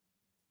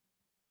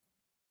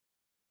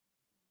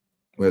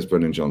 Where's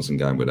Brendan Johnson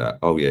going with that?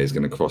 Oh, yeah, he's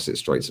going to cross it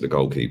straight to the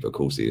goalkeeper. Of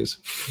course he is.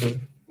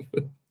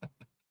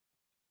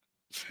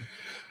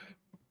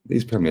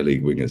 These Premier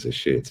League wingers are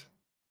shit.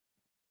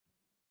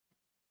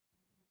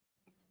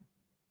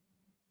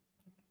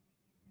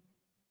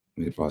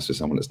 Advice for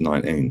someone that's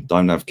 19.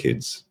 Don't have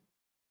kids.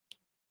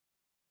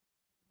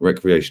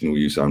 Recreational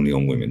use only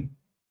on women.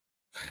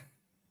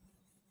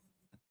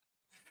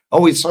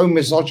 Oh, it's so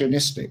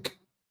misogynistic.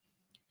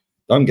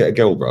 Don't get a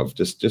girl, bruv.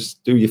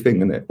 Just do your thing,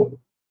 innit?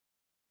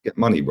 Get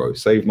money, bro.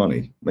 Save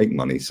money. Make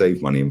money.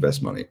 Save money.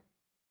 Invest money.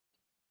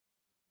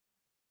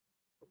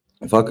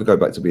 If I could go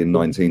back to being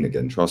 19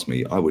 again, trust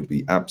me, I would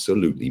be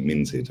absolutely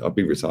minted. I'd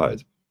be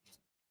retired.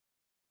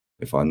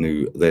 If I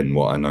knew then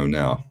what I know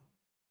now.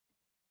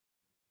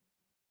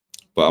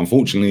 But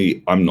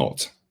unfortunately, I'm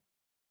not.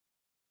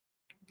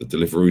 The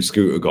Deliveroo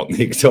scooter got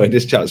nicked. Sorry,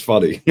 this chat's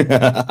funny. You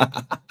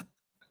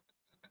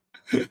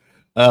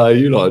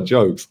lot are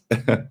jokes.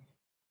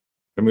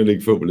 Premier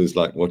League football is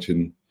like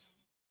watching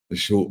the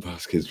short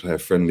bus kids play a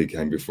friendly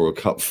game before a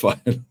cup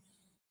final.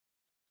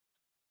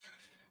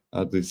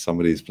 How did some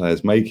of these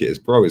players make it?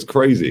 It's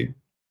crazy.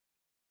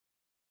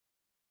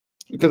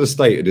 Look at the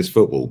state of this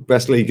football.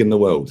 Best league in the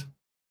world.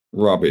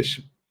 Rubbish.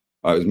 It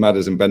was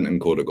Madders and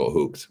Bentancur that got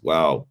hooked.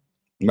 Wow.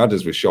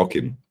 Madders was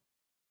shocking.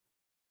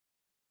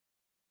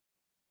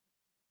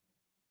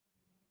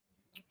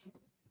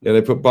 Yeah,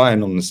 they put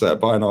Bayern on the set.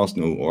 Bayern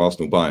Arsenal or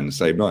Arsenal Bayern the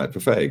same night.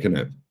 Pathetic, isn't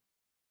it?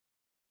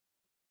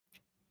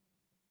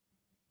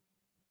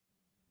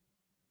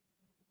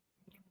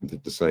 I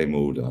did the same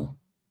order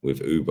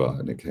with Uber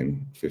and it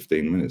came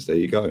 15 minutes. There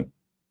you go.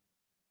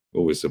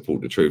 Always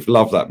support the truth.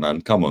 Love that,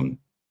 man. Come on.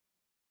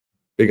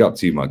 Big up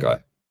to you, my guy.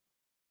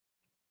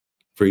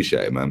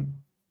 Appreciate it, man.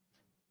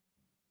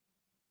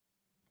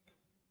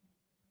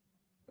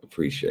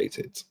 Appreciate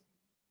it.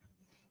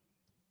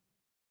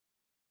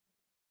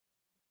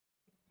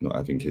 Not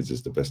having kids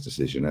is the best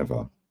decision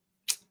ever.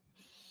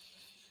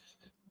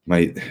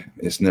 Mate,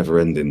 it's never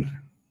ending.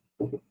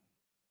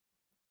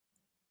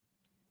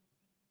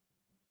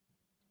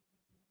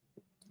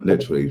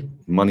 Literally,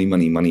 money,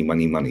 money, money,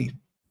 money, money.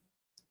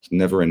 It's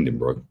never ending,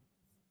 bro.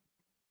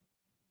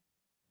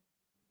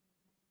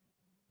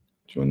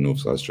 Join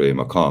Northside stream.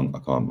 I can't,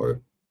 bro.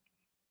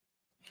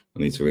 I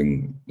need to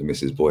ring the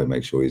Mrs. Boy and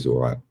make sure he's all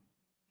right.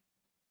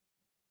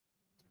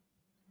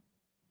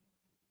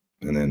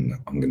 And then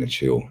I'm going to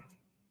chill.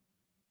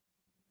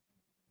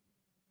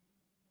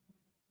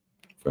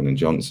 Brennan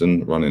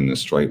Johnson running in a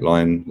straight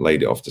line,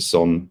 laid it off to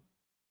Son.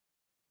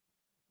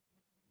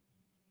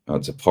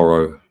 Out to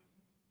Porro.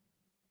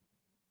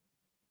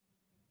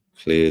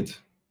 Cleared.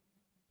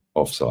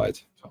 Offside.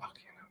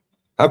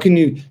 How can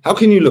you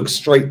look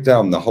straight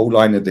down the whole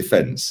line of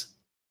defence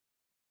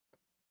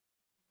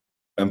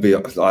and be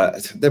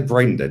like, they're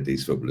brain dead,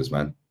 these footballers,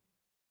 man.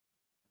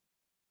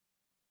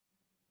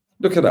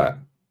 Look at that.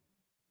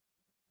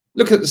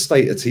 Look at the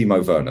state of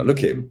Timo Werner. Look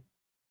at him.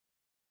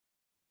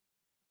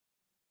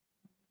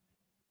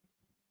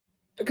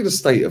 Look at the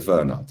state of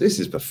Werner. This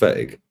is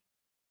pathetic.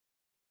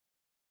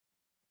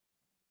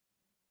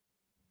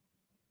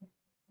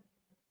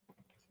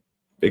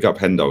 Big up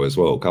Hendo as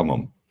well. Come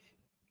on.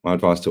 My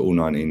advice to all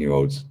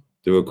 19-year-olds,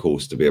 do a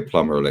course to be a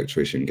plumber,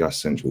 electrician, gas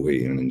central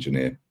heating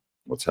engineer,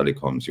 or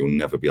telecoms. You'll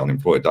never be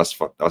unemployed. That's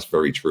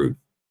very true.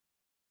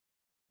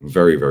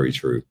 Very, very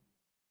true.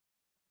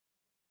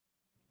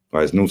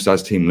 Guys,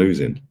 Northside's team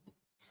losing.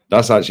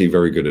 That's actually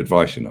very good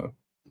advice, you know.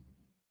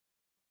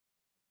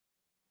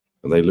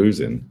 Are they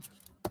losing?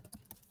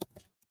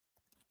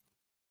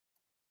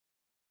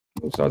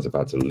 Northside's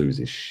about to lose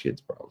his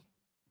shit, bro.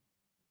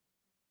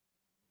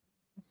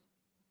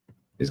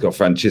 He's got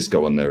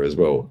Francisco on there as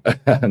well. Look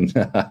at him.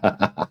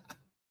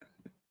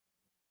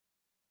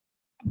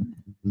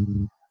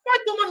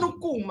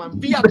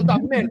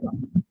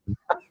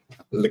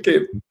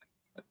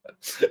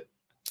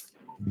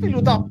 Game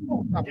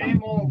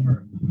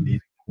over.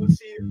 We'll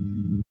see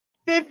you.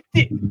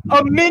 50.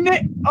 A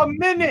minute.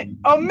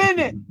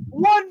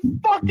 1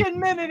 fucking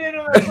minute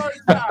into the first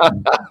half.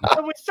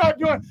 And we start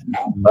doing.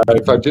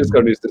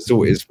 Francisco needs to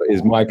sort his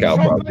mic out,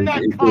 bro. Choking that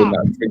He's doing cock.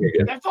 that thing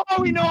again. That's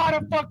all we know how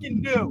to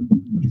fucking do.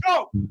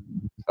 Go.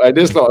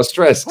 This lot are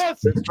stressed.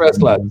 Pussy.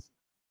 Stressed, lads.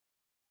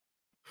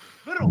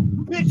 Little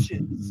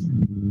bitches.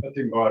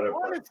 Nothing about it.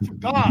 Honest to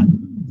God.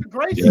 It's a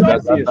great Yeah,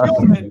 start that- to that-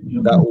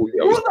 Gilman. That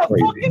audio Who is the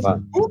crazy. fuck is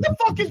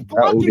That blocking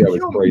audio is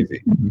Gilman?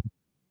 crazy.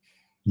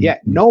 Yeah,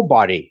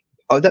 nobody.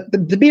 Oh, the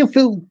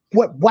Bielefeld,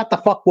 what the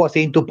fuck was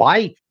he in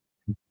Dubai?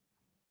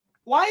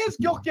 Why is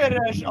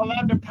Gyökeres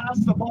allowed to pass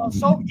the ball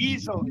so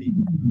easily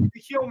to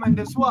Hillman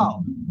as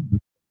well?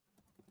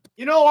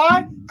 You know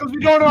why? Because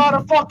we don't know how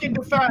to fucking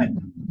defend.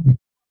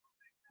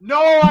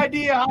 No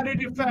idea how to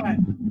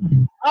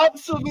defend.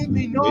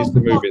 Absolutely no He needs to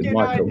move his fucking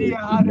mic idea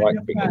how away, to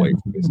mic thing away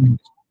defend. from his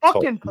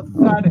Fucking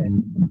pathetic.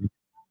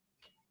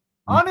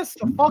 Honest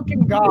to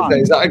fucking God.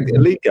 Is that a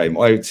league game?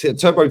 Oh,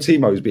 Turbo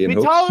Timo's being We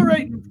hooked.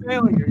 tolerate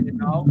failure, you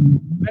know.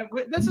 And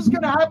this is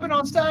going to happen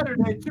on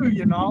Saturday too,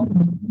 you know.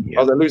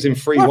 Oh, they're losing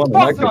 3-1 We're in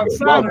fucked on aggregate.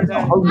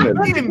 Saturday. Homeland.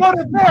 Let's go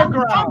to their Done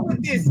ground.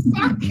 with this.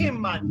 Sack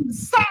him, man.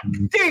 Sack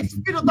this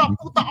filho da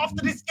puta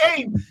after this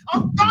game.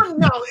 I'm done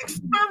now.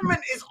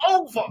 Experiment is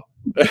over.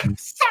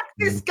 Sack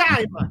this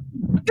guy, man.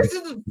 This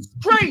is a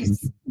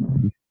disgrace.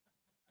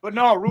 But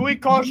no, Rui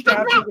Costa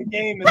after the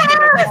game is going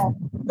to talk.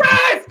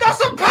 Ref,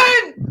 that's a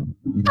pen.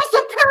 That's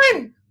a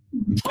pen.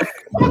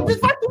 Fuck this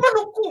fucking man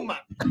no cu, man.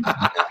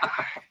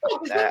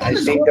 I'm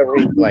seeing the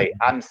replay.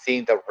 I'm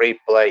seeing the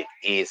replay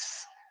is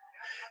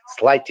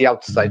slightly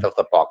outside of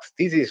the box.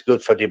 This is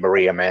good for Di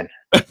Maria, man.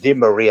 Di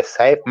Maria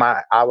saved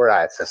our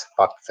asses,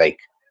 fuck's sake.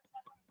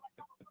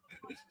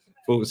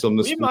 Focus on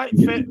the We sport. might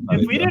fit.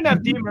 If we didn't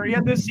have Di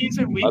Maria this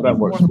season, we'd I don't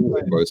watch be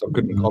sport, bro, so I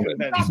couldn't comment.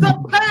 That's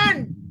a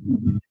pen.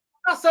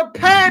 That's a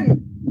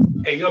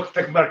pen. Ei, eu que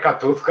tenho que marcar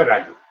tudo,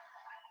 caralho.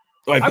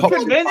 Wait, I'm Pops,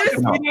 convinced if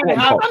come on, we didn't come on,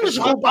 have, Pops. Vamos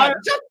roubar.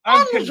 Já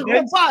I'm vamos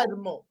convinced. roubar,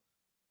 irmão.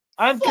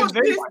 I'm Fuck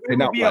convinced this. we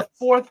would be a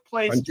fourth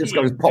place And just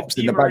team goes Pops if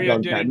in Di the Maria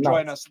background didn't going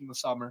join nuts. us in the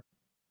summer.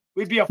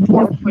 We'd be a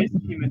fourth place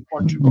team in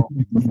Portugal.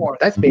 Fourth.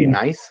 That'd be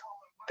nice.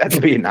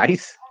 That'd be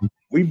nice.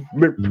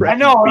 I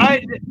know,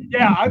 right?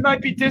 Yeah, I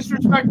might be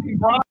disrespecting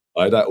Brian.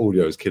 That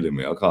audio is killing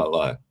me. I can't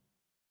lie.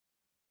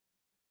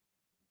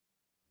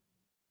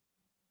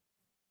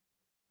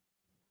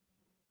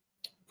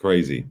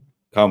 Crazy.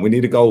 We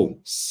need a goal.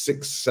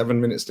 6-7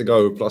 minutes to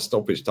go plus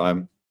stoppage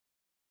time.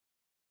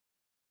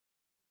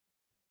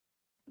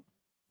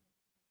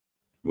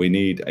 We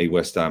need a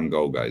West Ham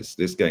goal, guys.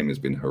 This game has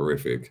been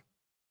horrific.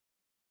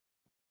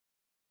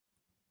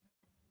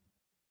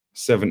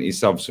 70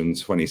 subs from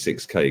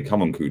 26k.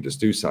 Come on, Kudus,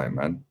 do something,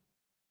 man.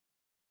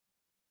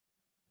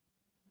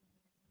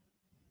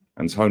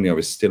 Antonio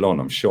is still on.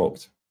 I'm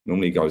shocked.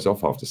 Normally he goes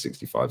off after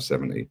 65,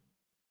 70.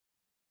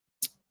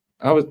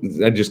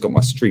 They just got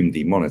my stream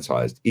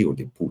demonetized. Hijo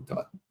de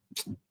puta.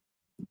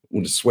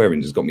 All the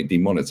swearing just got me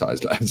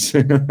demonetized, lads.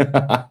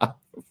 For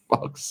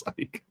fuck's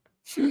sake.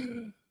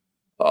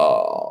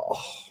 Oh,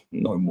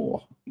 no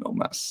more. No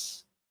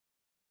mass.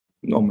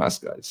 No mass,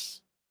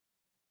 guys.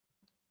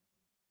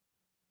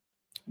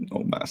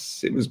 No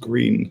mass. It was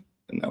green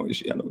and now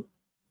it's yellow.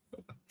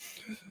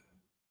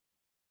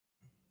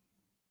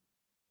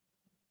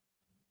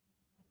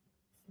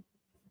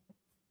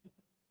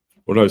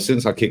 Well, no,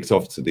 since I kicked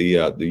off to the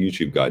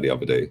YouTube guy the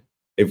other day,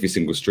 every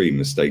single stream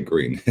has stayed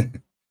green,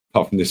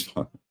 apart from this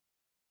one.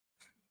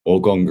 All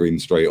gone green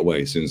straight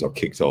away as soon as I've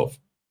kicked off.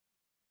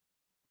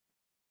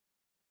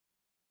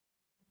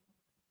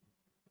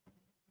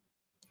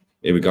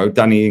 Here we go.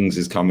 Danny Ings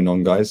is coming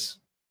on, guys.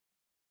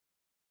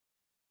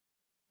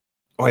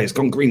 Oh, it's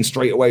gone green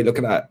straight away. Look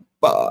at that.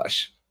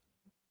 Bosh.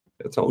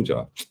 I told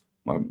you.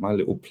 My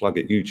little plug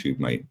at YouTube,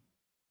 mate.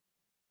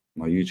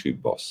 My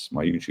YouTube boss,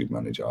 my YouTube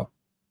manager.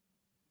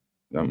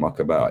 Don't muck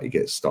about. He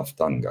gets stuff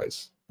done,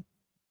 guys.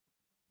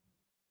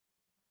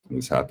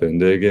 It's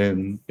happened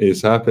again.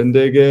 It's happened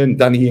again.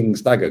 Danny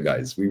Ings dagger,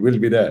 guys. We will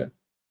be there.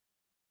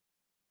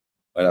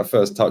 And that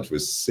first touch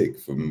was sick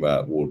from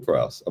Ward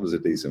Prowse. That was a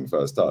decent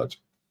first touch.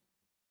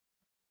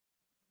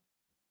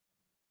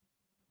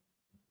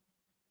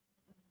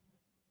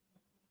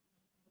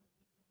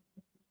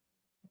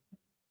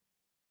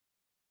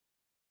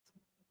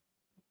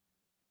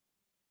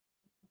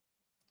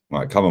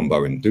 Right, come on,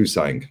 Bowen. Do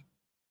something.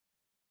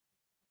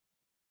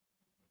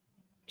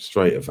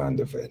 Straight at Van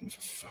der Ven,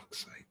 for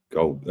fuck's sake.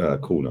 Goal,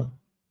 corner.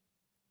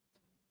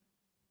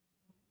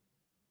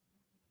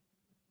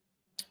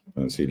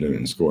 I see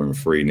Luton scoring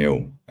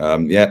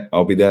 3-0. Yeah,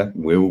 I'll be there.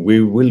 We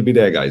will be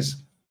there, guys.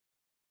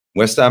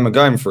 West Ham are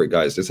going for it,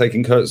 guys. They're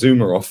taking Kurt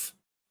Zuma off.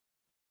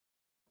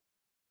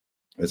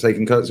 They're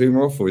taking Kurt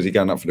Zuma off, or is he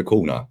going up for the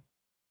corner?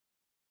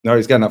 No,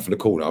 he's going up for the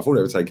corner. I thought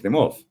they were taking him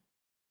off.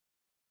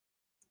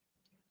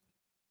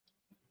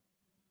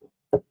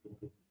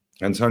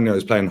 Antonio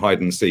is playing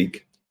hide and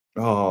seek.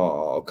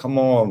 Oh, come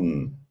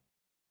on.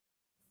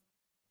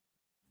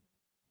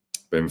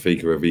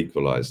 Benfica have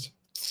equalised.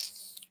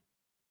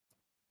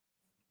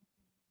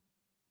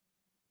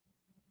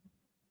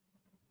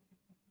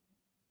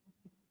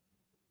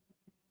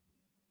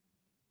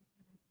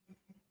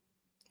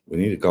 We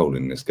need a goal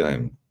in this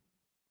game.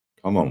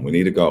 Come on, we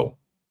need a goal.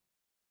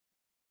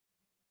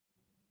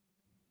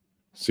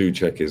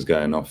 Souček is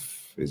going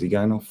off. Is he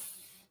going off?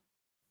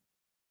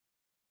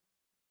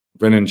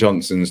 Brennan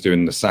Johnson's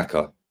doing the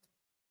Saka.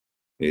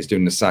 He's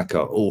doing the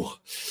Saka. Oh,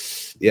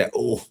 yeah.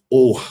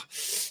 Oh,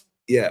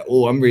 yeah.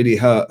 Oh, I'm really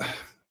hurt.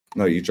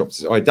 No, you dropped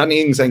it. All right,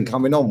 Danny Ings ain't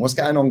coming on. What's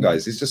going on,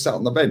 guys? He's just sat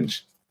on the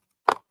bench.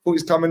 Thought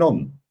he's coming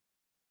on.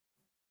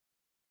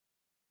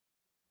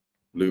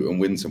 Luton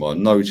win tomorrow.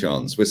 No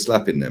chance. We're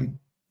slapping them.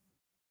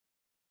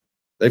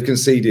 They've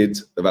conceded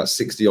about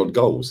 60-odd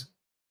goals.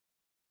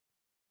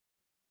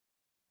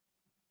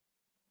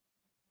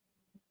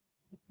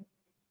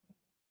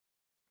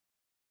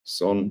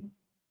 Son.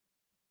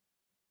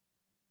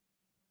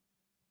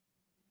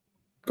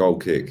 Goal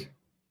kick.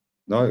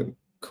 No.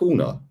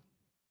 Corner.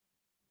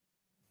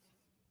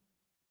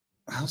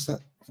 How's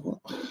that? What?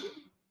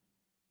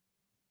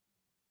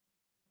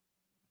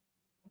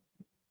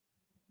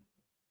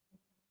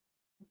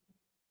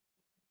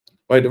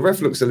 Wait, the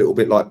ref looks a little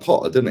bit like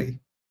Potter, doesn't he?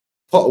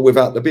 Potter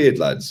without the beard,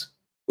 lads.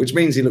 Which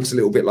means he looks a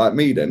little bit like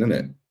me then, doesn't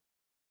it?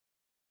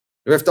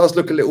 The ref does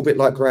look a little bit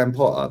like Graham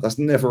Potter. That's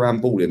never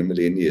handball in a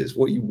million years.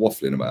 What are you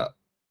waffling about?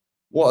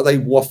 What are they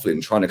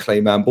waffling, trying to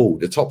claim handball?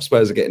 The top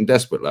Spurs are getting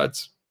desperate,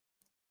 lads.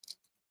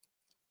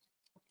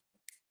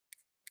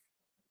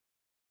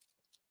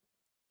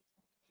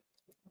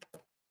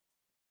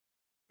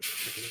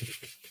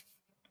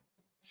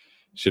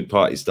 Should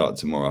Party start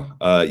tomorrow?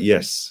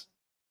 Yes.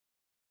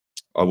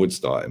 I would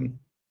start him.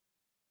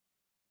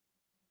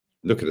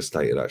 Look at the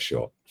state of that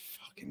shot.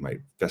 Fucking mate,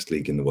 best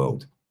league in the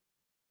world.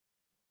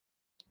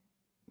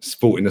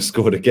 Sporting has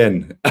scored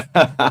again.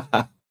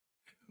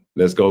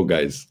 Let's go,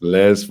 guys.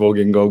 Let's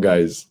fucking go,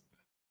 guys.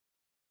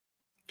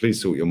 Please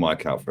sort your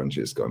mic out,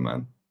 Francisco,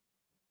 man.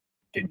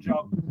 Good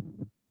job.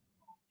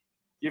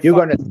 You're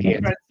gonna see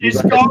it.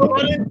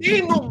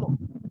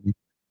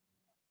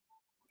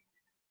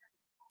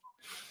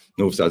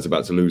 Northside's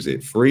about to lose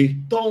it. 3.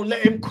 Don't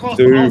let him cross.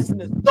 2.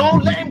 Arsenal.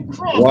 Don't let him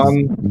cross.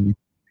 1.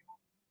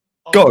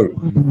 Go.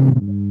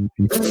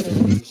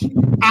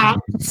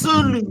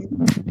 Absolute.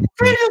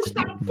 Finish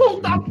that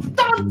fool.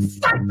 Don't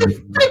sack this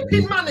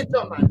flipping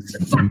manager, man.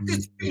 Sack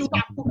this field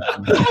up.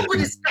 Don't with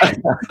this guy.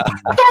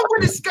 Don't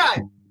with this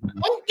guy.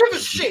 Don't give a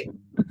shit.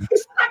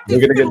 We're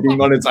going to get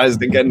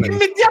demonetized again.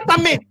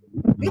 Immediatamente.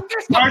 You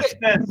can't stop it.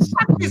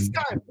 Sack this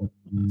guy.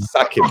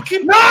 Sack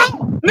him.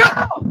 No!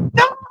 No!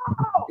 No!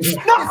 No!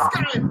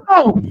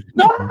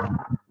 No!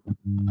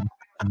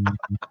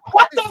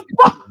 What the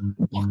fuck?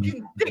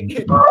 Fucking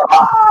dickhead!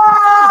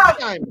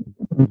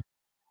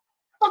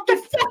 What the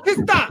fuck is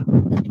that?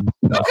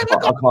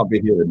 I can't be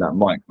hearing that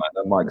mic, man.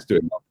 That mic's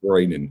doing my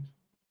brain in.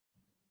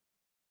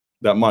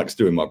 That mic's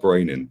doing my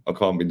brain in. I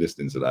can't be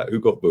listening to that.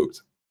 Who got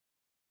booked?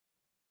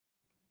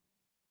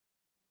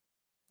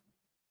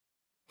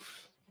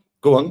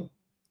 Go on.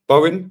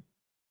 Bowen.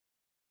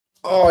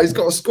 Oh, he's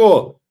got a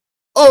score.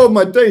 Oh,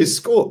 my days,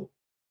 score.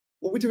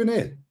 What are we doing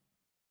here?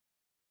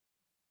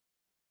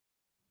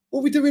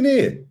 What are we doing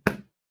here?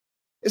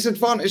 It's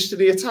advantage to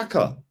the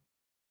attacker.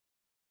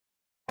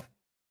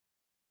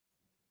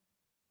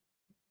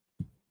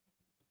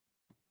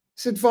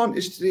 It's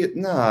advantage to the...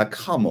 Nah,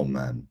 come on,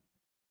 man.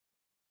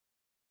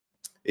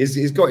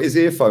 He's got his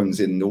earphones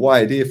in, the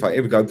wired earphone.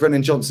 Here we go.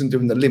 Brennan Johnson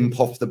doing the limp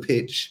off the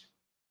pitch.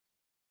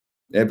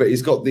 Yeah, but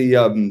he's got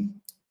the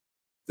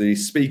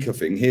speaker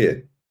thing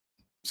here.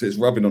 So it's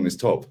rubbing on his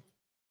top.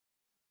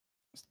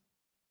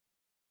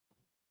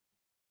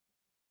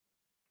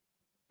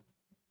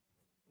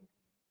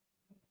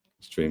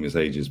 Stream is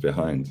ages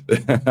behind.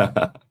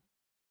 It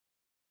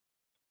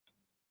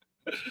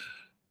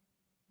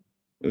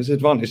was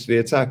advantage to the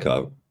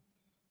attacker.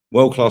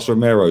 World-class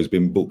Romero's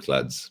been booked,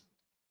 lads.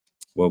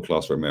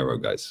 World-class Romero,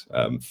 guys.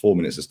 4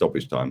 minutes of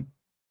stoppage time.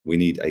 We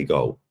need a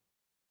goal.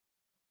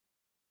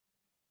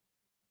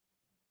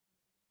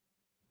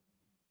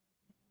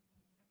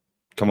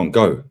 Come on,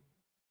 go.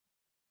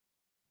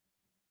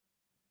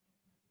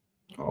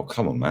 Oh,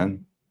 come on,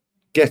 man.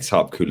 Get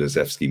up,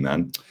 Kulusevski,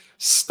 man.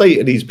 State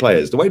of these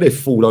players, the way they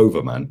fall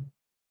over, man.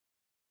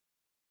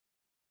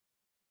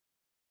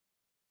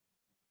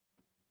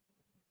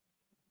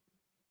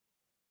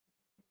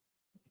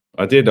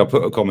 I did. I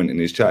put a comment in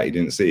his chat. He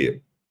didn't see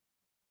it.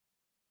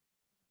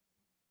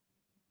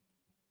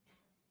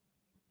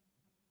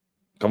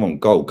 Come on,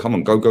 goal. Come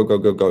on, go, go, go,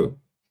 go, go.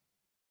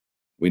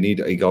 We need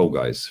a goal,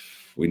 guys.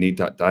 We need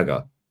that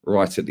dagger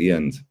right at the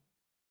end.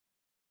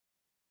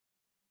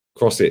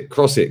 Cross it,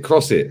 cross it,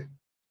 cross it.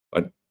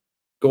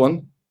 Go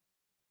on.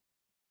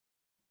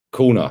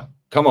 Corner.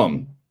 Come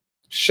on.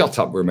 Shut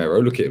up,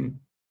 Romero. Look at him.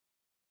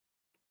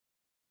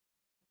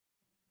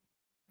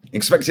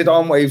 Expected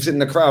arm waves in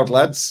the crowd,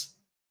 lads.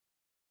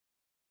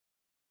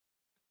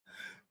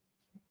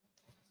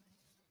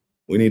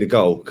 We need a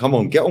goal. Come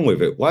on, get on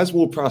with it. Why is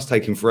Ward-Prowse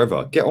taking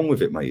forever? Get on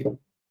with it, mate.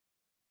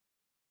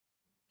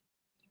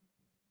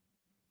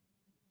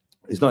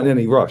 He's not in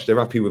any rush. They're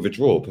happy with a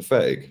draw.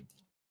 Pathetic.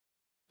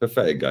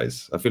 Pathetic,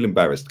 guys. I feel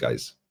embarrassed,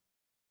 guys.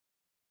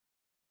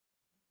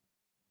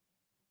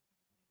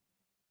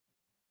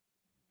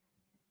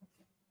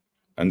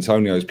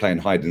 Antonio's playing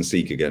hide and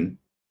seek again.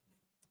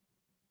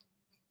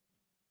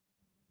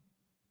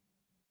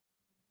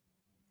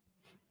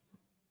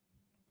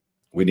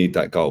 We need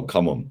that goal.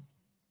 Come on.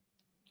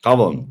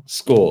 Come on.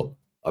 Score.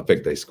 I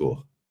beg they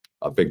score.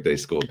 I beg they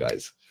score,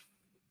 guys.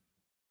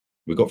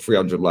 We got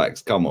 300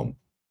 likes. Come on.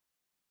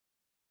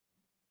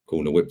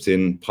 Corner whipped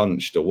in,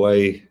 punched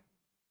away.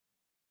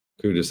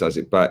 Kudus has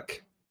it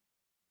back.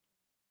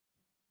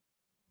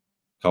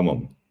 Come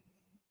on.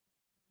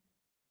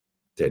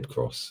 Dead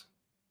cross.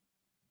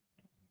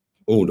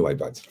 All the way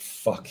back to the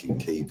fucking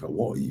keeper.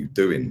 What are you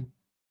doing?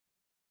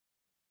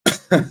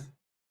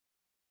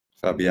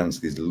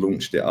 Fabianski's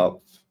launched it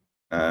up,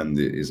 and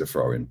it is a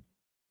throw-in.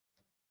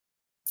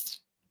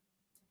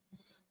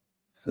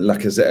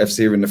 Lacazette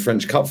FC are in the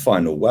French Cup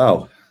final.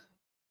 Wow.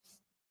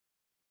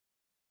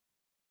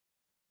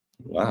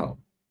 Wow.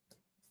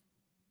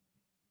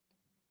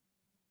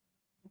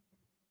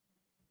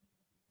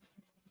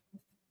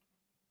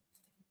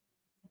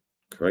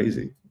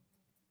 Crazy.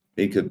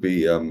 He could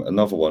be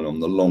another one on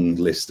the long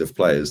list of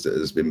players that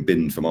has been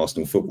binned from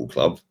Arsenal Football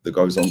Club that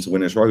goes on to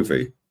win a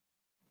trophy.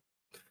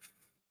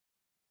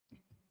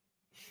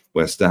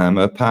 West Ham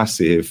are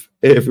passive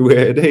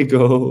everywhere they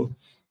go.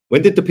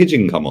 When did the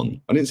pigeon come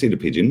on? I didn't see the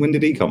pigeon. When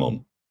did he come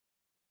on?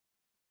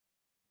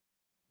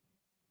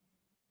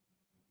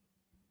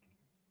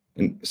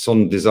 And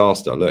Son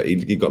disaster. Look,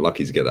 he got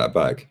lucky to get that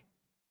back.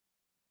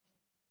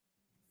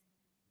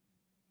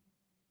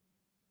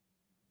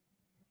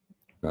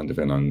 Van de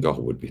Ven own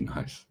goal would be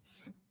nice.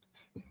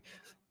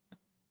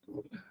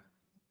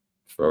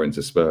 Throw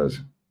into Spurs.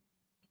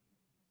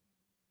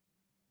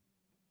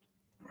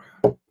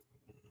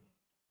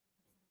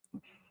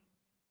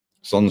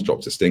 Son's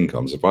dropped a stinker.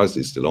 I'm surprised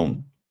he's still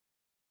on.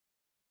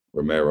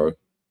 Romero,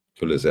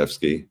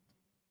 Kulusevski,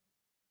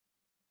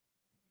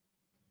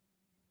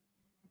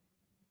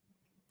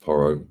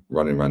 Porro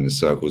running around in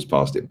circles,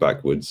 passed it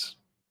backwards,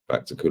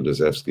 back to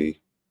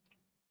Kulusevski.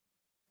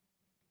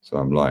 So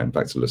I'm lying,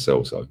 back to Lo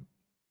Celso.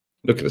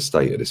 Look at the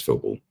state of this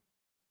football.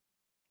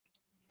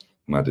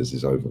 Madders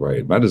is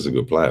overrated. Madders is a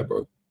good player,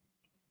 bro.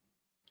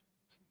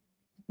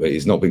 But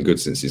he's not been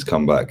good since he's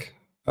come back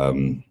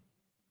from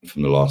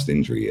the last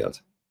injury he had.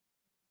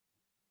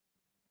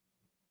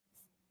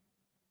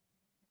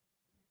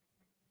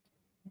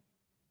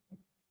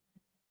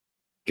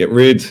 Get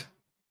rid.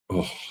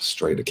 Oh,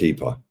 straight to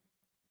keeper.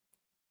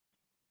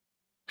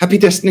 Happy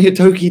Destiny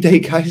Hitoki Day,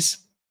 guys.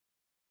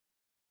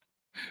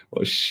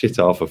 What a shit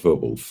half of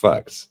football.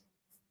 Facts.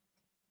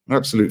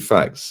 Absolute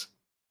facts.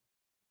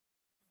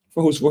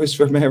 Rolls Royce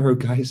Romero,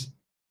 guys.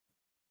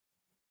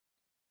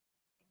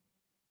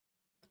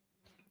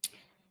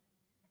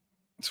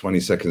 "20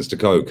 seconds to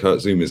go. Kurt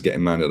Zuma's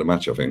getting man of the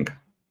match, I think.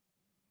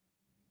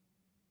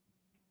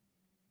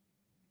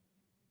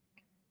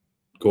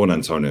 Go on,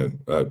 Antonio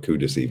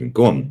Kudus even.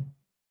 Go on.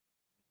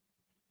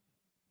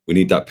 We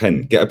need that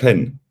pen. Get a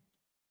pen.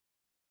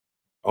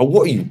 Oh,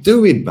 what are you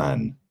doing,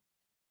 man?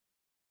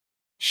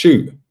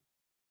 Shoot.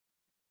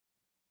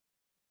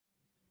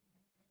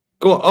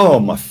 Go on. Oh,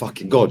 my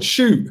fucking God.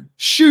 Shoot.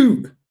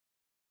 Shoot.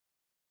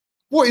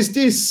 What is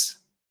this?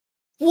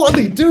 What are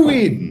they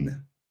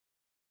doing?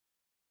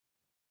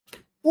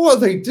 What are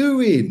they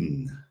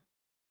doing?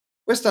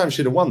 West Ham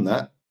should have won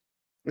that.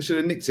 We should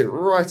have nicked it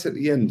right at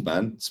the end,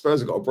 man.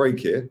 Spurs have got a break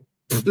here.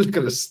 Look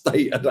at the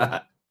state of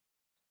that.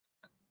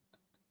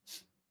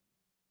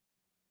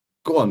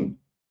 Go on.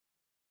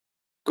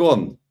 Go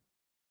on.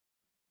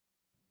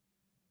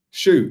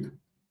 Shoot.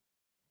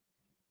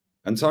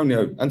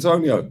 Antonio.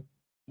 Antonio.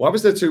 Why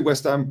was there two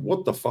West Ham?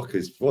 What the fuck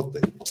is... What the...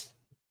 Oh,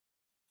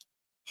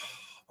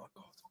 my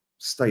God.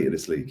 State of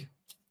this league.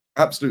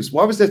 Absolute...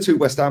 Why was there two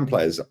West Ham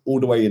players all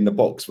the way in the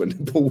box when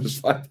the ball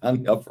was right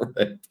down the other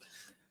end?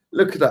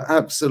 Look at the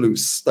absolute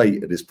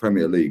state of this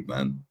Premier League,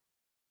 man.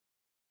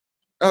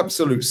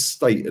 Absolute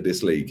state of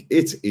this league.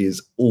 It is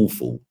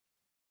awful.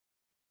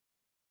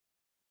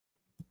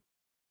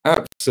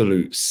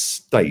 Absolute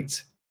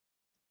state.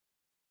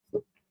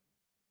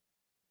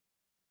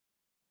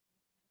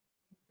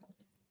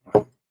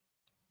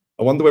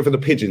 I wonder whether the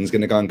pigeon's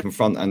going to go and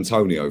confront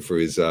Antonio for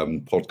his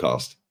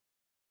podcast.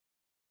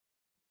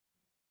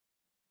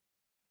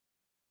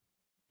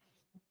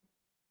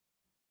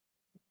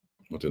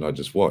 What did I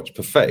just watch?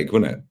 Pathetic,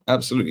 wasn't it?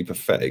 Absolutely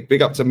pathetic.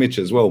 Big up to Mitch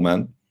as well,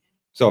 man.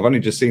 So I've only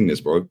just seen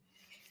this, bro.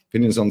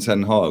 Opinions on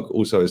Ten Hag.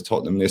 Also, is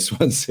Tottenham this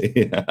one?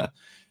 Yeah.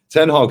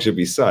 Ten Hag should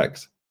be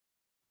sacked.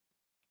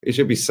 He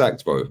should be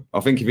sacked, bro.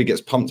 I think if he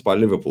gets pumped by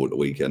Liverpool at the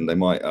weekend, they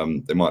might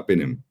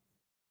bin him.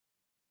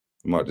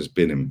 They might just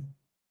bin him.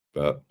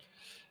 But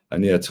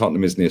and yeah,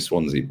 Tottenham is near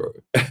Swansea, bro.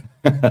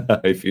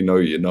 If you know,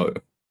 you know.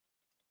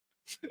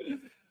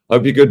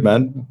 Hope you're good,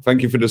 man.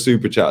 Thank you for the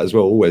super chat as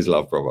well. Always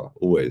love, brother.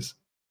 Always.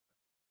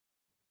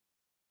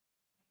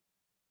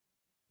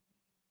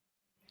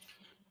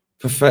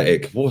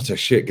 Pathetic. What a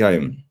shit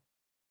game.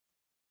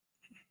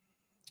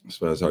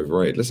 Spurs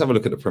overrated. Let's have a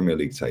look at the Premier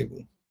League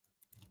table.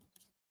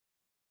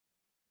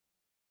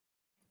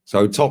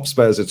 So top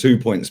Spurs are 2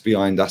 points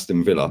behind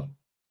Aston Villa.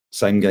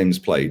 Same games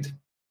played.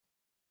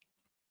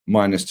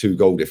 -2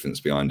 goal difference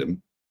behind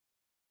them.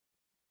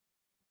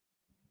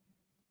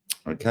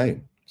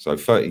 Okay, so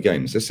 30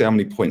 games. Let's see how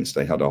many points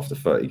they had after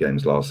 30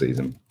 games last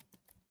season.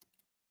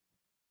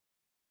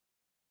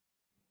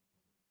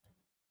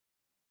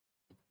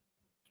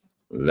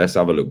 Let's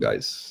have a look,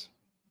 guys.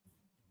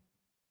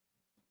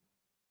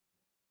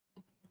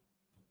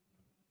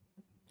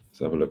 Let's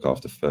have a look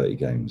after 30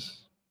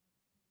 games.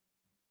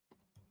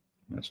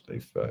 Match day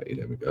 30,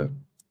 there we go.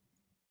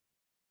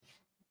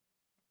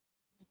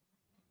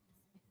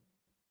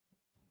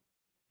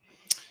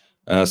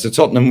 So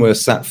Tottenham were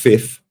sat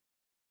 5th.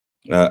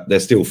 They're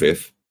still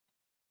 5th.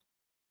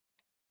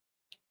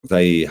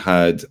 They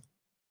had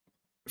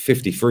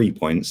 53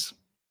 points.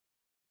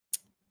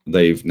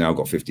 They've now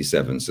got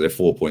 57, so they're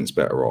 4 points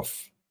better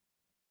off.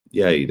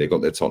 Yay, they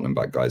got their Tottenham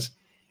back, guys.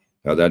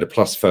 They had a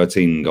plus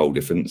 13 goal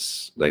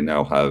difference. They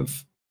now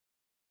have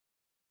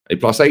a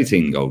plus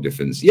 18 goal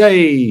difference.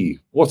 Yay!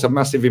 What a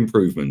massive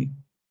improvement.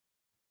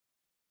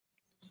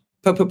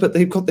 But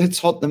they've got their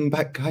Tottenham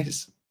back,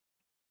 guys.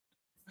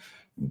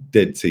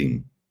 Dead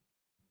team.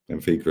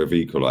 Benfica have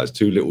equalised.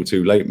 Too little,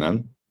 too late,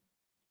 man.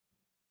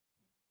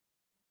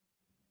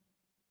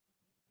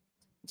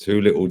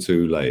 Too little,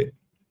 too late.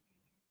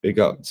 Big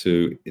up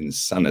to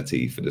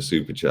Insanity for the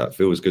super chat.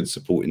 Feels good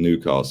supporting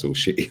Newcastle.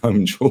 Shitty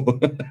home draw.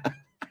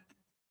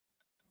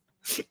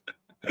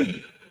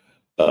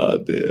 Oh,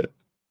 dear.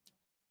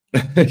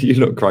 You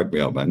lot crack me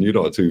up, man. You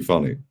lot are too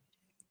funny.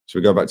 Should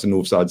we go back to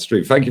Northside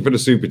Stream? Thank you for the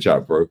super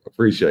chat, bro.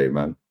 Appreciate it,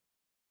 man.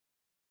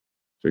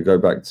 Should we go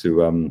back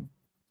to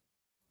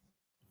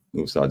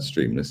Northside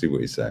Stream? Let's see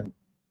what he's saying.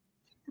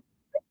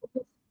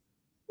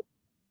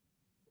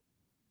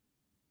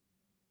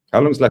 How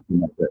long's left in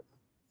that bit?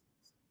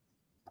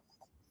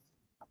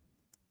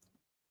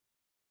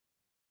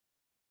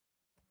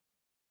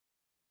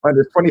 Oh,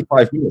 there's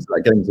 25 minutes of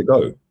that game to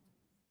go.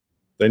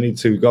 They need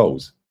 2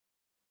 goals.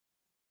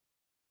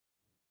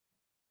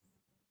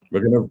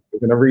 We're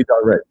gonna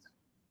redirect.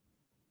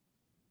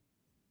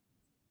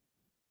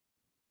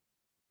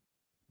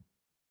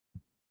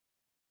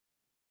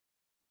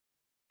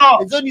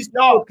 It's only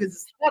slow because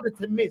it's harder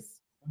to miss.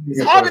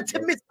 It's harder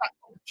to miss that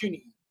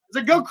opportunity. It's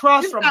a good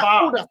cross Just from that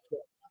Bob. order.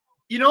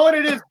 You know what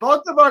it is?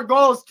 Both of our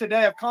goals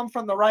today have come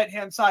from the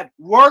right-hand side.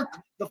 Work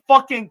the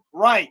fucking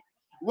right.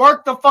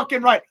 Work the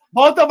fucking right.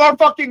 Both of our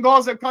fucking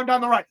goals have come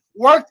down the right.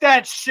 Work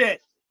that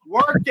shit.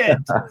 Work it.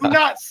 Do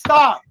not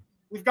stop.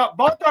 We've got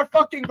both our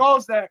fucking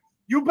goals there.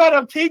 You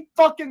better keep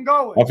fucking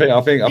going.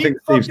 I think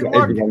Steve's got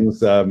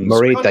everyone's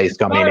Morita is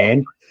coming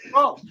in.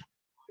 Oh,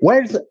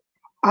 Where's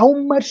how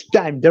much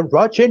time the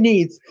Roger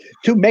needs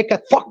to make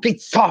a fucking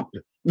stop?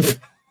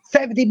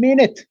 70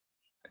 minutes.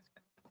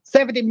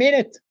 70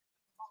 minutes.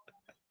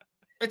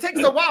 It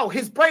takes a while.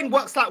 His brain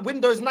works like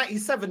Windows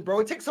 97, bro.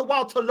 It takes a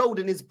while to load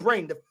in his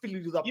brain to fill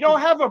you up. you don't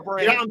have a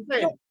brain. You know what I'm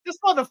saying? This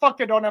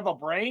motherfucker don't have a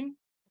brain.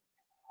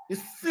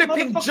 This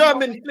flipping Motherfucker.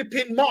 German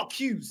flipping Mark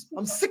Hughes.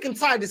 I'm sick and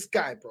tired of this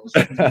guy, bro.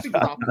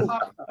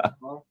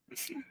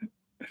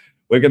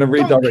 We're going to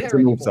redirect to care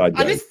anymore. Northside. And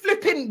Guys. this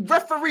flipping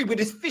referee with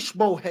his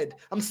fishbowl head.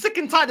 I'm sick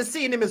and tired of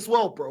seeing him as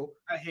well, bro.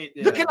 I hate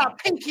that. Looking like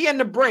Pinky and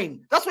the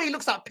Brain. That's what he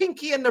looks like,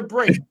 Pinky and the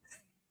Brain.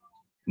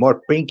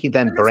 More pinky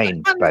than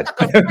brain, Man but looks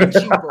like a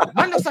Frenchie, bro.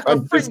 Man looks like a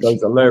This Frenchie.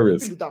 guy's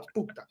hilarious. Can't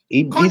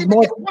he's even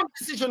more. get one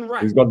decision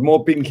right. He's got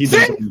more pinky See?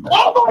 than.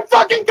 Oh my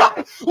fucking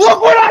god! Look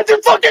what I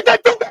just fucking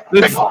did to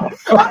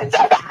I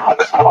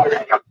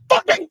said,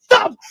 fucking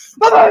stop!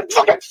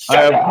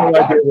 I have no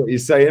idea what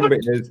he's saying, but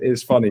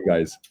it's funny,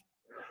 guys.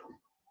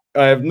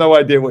 I have no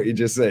idea what you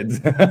just said.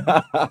 Look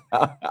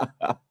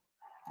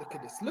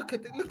at this. Look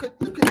at it. Look at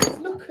this.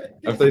 Look at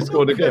this. Have they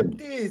scored Look again? at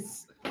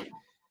this.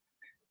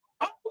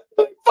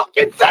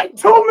 fucking said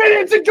 2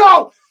 minutes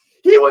ago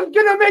he was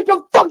gonna make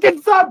a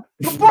fucking sub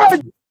before.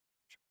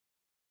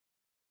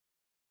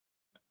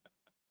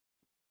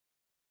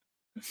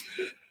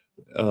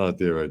 Oh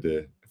dear, oh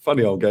dear.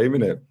 Funny old game,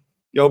 isn't it?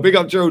 Yo, big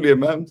up Julian,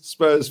 man.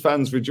 Spurs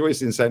fans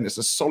rejoicing, saying it's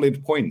a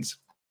solid point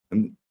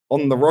and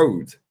on the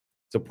road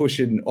to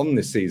pushing on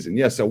this season.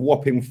 Yes, a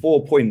whopping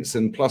 4 points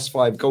and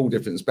 +5 goal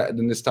difference, better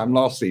than this time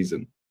last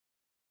season.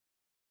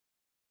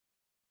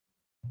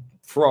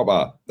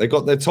 Proper. They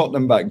got their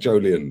Tottenham back,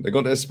 Julian. They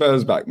got their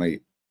Spurs back,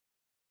 mate.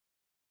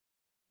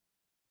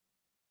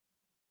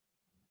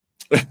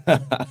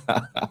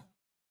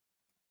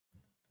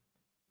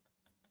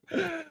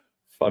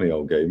 Funny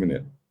old game, isn't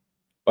it?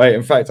 Wait,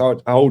 in fact,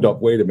 hold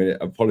up. Wait a minute.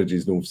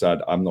 Apologies,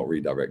 Northside. I'm not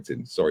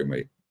redirecting. Sorry,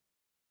 mate.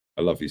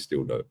 I love you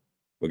still, though.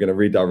 We're going to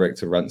redirect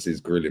to Rance's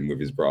grilling with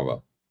his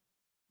brother.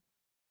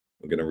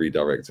 We're going to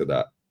redirect to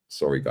that.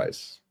 Sorry,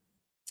 guys.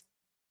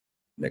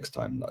 Next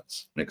time,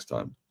 nuts. Next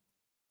time.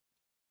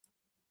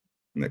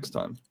 Next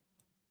time.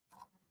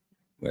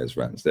 Where's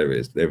Rance? There he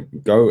is. There.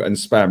 Go and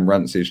spam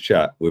Rance's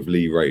chat with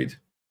Lee Raid.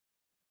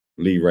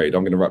 Lee Raid.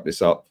 I'm going to wrap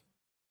this up.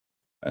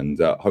 And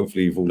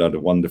hopefully you've all had a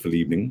wonderful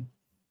evening.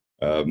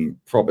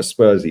 Proper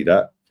Spursy,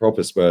 that.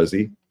 Proper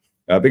Spursy.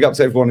 Big up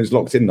to everyone who's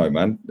locked in, though,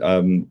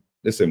 man.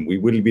 Listen, we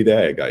will be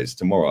there, guys,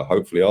 tomorrow.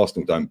 Hopefully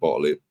Arsenal don't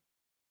bottle it.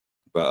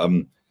 But,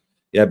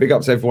 yeah, big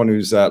up to everyone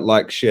who's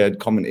liked, shared,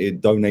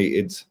 commented,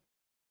 donated,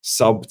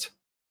 subbed,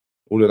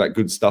 all of that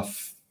good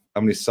stuff.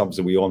 How many subs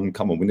are we on?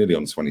 Come on, we're nearly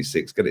on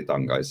 26. Get it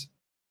done, guys.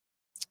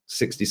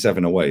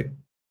 67 away.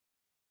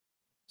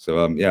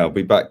 So yeah, I'll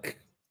be back.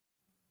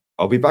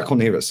 I'll be back on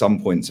here at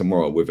some point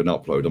tomorrow with an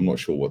upload. I'm not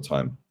sure what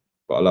time,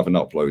 but I'll have an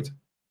upload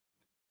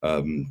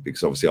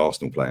because obviously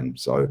Arsenal playing.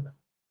 So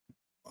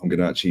I'm going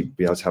to actually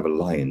be able to have a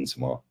lie-in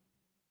tomorrow.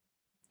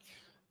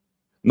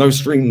 No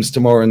streams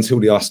tomorrow until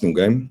the Arsenal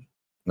game,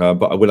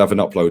 but I will have an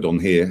upload on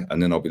here,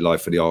 and then I'll be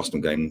live for the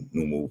Arsenal game,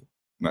 normal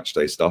match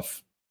day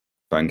stuff,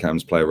 fan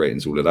cams, player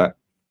ratings, all of that.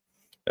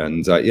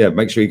 And yeah,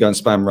 make sure you go and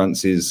spam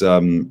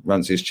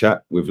Rance's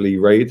chat with Lee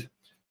Raid.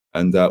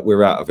 And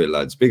we're out of it,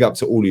 lads. Big up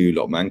to all of you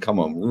lot, man. Come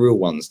on, real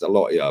ones, a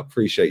lot of you. I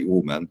appreciate you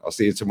all, man. I'll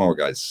see you tomorrow,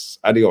 guys.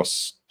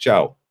 Adios.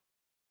 Ciao.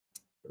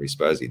 Very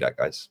Spursy, that,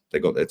 guys. They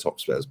got their top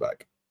Spurs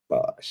back.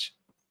 Bosh.